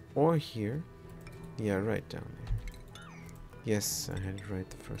 Or here. Yeah, right down there. Yes, I had it right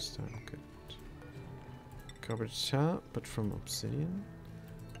the first time. Good. Carpeted tile, but from obsidian.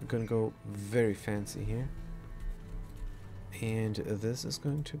 We're gonna go very fancy here. And this is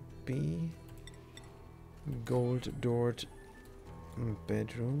going to be gold doored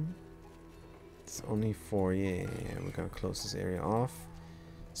bedroom. It's only 4. Yeah, we're gonna close this area off.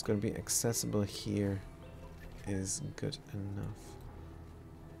 It's gonna be accessible here. Is good enough.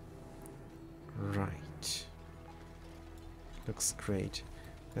 Right. Looks great.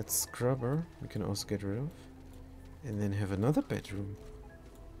 That scrubber we can also get rid of. And then have another bedroom.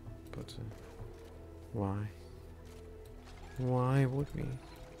 But why? Why would we? And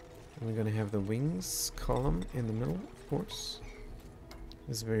we're gonna have the wings column in the middle, of course.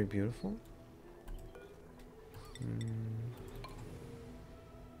 It's very beautiful.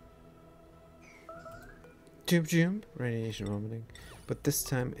 Jump, radiation vomiting. But this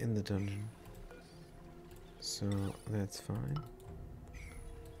time in the dungeon. So that's fine.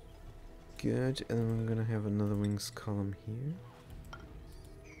 Good, and then I'm gonna have another wings column here.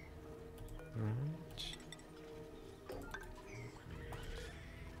 Right.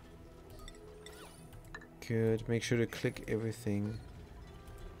 Good, make sure to click everything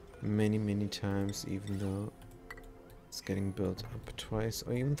many times, even though it's getting built up twice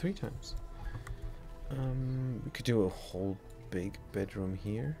or even 3 times. We could do a whole big bedroom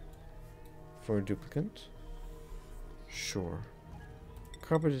here for a duplicate. Sure.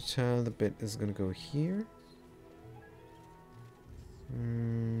 Carpeted tile, the bed is gonna go here.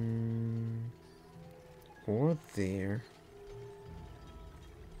 Or there.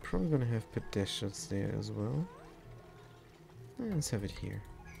 Probably gonna have pedestrians there as well. Let's have it here.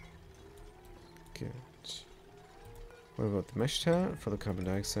 Good. What about the mesh tile for the carbon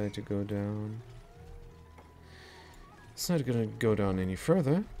dioxide to go down? It's not gonna go down any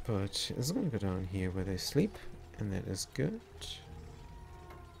further, but it's gonna go down here where they sleep, and that is good.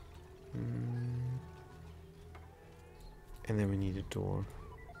 And then we need a door.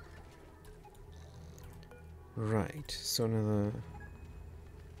 Right, so another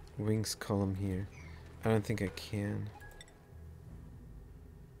wings column here. I don't think I can.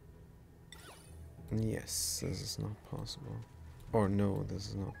 Yes, this is not possible. Or no, this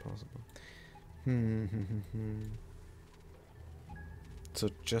is not possible. So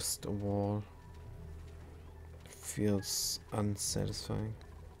just a wall feels unsatisfying.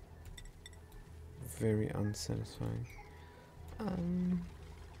 Very unsatisfying.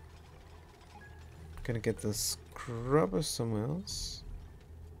 Gonna get the scrubber somewhere else.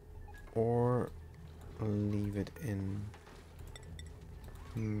 Or leave it in.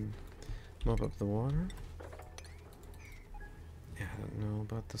 Mop up the water. Yeah, I don't know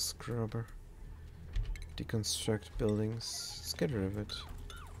about the scrubber. Deconstruct buildings. Let's get rid of it.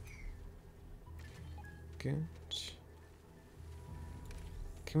 Good.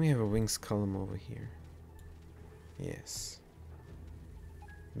 Can we have a wings column over here? Yes.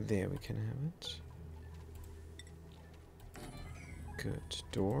 There we can have it. Good.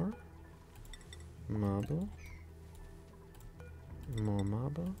 Door. Marble. More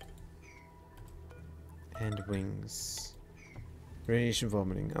marble. And wings. Radiation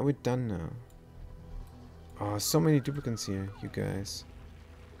vomiting. Are we done now? Oh, so many duplicates here, you guys.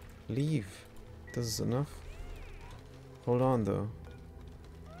 Leave. This is enough. Hold on, though.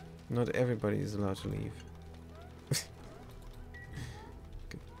 Not everybody is allowed to leave.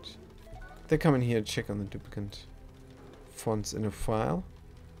 Good. They come in here to check on the duplicate fonts in a file.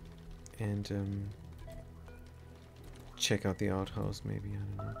 And check out the outhouse, maybe. I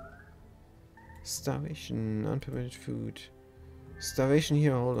don't know. Starvation. Unpermitted food. Starvation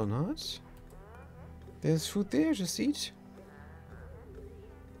here, hold on, what? There's food there, just eat.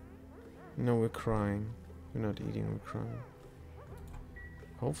 No, we're crying. We're not eating, we're crying.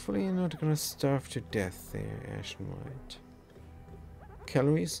 Hopefully you're not gonna starve to death there, Ash and White.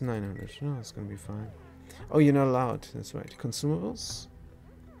 Calories? 900. No, it's gonna be fine. Oh, you're not allowed. That's right. Consumables?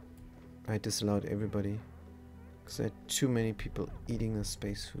 I disallowed everybody. Because I had too many people eating the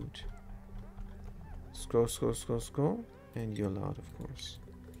space food. Scroll, scroll, scroll, scroll. And you're allowed, of course.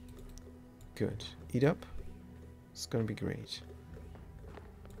 Good. Eat up. It's gonna be great.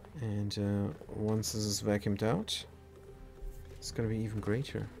 And once this is vacuumed out, it's gonna be even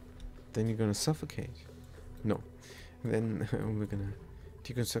greater. Then you're gonna suffocate. No. Then we're gonna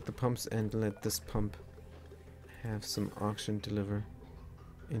deconstruct the pumps and let this pump have some oxygen deliver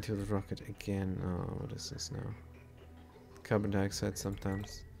into the rocket again. Oh, what is this now? Carbon dioxide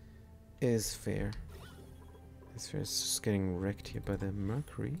sometimes is fair. It's fair. It's just getting wrecked here by the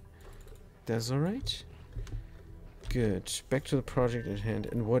mercury. That's alright. Good. Back to the project at hand.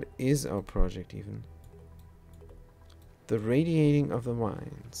 And what is our project even? The radiating of the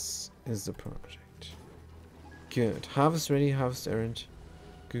mines is the project. Good. Harvest ready, harvest errand.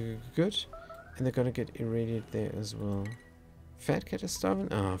 Good, good, good. And they're gonna get irradiated there as well. Fat cat is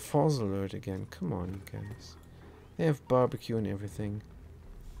starving? Ah, false alert again. Come on, you guys. They have barbecue and everything.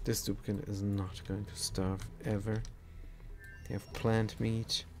 This duplicant is not going to starve ever. They have plant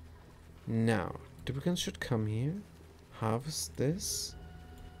meat. Now, duplicants should come here, harvest this,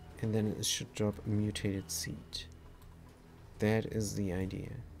 and then it should drop a mutated seed. That is the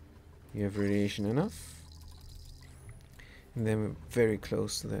idea. You have radiation enough, and then we're very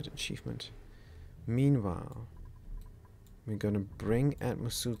close to that achievement. Meanwhile, we're gonna bring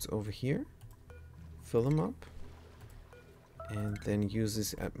atmosuits over here, fill them up, and then use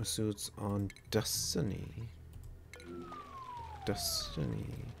these atmosuits on Destiny.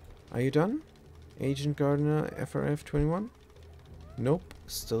 Are you done? Agent Gardener FRF 21? Nope,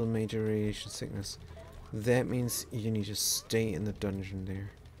 still major radiation sickness. That means you need to stay in the dungeon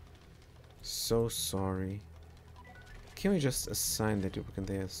there. So sorry. Can we just assign the duplicant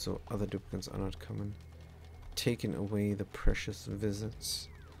there so other duplicants are not coming? Taking away the precious visits.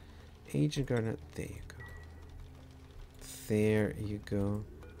 Agent Gardener, there you go. There you go.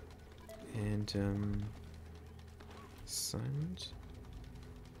 And assignment.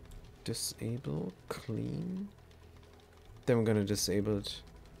 Disable, clean. Then we're gonna disable it.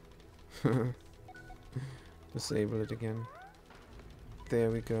 Disable it again. There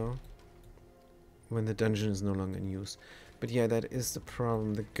we go. When the dungeon is no longer in use. But yeah, that is the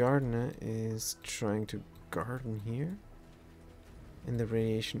problem. The gardener is trying to garden here, and the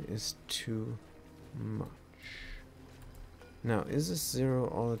radiation is too much. Now, is this 0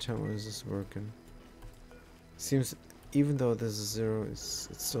 all the time, or is this working? Seems, even though this is 0, it's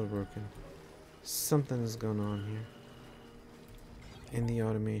still working. Something is going on here in the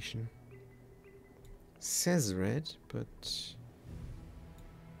automation. Says red, but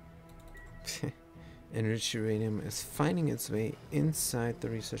enriched uranium is finding its way inside the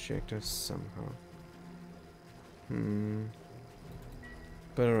research reactor somehow.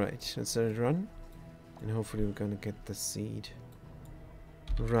 But alright, let's let it run, and hopefully we're gonna get the seed.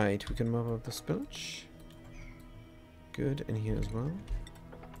 Right, we can mop up the spillage. Good, and here as well.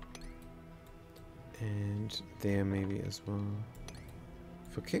 And there maybe as well.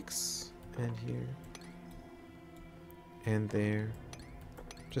 For kicks, and here. And there.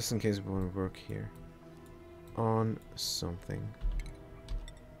 Just in case we want to work here on something.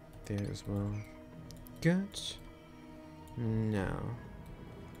 There as well. Good. Now,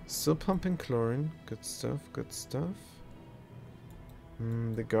 still pumping chlorine. Good stuff, good stuff.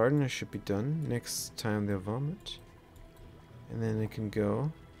 The gardener should be done next time they vomit. And then they can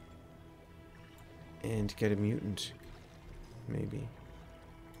go and get a mutant. Maybe.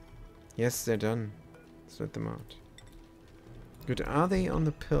 Yes, they're done. Let's let them out. Good. Are they on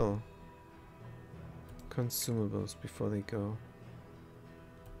the pill? Consumables before they go.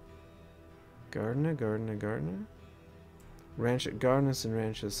 Gardener. Gardeners and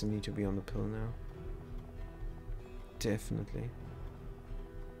ranchers need to be on the pill now. Definitely.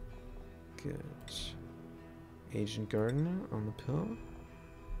 Good. Agent Gardener on the pill.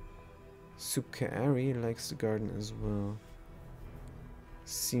 Supkaari likes to garden as well.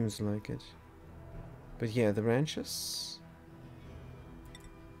 Seems like it. But yeah, the ranchers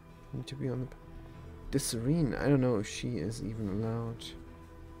need to be on the... Disserine, I don't know if she is even allowed.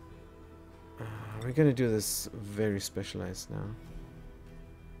 We're gonna do this very specialized now.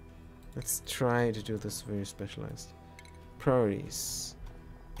 Let's try to do this very specialized. Priorities.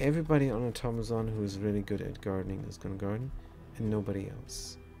 Everybody on Automazon who is really good at gardening is gonna garden, and nobody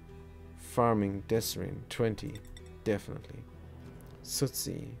else. Farming, Desserine, 20, definitely.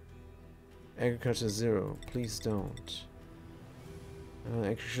 Sutsi. Agriculture 0, please don't.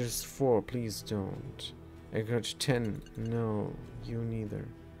 Agriculture 4, please don't. Agriculture 10, no, you neither.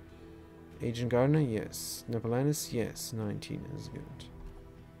 Agent Gardener, yes. Napolinus, yes, 19 is good.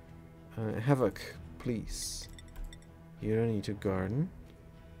 Havoc, please. You don't need to garden.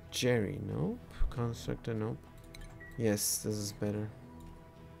 Jerry, nope. Constructor, nope. Yes, this is better.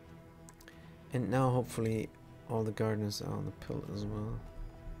 And now hopefully all the gardeners are on the pill as well.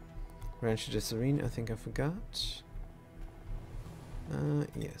 Rancher Desserine, I think I forgot.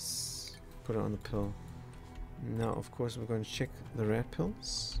 Yes. Put it on the pill. Now, of course, we're going to check the red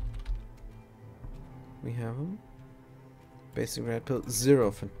pills. We have them. Basic red pill,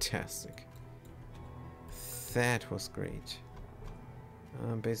 0, fantastic. That was great.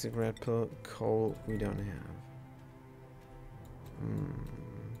 Basic red pill, coal, we don't have.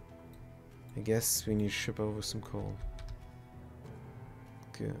 I guess we need to ship over some coal.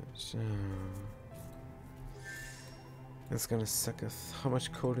 Good. That's gonna suck us. How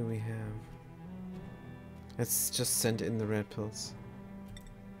much coal do we have? Let's just send in the red pills.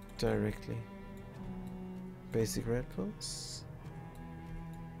 Directly. Basic red pills.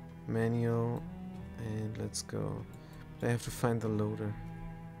 Manual. And let's go. I have to find the loader.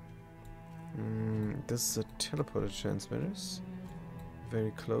 This is a teleporter transmitters.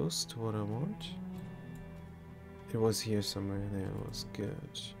 Very close to what I want. It was here somewhere. There it was.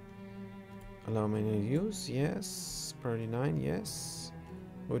 Good. Allow manual use. Yes. Priority 9. Yes.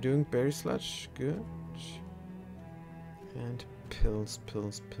 We're doing berry sludge. Good. And pills,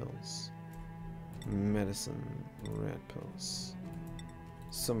 pills, pills. Medicine. Red pills.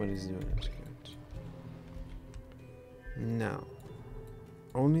 Somebody's doing it. Good. Now.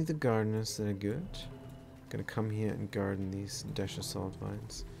 Only the gardeners that are good. Gonna come here and garden these Dasher salt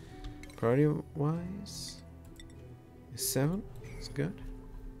vines. Priority wise. 7. It's good.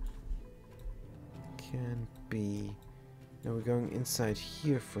 Can be. Now we're going inside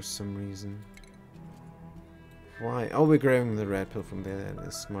here for some reason. Why? Oh, we're grabbing the red pill from there. That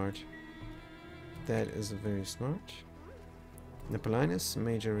is smart. That is very smart. Napoleonis,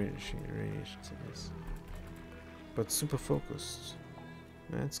 major radiation sickness. But super focused.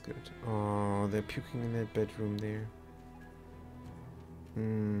 That's good. Oh, they're puking in that bedroom there.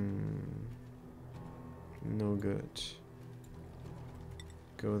 No good.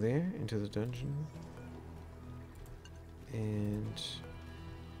 Go there, into the dungeon. And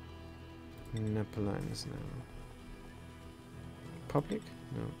Napoleonis now. Public?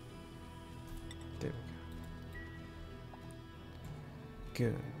 No. There we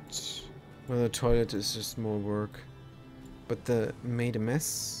go. Good. Well, the toilet is just more work. But the made a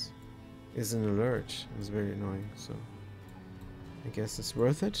mess is an alert. It's very annoying, so I guess it's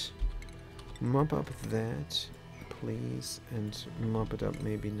worth it. Mop up that, please, and mop it up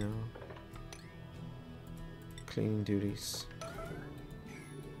maybe now. Cleaning duties.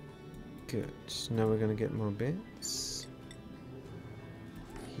 Good. Now we're gonna get more beds.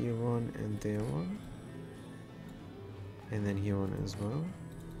 Here one and there one. And then here one as well.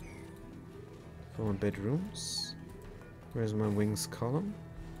 4 bedrooms. Where's my wings column?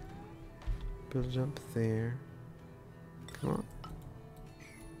 Build it up there. Come on.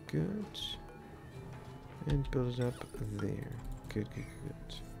 Good. And build it up there. Good, good,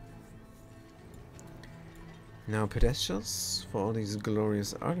 good. Now pedestals for all these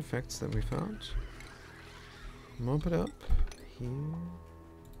glorious artifacts that we found. Mop it up. Here.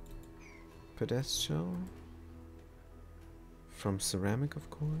 Pedestal. From ceramic, of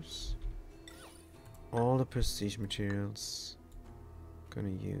course. All the prestige materials. Gonna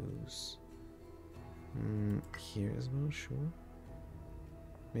use. Here as well, sure.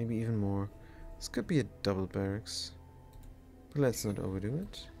 Maybe even more. This could be a double barracks. But let's not overdo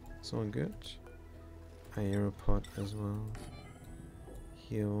it. It's all good. Aeropod as well.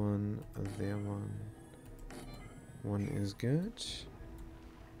 Here one, there one. One is good.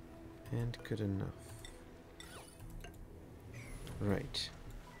 And good enough. Right.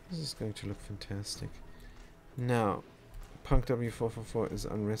 This is going to look fantastic. Now, Punk W444 is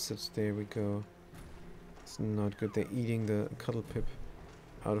unrested. There we go. It's not good. They're eating the cuddle pip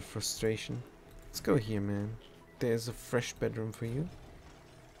out of frustration. Let's go here, man. There's a fresh bedroom for you.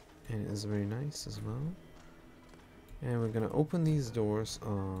 And it is very nice as well. And we're gonna open these doors.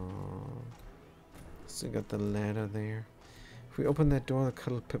 Still got the ladder there. If we open that door, the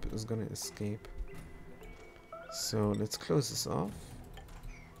cuddle pip is gonna escape. So let's close this off.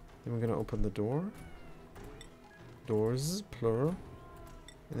 Then we're gonna open the door. Doors, plural.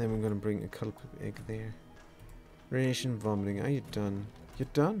 And then we're gonna bring a cuddle pip egg there. Radiation vomiting. Are you done? You're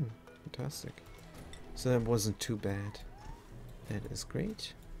done. Fantastic. So that wasn't too bad. That is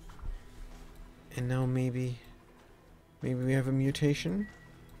great. And now maybe we have a mutation.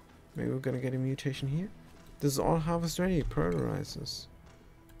 Maybe we're gonna get a mutation here. This is all harvest ready. Prioritizes.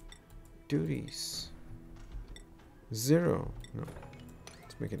 Duties. 0. No.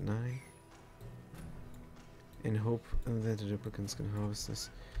 Let's make it 9. And hope that the duplicants can harvest this.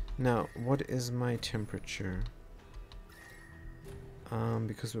 Now, what is my temperature?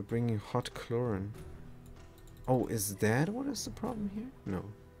 Because we're bringing hot chlorine. Oh, is that what is the problem here? No.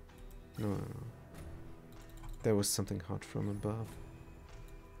 No. There was something hot from above.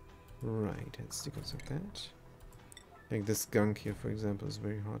 Right, let's deconstruct that. Like this gunk here, for example, is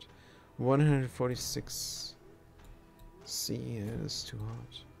very hot. 146 C, that is too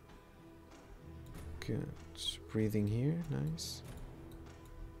hot. Good. Breathing here, nice.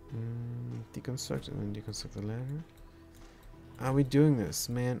 Deconstruct and then deconstruct the ladder. Are we doing this,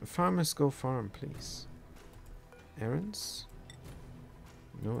 man? Farmers go farm, please. Errands?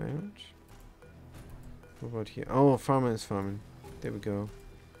 No errands? What about here? Oh, farmer is farming. There we go.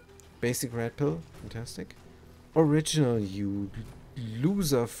 Basic red pill, fantastic. Original, you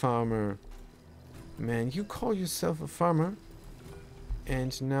loser farmer. Man, you call yourself a farmer,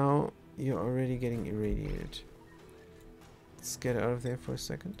 and now you're already getting irradiated. Let's get out of there for a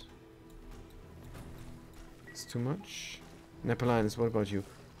second. It's too much. Napoleonus, what about you?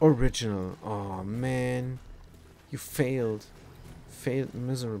 Original. Oh man. You failed. Failed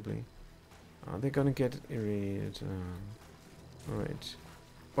miserably. Oh, they're gonna get irritated. Alright.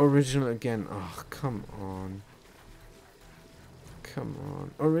 Original again. Oh, come on. Come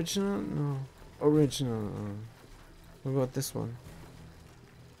on. Original? No. Original. What about this one?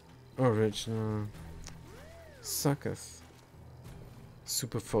 Original. Sucketh.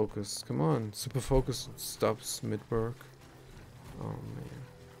 Super focus. Come on. Super focus stops mid-work. Oh, man.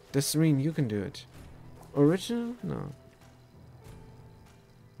 Desireen, you can do it. Original? No.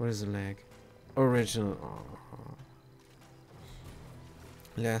 What is the lag? Original. Oh.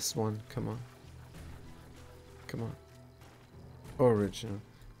 Last one. Come on. Come on. Original.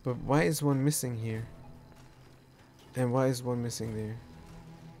 But why is one missing here? And why is one missing there?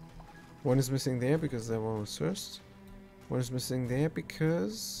 One is missing there because that one was first. One is missing there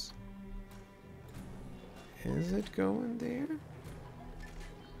because... Is it going there?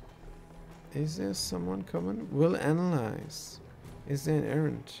 Is there someone coming? Will analyze. Is there an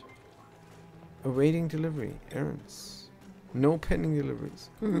errand? Awaiting delivery. Errands. No pending deliveries.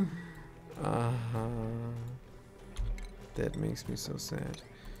 That makes me so sad.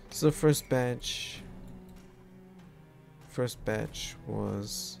 So first batch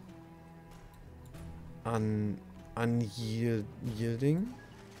was unyielding.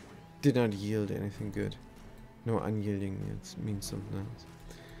 Did not yield anything good. No, unyielding means something else.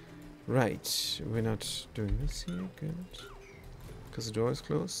 Right, we're not doing this here. Good. Because the door is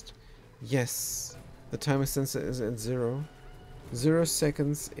closed. Yes, the timer sensor is at 0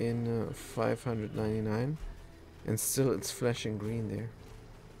 seconds in 599, and still it's flashing green there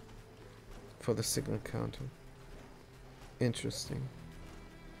for the signal counter. Interesting.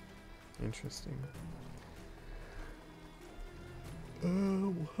 Interesting.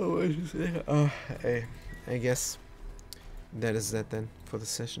 How I should say? I guess that is that then for the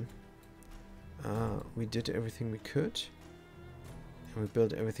session. We did everything we could. And we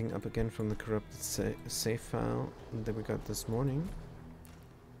built everything up again from the corrupted save file that we got this morning.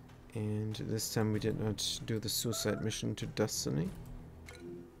 And this time we did not do the suicide mission to Destiny.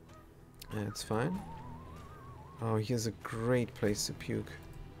 That's fine. Oh, here's a great place to puke.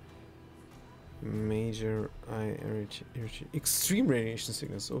 Major eye extreme radiation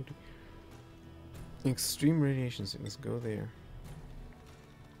sickness. Oh, extreme radiation sickness. Go there.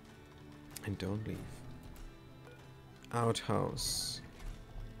 And don't leave. Outhouse.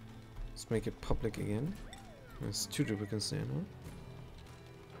 Let's make it public again. There's 2 duplicates there, no?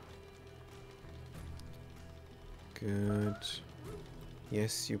 Good.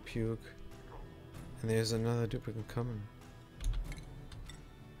 Yes, you puke. And there's another duplicate coming.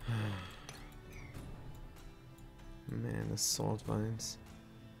 Man, assault vines.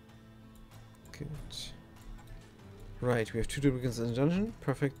 Good. Right, we have 2 duplicates in the dungeon.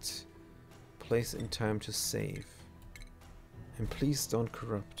 Perfect place and time to save. And please don't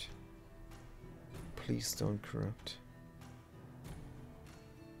corrupt. Please don't corrupt.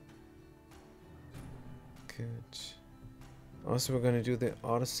 Good. Also, we're gonna do the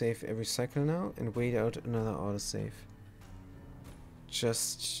autosave every cycle now and wait out another autosave.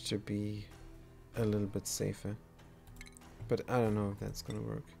 Just to be a little bit safer. But I don't know if that's gonna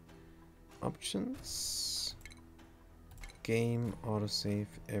work. Options. Game autosave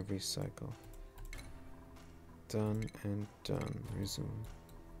every cycle. Done and done. Resume.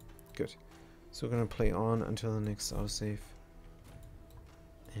 Good. So we're gonna play on until the next autosave.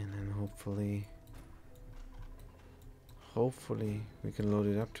 And then hopefully we can load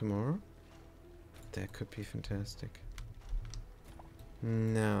it up tomorrow. That could be fantastic.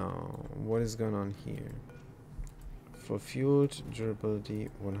 Now, what is going on here? For fueled durability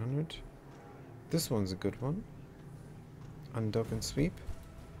 100. This one's a good one. Undock and sweep.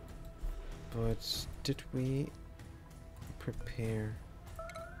 But did we prepare?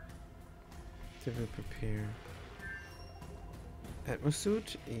 Did we prepare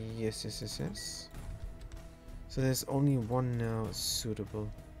Atmosuit? Yes, yes, yes, yes. So there's only one now suitable.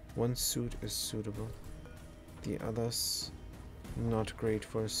 One suit is suitable. The others not great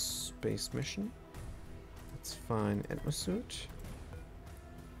for a space mission. That's fine. Atmosuit.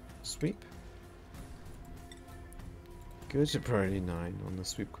 Sweep. Good. Priority 9 on the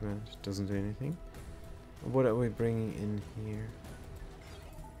sweep command. Doesn't do anything. What are we bringing in here?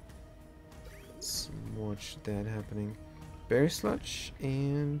 Let's watch that happening. Berry sludge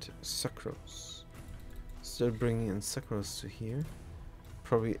and sucrose. Still bringing in sucrose to here.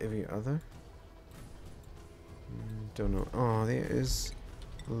 Probably every other. Don't know. Oh, there is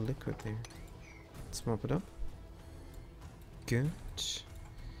liquid there. Let's mop it up. Good.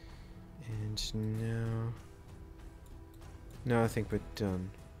 And now No, I think we're done.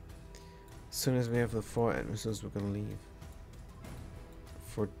 As soon as we have the 4 atmospheres, we're gonna leave.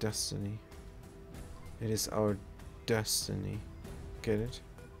 For destiny. It is our destiny. Get it?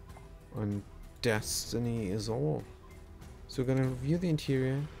 And destiny is all. So we're gonna review the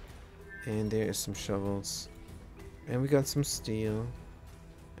interior. And there is some shovels. And we got some steel.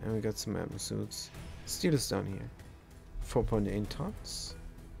 And we got some atmosuits. Steel is down here. 4.8 tons.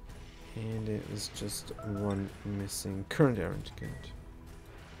 And there is just one missing current errand. Good.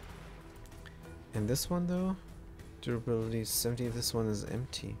 And this one though, durability 70. This one is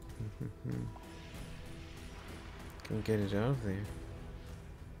empty. Can get it out of there.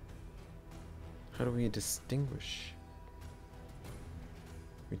 How do we distinguish?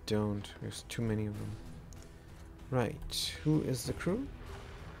 We don't. There's too many of them. Right. Who is the crew?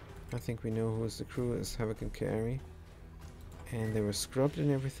 I think we know who is the crew. Is Havoc and Carrie. And they were scrubbed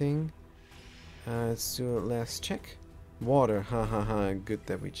and everything. Let's do a last check. Water. Ha ha ha. Good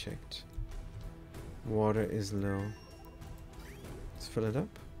that we checked. Water is low. Let's fill it up.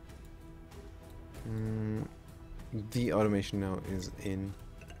 The automation now is in,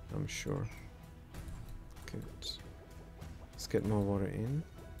 I'm sure. Good. Let's get more water in.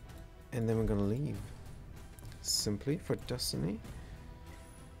 And then we're gonna leave. Simply for destiny.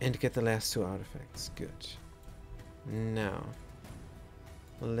 And get the last 2 artifacts. Good. Now,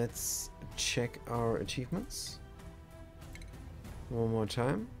 let's check our achievements. One more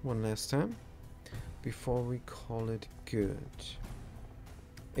time. One last time. Before we call it good.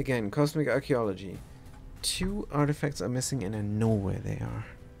 Again, cosmic archaeology. 2 artifacts are missing and I know where they are.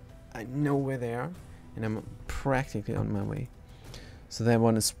 I know where they are and I'm practically on my way. So that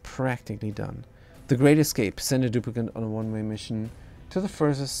one is practically done. The Great Escape. Send a duplicate on a one-way mission to the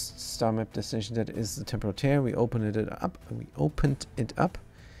furthest star map destination, that is the Temporal Tear. We opened it up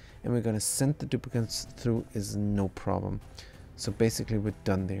and we're gonna send the duplicates through is no problem. So basically we're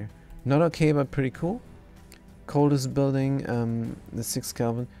done there. Not okay, but pretty cool. Coldest building, the 6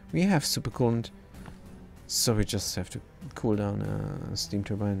 Kelvin. We have supercoolant, so we just have to cool down a steam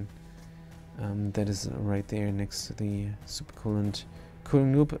turbine. That is right there next to the supercoolant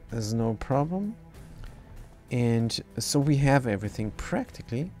cooling loop. There's no problem. And so we have everything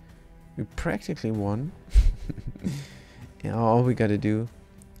practically. We practically won. And all we gotta do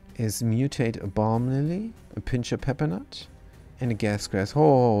is mutate a balm lily, a pincher pepper nut, and a gas grass.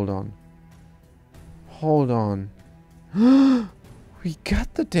 Hold on. Hold on. We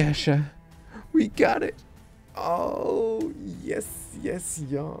got the dasher. We got it. Oh, yes, yes,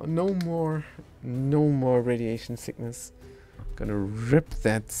 yeah. No more radiation sickness. Gonna rip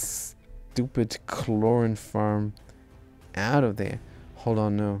that stupid chlorine farm out of there. Hold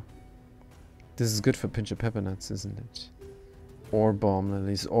on, no. This is good for pincher pepper nuts, isn't it? Or balm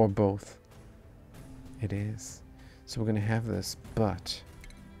lilies, or both. It is. So we're gonna have this, but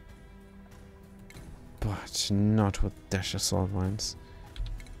not with dasher salt mines.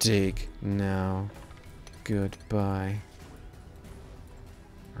 Dig now. Goodbye.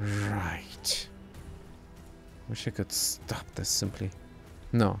 Right. Wish I could stop this simply.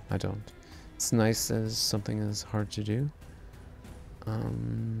 No, I don't. It's nice that something is hard to do.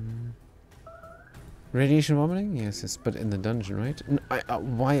 Radiation vomiting? Yes, yes, but in the dungeon, right? No,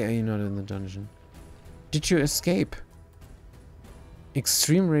 why are you not in the dungeon? Did you escape?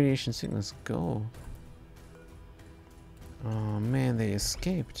 Extreme radiation sickness, go. Oh man, they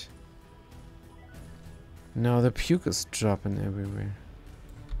escaped. Now the puke is dropping everywhere.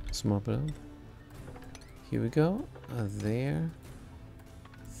 Let's mop it up. Here we go. There.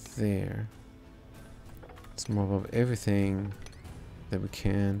 There. Let's mop up everything that we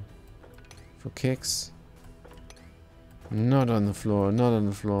can. For kicks. Not on the floor, not on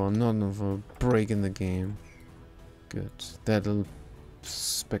the floor, not on the floor. Breaking the game. Good. That little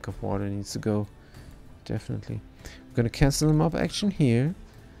speck of water needs to go. Definitely. We're gonna cancel the mob action here.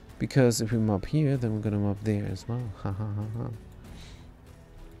 Because if we mob here, then we're gonna mob there as well. Ha ha ha ha.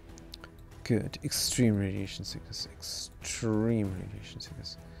 Good. Extreme radiation sickness. Extreme radiation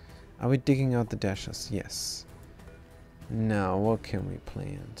sickness. Are we digging out the dashers? Yes. Now, what can we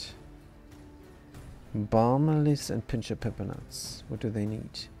plant? Balm lilies and pincher pepper nuts. What do they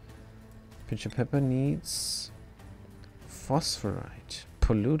need? Pincher pepper needs phosphorite,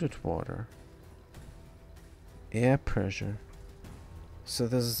 polluted water, air pressure. So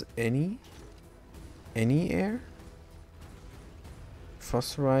this is any air?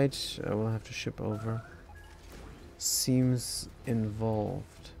 Phosphorite I will have to ship over. Seems involved.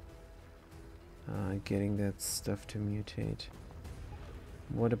 Getting that stuff to mutate.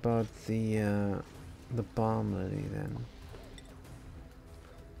 What about the balm lily then?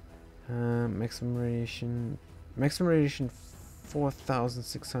 Maximum radiation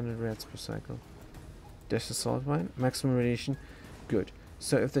 4,600 rats per cycle. Desha salt vine, maximum radiation, good.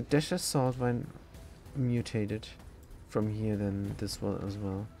 So if the Desha salt vine mutated from here, then this will as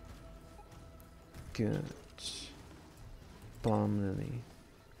well. Good. Balm lily.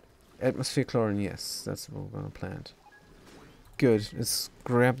 Atmosphere chlorine, yes, that's what we're gonna plant. Good. Let's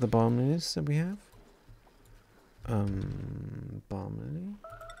grab the balm lilies that we have. Balm lily.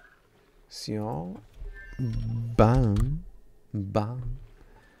 Seal. Balm.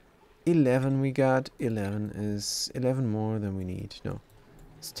 11 we got. 11 is 11 more than we need. No.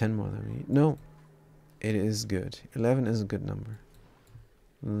 It's 10 more than we need. No. It is good. 11 is a good number.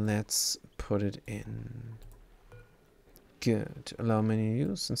 Let's put it in. Good. Allow many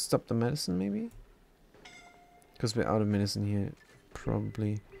use and stop the medicine maybe? Because we're out of medicine here.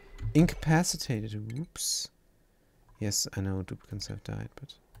 Probably. Incapacitated. Whoops. Yes, I know duplicants have died,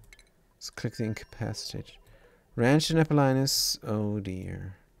 but let's click the incapacitated. Ranch and Apollinus. Oh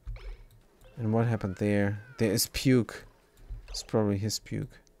dear. And what happened there? There is puke. It's probably his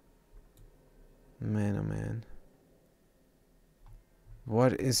puke. Man, oh man.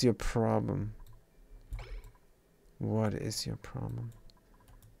 What is your problem? What is your problem?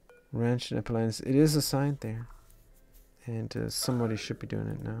 Ranch and Apollinus. It is assigned there. And somebody should be doing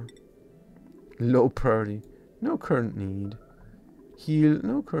it now. Low priority. No current need. Heal.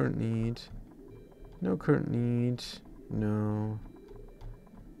 No current need. No current need. No.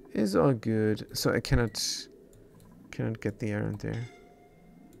 Is all good. So I cannot get the errand there.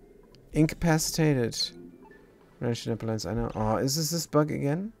 Incapacitated. Ranch and Apollinus. I know. Oh, is this bug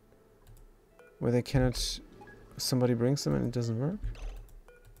again? Where they cannot... Somebody brings them and it doesn't work?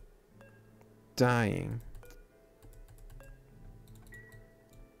 Dying.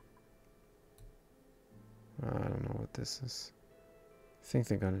 I don't know what this is. I think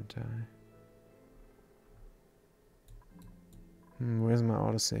they're gonna die. Where's my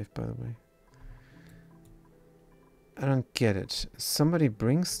autosave, by the way? I don't get it. Somebody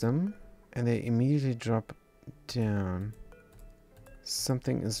brings them and they immediately drop down.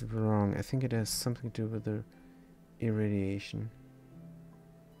 Something is wrong. I think it has something to do with the irradiation.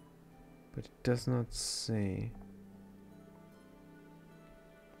 But it does not say.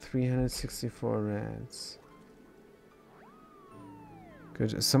 364 rats.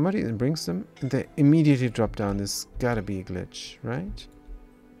 Good. Somebody brings them and they immediately drop down. This gotta be a glitch, right?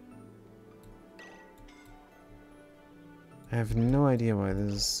 I have no idea why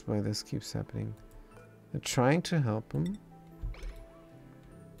this keeps happening. They're trying to help them,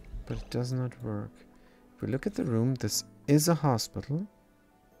 but it does not work. If we look at the room, this is a hospital.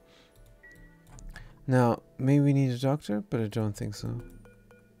 Now, maybe we need a doctor, but I don't think so.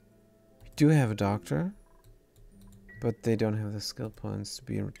 We do have a doctor. But they don't have the skill points to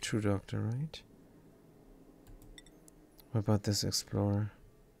be a true doctor, right? What about this explorer?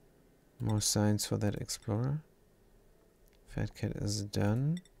 More science for that explorer. Fat cat is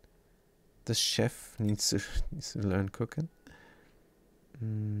done. The chef needs to learn cooking.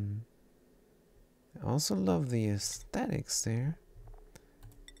 I also love the aesthetics there.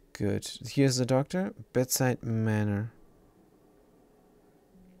 Good. Here's the doctor. Bedside manner.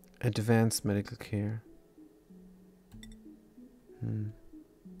 Advanced medical care.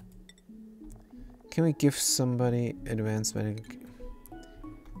 Can we give somebody advanced medical care?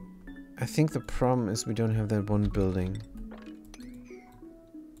 I think the problem is we don't have that one building.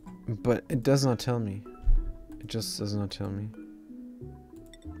 But it does not tell me. It just does not tell me.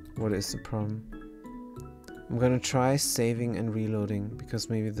 What is the problem? I'm gonna try saving and reloading because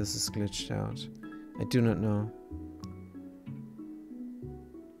maybe this is glitched out. I do not know.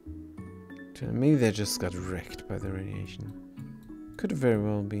 Maybe they just got wrecked by the radiation. Could very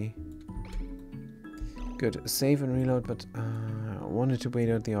well be. Good. Save and reload, but I wanted to wait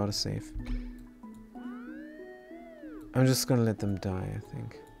out the autosave. I'm just gonna let them die, I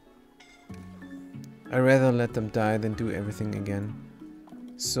think. I'd rather let them die than do everything again.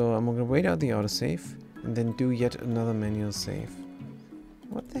 So I'm gonna wait out the autosave and then do yet another manual save.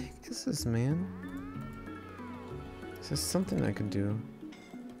 What the heck is this, man? Is there something I can do?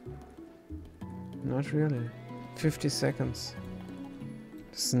 Not really. 50 seconds.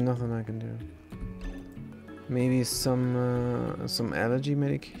 There's nothing I can do. Maybe some allergy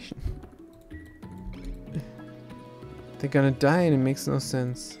medication. They're gonna die and it makes no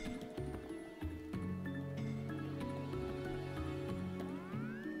sense.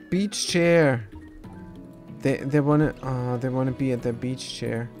 Beach chair. They wanna be at their beach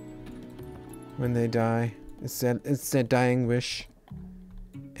chair when they die. It's their dying wish.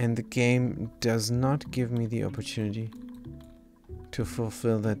 And the game does not give me the opportunity to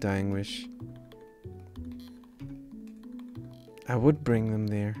fulfill that dying wish. I would bring them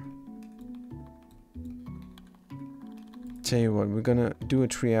there. Tell you what, we're gonna do a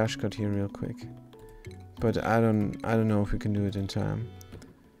triage cut here real quick. But I don't know if we can do it in time.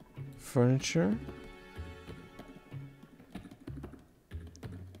 Furniture.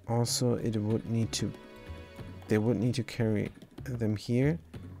 Also, they would need to carry them here,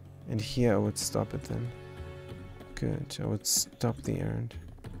 and here I would stop it then. Good, I would stop the errand.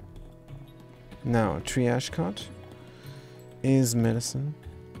 Now, triage cot is medicine.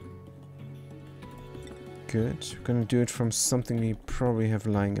 Good, we're gonna do it from something we probably have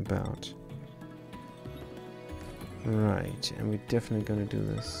lying about. Right, and we're definitely gonna do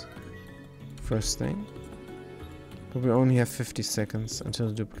this first thing. But we only have 50 seconds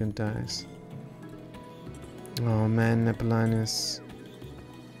until the duplicant dies. Oh man, Nebulinus.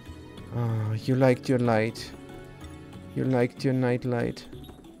 Oh, you liked your light. You liked your night light.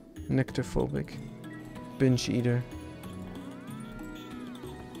 Nectophobic. Binge eater.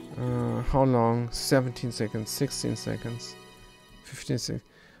 How long? 17 seconds, 16 seconds, 15 seconds.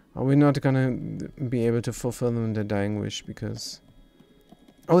 Are we not gonna be able to fulfill them their dying wish because...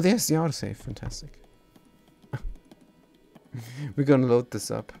 Oh, there's the autosave. Fantastic. We're gonna load this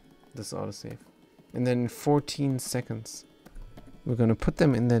up, this autosave. And then in 14 seconds, we're gonna put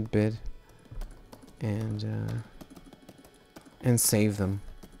them in that bed and save them.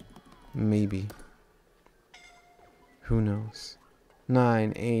 Maybe. Who knows?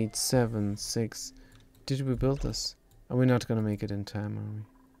 9, 8, 7, 6. Did we build this? Are we not gonna make it in time, are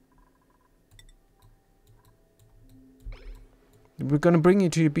we? We're gonna bring you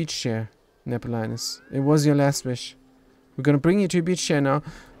to your beach chair, Nebulinus. It was your last wish. We're gonna bring you to your beach chair now,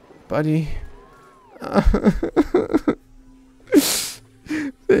 buddy.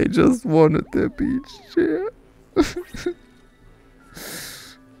 They just wanted their beach chair.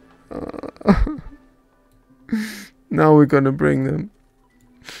 Now we're gonna bring them.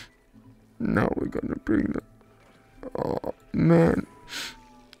 Now we're gonna bring them. Oh, man.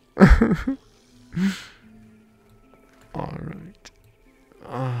 Alright.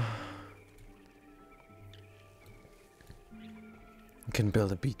 We can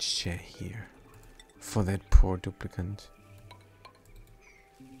build a beach chair here for that poor duplicant.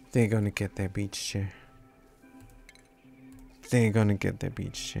 They're gonna get their beach chair. They're gonna get their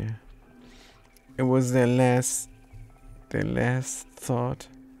beach chair. It was their last thought.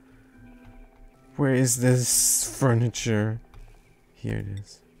 Where is this furniture? Here it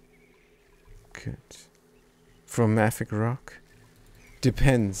is. Good. From Maffic Rock?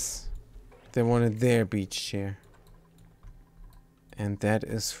 Depends. They wanted their beach chair. And that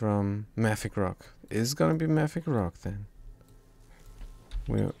is from Maffic Rock. It's gonna be Maffic Rock then.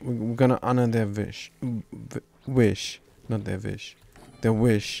 We're gonna honor their wish. Wish. Not their wish. Their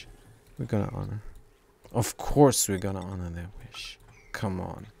wish. We're gonna honor. Of course we're gonna honor their wish. Come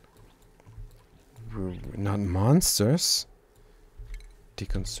on. We're not monsters.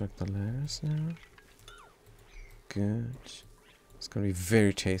 Deconstruct the layers now. Good. It's gonna be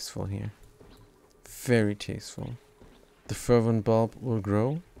very tasteful here. Very tasteful. The fervent bulb will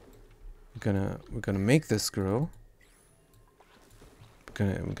grow. We're gonna make this grow.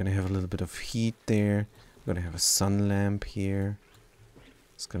 We're gonna have a little bit of heat there. We're gonna have a sun lamp here.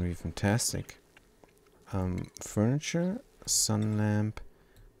 It's gonna be fantastic. Furniture, sun lamp.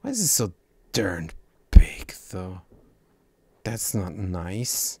 Why is it so darn big though? That's not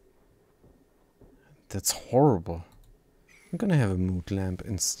nice. That's horrible. I'm gonna have a mood lamp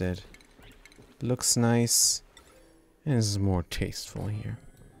instead. Looks nice and is more tasteful here.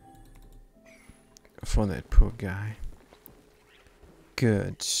 For that poor guy.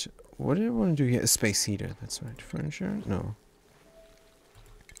 Good. What do I want to do here? A space heater, that's right. Furniture? No.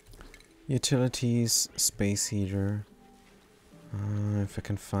 Utilities, space heater. If I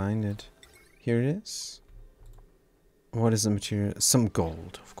can find it. Here it is. What is the material? Some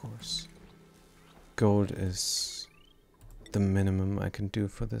gold, of course. Gold is the minimum I can do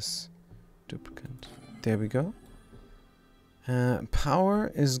for this duplicant. There we go.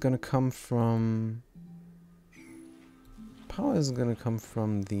 Power is gonna come from... Power is gonna come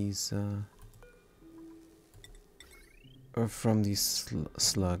from these... or from these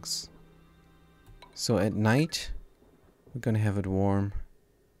slugs. So at night, we're gonna have it warm.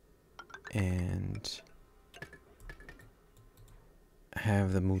 And...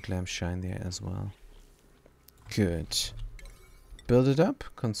 have the mood lamp shine there as well. Good. Build it up.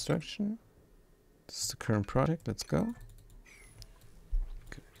 Construction. This is the current product. Let's go.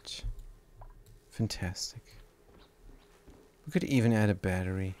 Good. Fantastic. We could even add a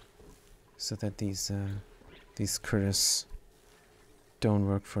battery so that these critters don't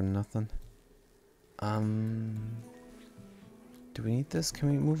work for nothing. Do we need this? Can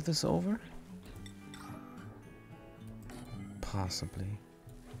we move this over? Possibly.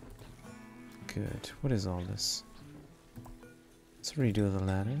 Good. What is all this? Let's redo the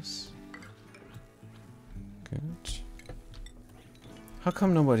ladders. Good. How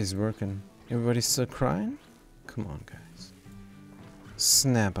come nobody's working? Everybody's still crying? Come on, guys.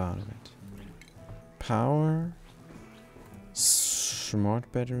 Snap out of it. Power. Smart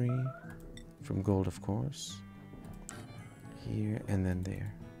battery. From gold, of course. Here and then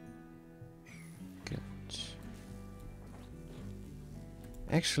there. Good.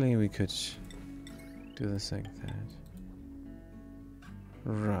 Actually, we could do this like that.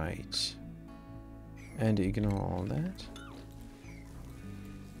 Right. And ignore all that.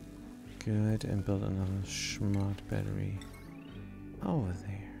 Good, and build another smart battery over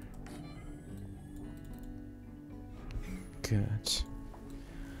there. Good.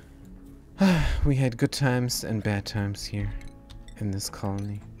 We had good times and bad times here in this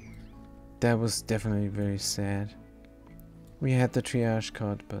colony. That was definitely very sad. We had the triage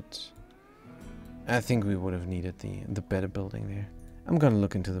card, but I think we would have needed the better building there. I'm gonna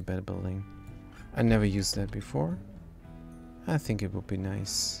look into the better building. I never used that before. I think it would be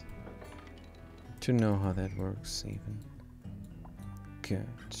nice to know how that works even. Good.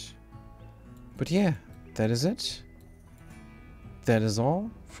 But yeah, that is it. That is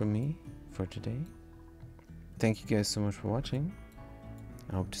all from me for today. Thank you guys so much for watching.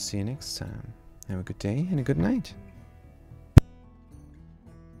 I hope to see you next time. Have a good day and a good night.